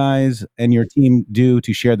all you guys and your team do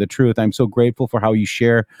to share the truth. I'm so grateful for how you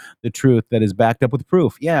share the truth that is backed up with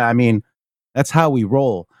proof. Yeah, I mean, that's how we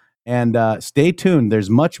roll. And stay tuned.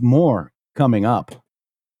 There's much more coming up.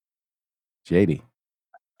 JD.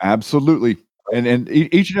 Absolutely. And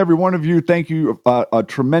each and every one of you, thank you a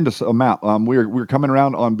tremendous amount. We're coming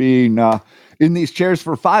around on being in these chairs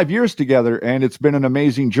for 5 years together, and it's been an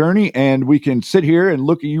amazing journey. And we can sit here and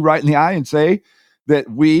look at you right in the eye and say that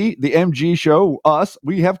we, the MG Show,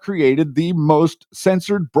 we have created the most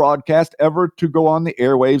censored broadcast ever to go on the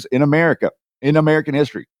airwaves in America, in American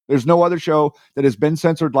history. There's no other show that has been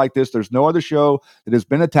censored like this. There's no other show that has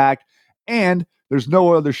been attacked, and there's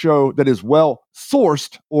no other show that is well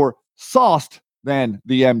sourced or sauced than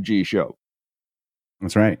the MG Show.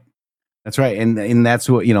 That's right. That's right. And that's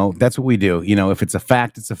what, that's what we do. If it's a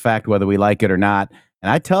fact, it's a fact, whether we like it or not.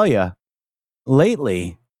 And I tell you,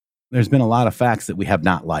 lately, there's been a lot of facts that we have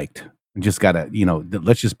not liked. We just got to,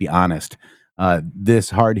 let's just be honest. This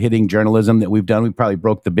hard-hitting journalism that we've done, we probably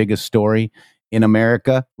broke the biggest story in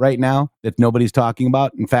America right now that nobody's talking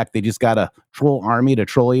about. In fact, they just got a troll army to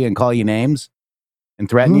troll you and call you names and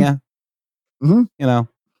threaten you. Mm-hmm.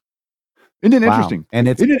 Isn't it interesting? And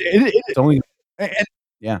it's only,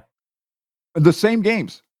 yeah. The same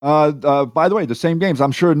games. By the way, the same games.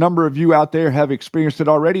 I'm sure a number of you out there have experienced it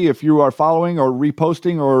already. If you are following or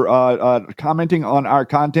reposting or commenting on our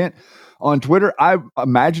content on Twitter, I'm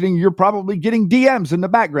imagining you're probably getting DMs in the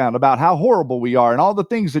background about how horrible we are and all the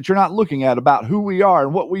things that you're not looking at about who we are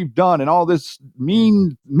and what we've done and all this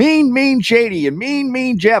mean Shady and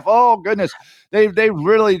mean Jeff. Oh goodness, they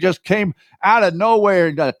really just came out of nowhere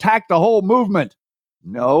and attacked the whole movement.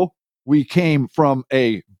 No, we came from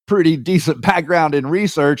a pretty decent background in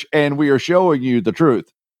research, and we are showing you the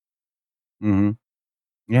truth. Mm-hmm.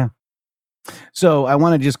 Yeah. So I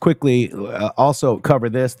want to just quickly also cover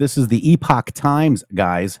this. This is the Epoch Times,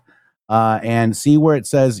 guys, and see where it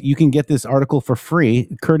says you can get this article for free,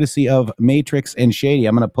 courtesy of Matrix and Shady.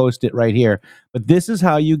 I'm going to post it right here. But this is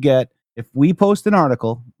how you get, if we post an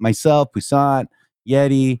article, myself, Puissant,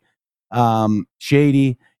 Yeti,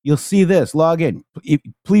 Shady, you'll see this. Log in.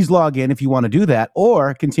 Please log in if you want to do that,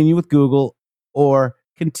 or continue with Google, or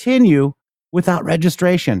continue without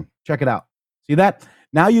registration. Check it out. See that?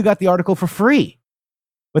 Now you got the article for free.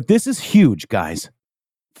 But this is huge, guys.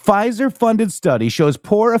 Pfizer-funded study shows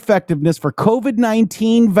poor effectiveness for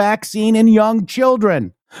COVID-19 vaccine in young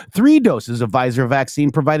children. 3 doses of Pfizer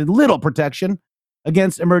vaccine provided little protection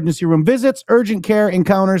against emergency room visits, urgent care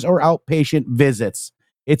encounters, or outpatient visits.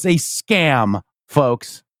 It's a scam,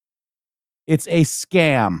 folks. It's a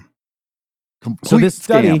scam. So this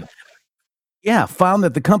study, found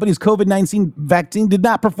that the company's COVID-19 vaccine did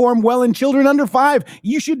not perform well in children under 5.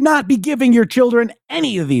 You should not be giving your children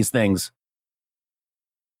any of these things.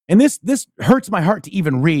 And this hurts my heart to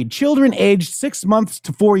even read. Children aged 6 months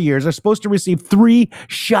to 4 years are supposed to receive 3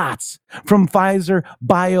 shots from Pfizer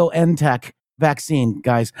BioNTech vaccine,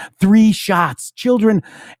 guys. 3 shots. Children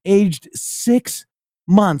aged 6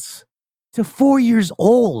 months to 4 years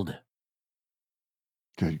old.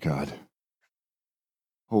 Good God.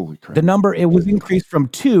 Holy crap. The number, it was increased from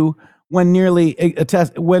 2 when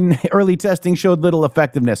when early testing showed little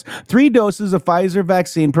effectiveness. 3 doses of Pfizer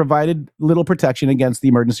vaccine provided little protection against the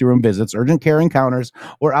emergency room visits, urgent care encounters,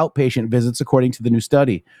 or outpatient visits, according to the new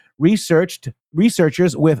study.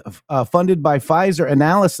 Researchers funded by Pfizer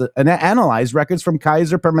analyzed records from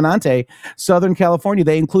Kaiser Permanente, Southern California.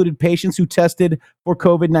 They included patients who tested for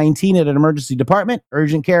COVID-19 at an emergency department,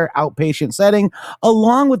 urgent care, outpatient setting,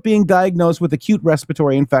 along with being diagnosed with acute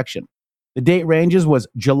respiratory infection. The date ranges was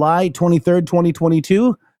July 23rd,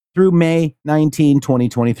 2022 through May 19,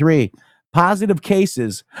 2023. Positive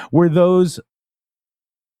cases were those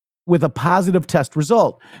with a positive test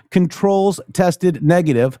result. Controls tested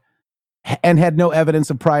negative and had no evidence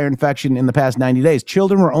of prior infection in the past 90 days.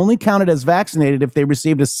 Children were only counted as vaccinated if they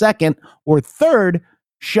received a second or third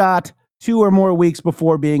shot 2 or more weeks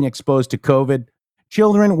before being exposed to COVID.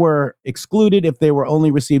 Children were excluded if they were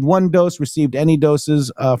only received 1 dose, received any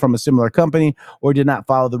doses from a similar company, or did not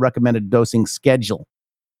follow the recommended dosing schedule.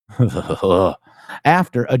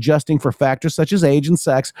 After adjusting for factors such as age and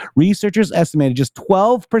sex, researchers estimated just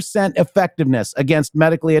 12% effectiveness against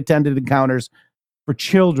medically attended encounters for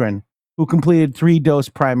children who completed 3-dose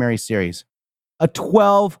primary series. A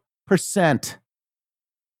 12%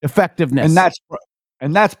 effectiveness.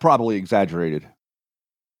 And that's probably exaggerated.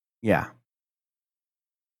 Yeah.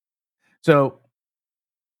 So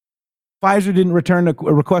Pfizer didn't return a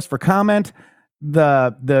request for comment.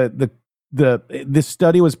 This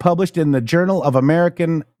study was published in the Journal of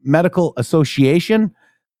American Medical Association.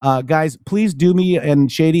 Guys, please do me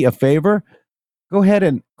and Shady a favor. Go ahead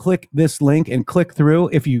and click this link and click through.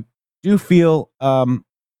 If you do feel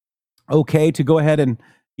okay to go ahead and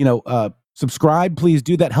subscribe, please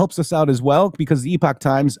do. That helps us out as well, because the Epoch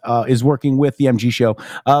Times is working with the MG Show.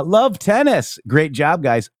 Love Tennis. Great job,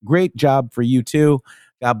 guys. Great job for you too.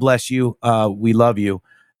 God bless you. We love you.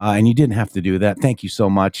 And you didn't have to do that. Thank you so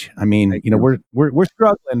much. I mean, we're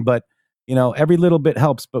struggling, but every little bit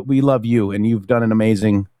helps. But we love you, and you've done an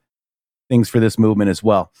amazing things for this movement as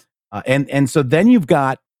well. And so then you've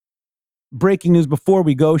got breaking news before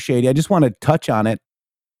we go, Shady. I just want to touch on it.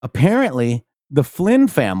 Apparently, the Flynn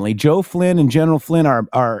family, Joe Flynn and General Flynn,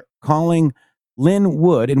 are calling Lynn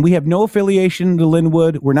Wood, and we have no affiliation to Lynn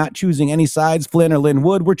Wood. We're not choosing any sides, Flynn or Lynn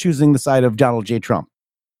Wood. We're choosing the side of Donald J. Trump.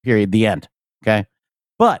 Period. The end. Okay.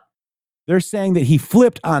 But they're saying that he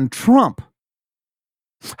flipped on Trump.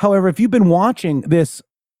 However, if you've been watching this,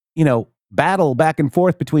 battle back and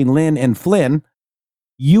forth between Lynn and Flynn,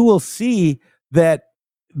 you will see that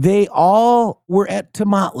they all were at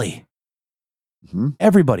Tomotley. Mm-hmm.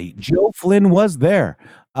 Everybody. Joe Flynn was there.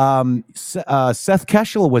 Seth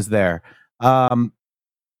Keshel was there.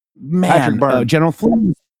 General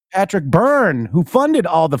Flynn, Patrick Byrne, who funded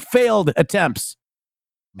all the failed attempts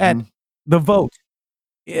at the vote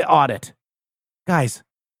audit. Guys,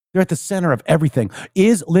 they're at the center of everything.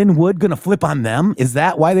 Is Lynn Wood going to flip on them? Is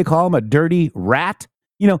that why they call him a dirty rat?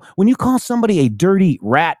 When you call somebody a dirty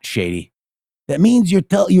rat, Shady, that means you're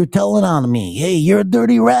telling on me, hey, you're a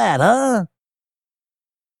dirty rat, huh?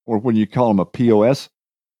 Or when you call him a POS,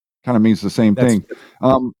 kind of means the same thing.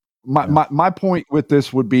 My point with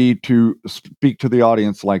this would be to speak to the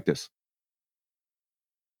audience like this.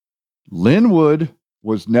 Lynn Wood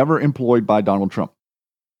was never employed by Donald Trump.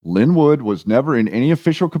 Lynn Wood was never in any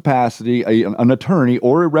official capacity, an attorney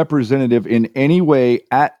or a representative in any way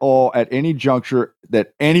at all, at any juncture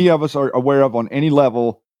that any of us are aware of on any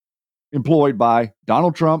level, employed by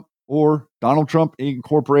Donald Trump or Donald Trump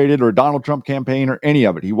Incorporated or Donald Trump campaign or any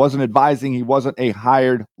of it. He wasn't advising. He wasn't a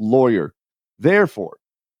hired lawyer. Therefore,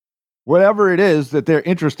 whatever it is that they're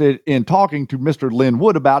interested in talking to Mr. Lynn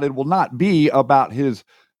Wood about, it will not be about his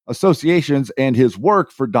associations and his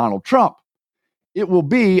work for Donald Trump. It will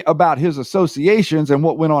be about his associations and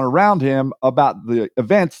what went on around him, about the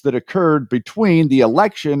events that occurred between the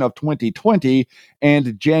election of 2020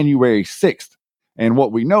 and January 6th. And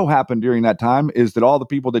what we know happened during that time is that all the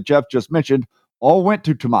people that Jeff just mentioned all went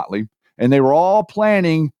to Tomotley, and they were all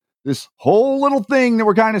planning this whole little thing that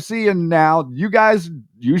we're kind of seeing now. You guys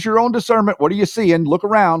use your own discernment. What are you seeing? Look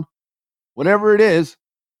around. Whatever it is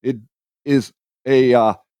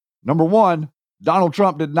a number one, Donald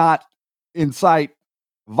Trump did not incite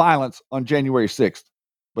violence on January 6th,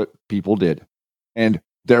 but people did. And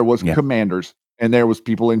there was commanders, and there was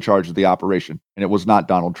people in charge of the operation, and it was not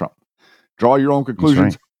Donald Trump. Draw your own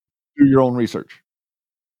conclusions, do your own research.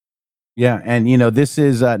 Yeah, and this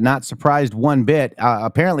is not surprised one bit.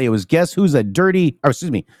 Apparently it was guess who's a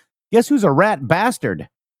rat bastard.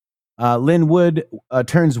 Lynn Wood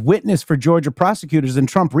turns witness for Georgia prosecutors in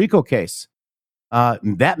Trump RICO case.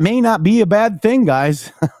 That may not be a bad thing,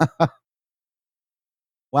 guys.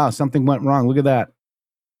 Wow, something went wrong. Look at that.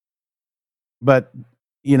 But,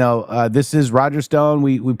 this is Roger Stone.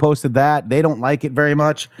 We posted that. They don't like it very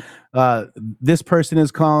much. This person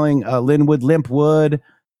is calling Lynn Wood Limp Wood.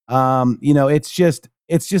 It's just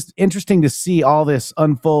interesting to see all this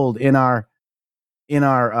unfold in our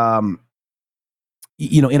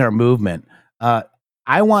movement.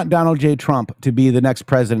 I want Donald J. Trump to be the next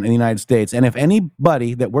president of the United States. And if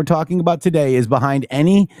anybody that we're talking about today is behind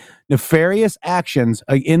any nefarious actions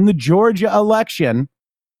in the Georgia election,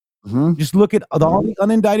 just look at all the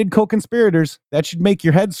unindicted co-conspirators. That should make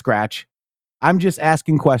your head scratch. I'm just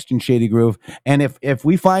asking questions, Shady Groove. And if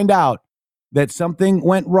we find out that something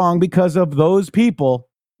went wrong because of those people,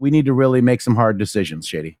 we need to really make some hard decisions,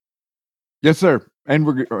 Shady. Yes, sir. And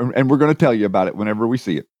we're going to tell you about it whenever we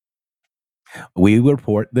see it. We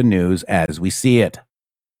report the news as we see it.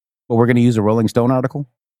 But we're going to use a Rolling Stone article?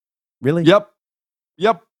 Really? Yep.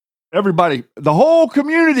 Everybody, the whole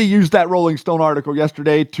community used that Rolling Stone article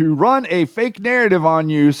yesterday to run a fake narrative on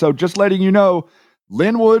you. So just letting you know,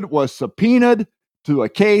 Linwood was subpoenaed to a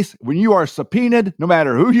case. When you are subpoenaed, no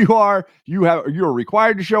matter who you are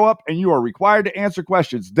required to show up and you are required to answer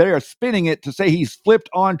questions. They are spinning it to say he's flipped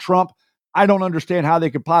on Trump. I don't understand how they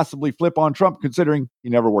could possibly flip on Trump considering he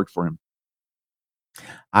never worked for him.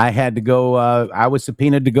 I had to go. I was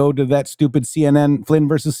subpoenaed to go to that stupid Flynn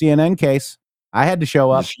versus CNN case. I had to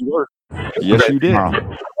show up. Yes, you were. Yes, you did. 24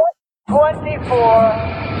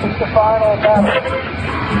 is the final battle.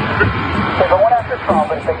 They go one after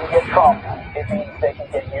Trump, and if they can get Trump, it means they can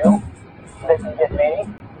get you, they can get me,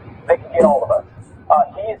 they can get all of us.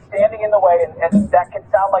 He is standing in the way, and that can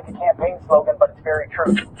sound like a campaign slogan, but it's very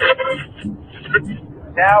true.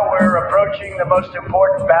 Now we're approaching the most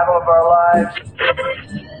important battle of our lives.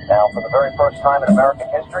 Now, for the very first time in American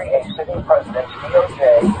history, a sitting president,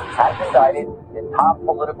 DOJ, has indicted his top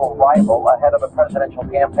political rival ahead of a presidential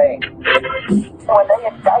campaign. When they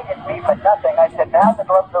indicted me for nothing, I said, now to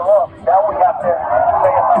interrupt the room. Now we have to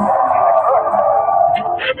say if I'm going to see the truth.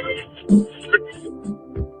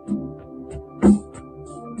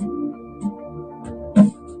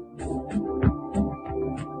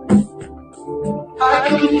 I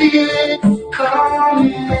can feel it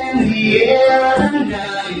coming in the air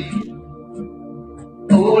tonight.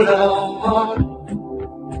 Oh Lord,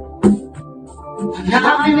 and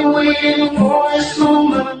I've been waiting for this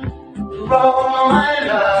moment for all my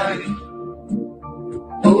life.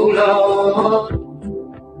 Oh Lord,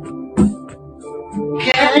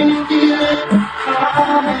 can you feel it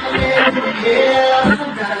coming in the air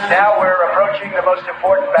tonight? Now we're approaching the most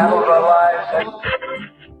important battle of our lives.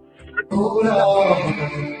 Oh Lord.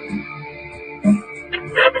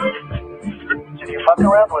 If you fuck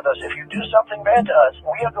around with us, if you do something bad to us,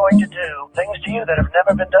 we are going to do things to you that have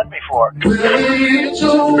never been done before. When you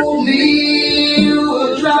told me you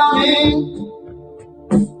were drowning,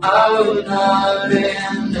 I would not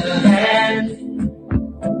lend a hand.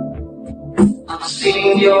 I've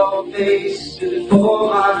seen your face before,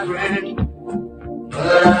 my friend,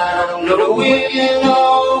 but I don't know if you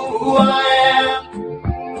know who I am.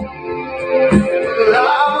 Well, I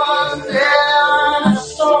was there and I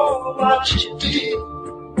saw what you did.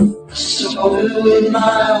 I saw it with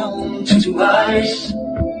my own two eyes. Speak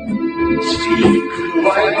and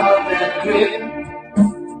wipe out that grin.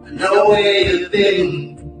 I know where you've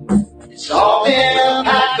been. It's all been a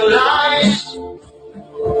pack of lies.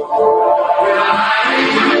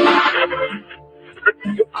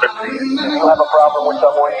 If you have a problem with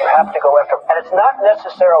someone, you have to go after them. And it's not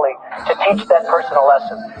necessarily to teach that person a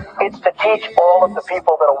lesson. It's to teach all of the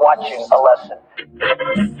people that are watching a lesson.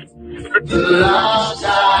 The last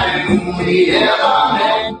time we ever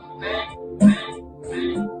met,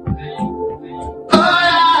 I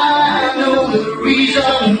know the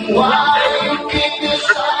reason why you keep this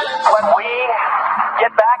silence. When we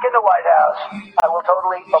get back in the White House, I will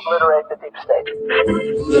totally obliterate the deep state.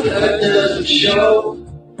 The hurt doesn't show,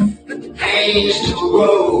 but the pain still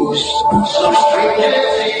grows. Some strangers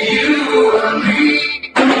to you and me.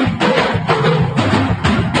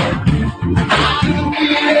 I can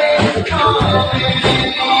feel it coming in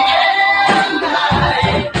the air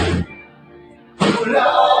tonight. Oh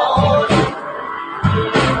Lord,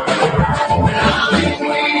 I've been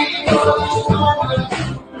waiting for this moment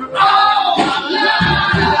all my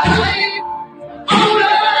life. Oh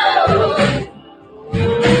Lord.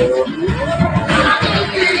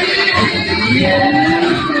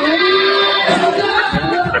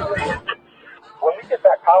 When we get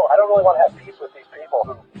back power, I don't really want to have peace with these people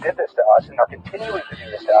who did this to us and are continuing to do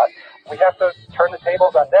this to us. We have to turn the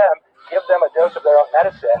tables on them, give them a dose of their own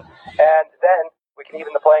medicine, and then we can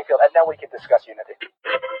even the playing field, and then we can discuss unity.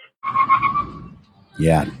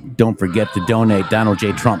 Yeah, don't forget to donate.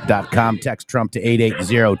 DonaldJTrump.com. Text Trump to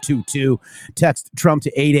 88022. Text Trump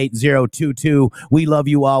to 88022. We love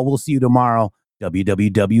you all. We'll see you tomorrow.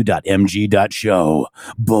 www.mg.show.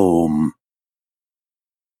 Boom.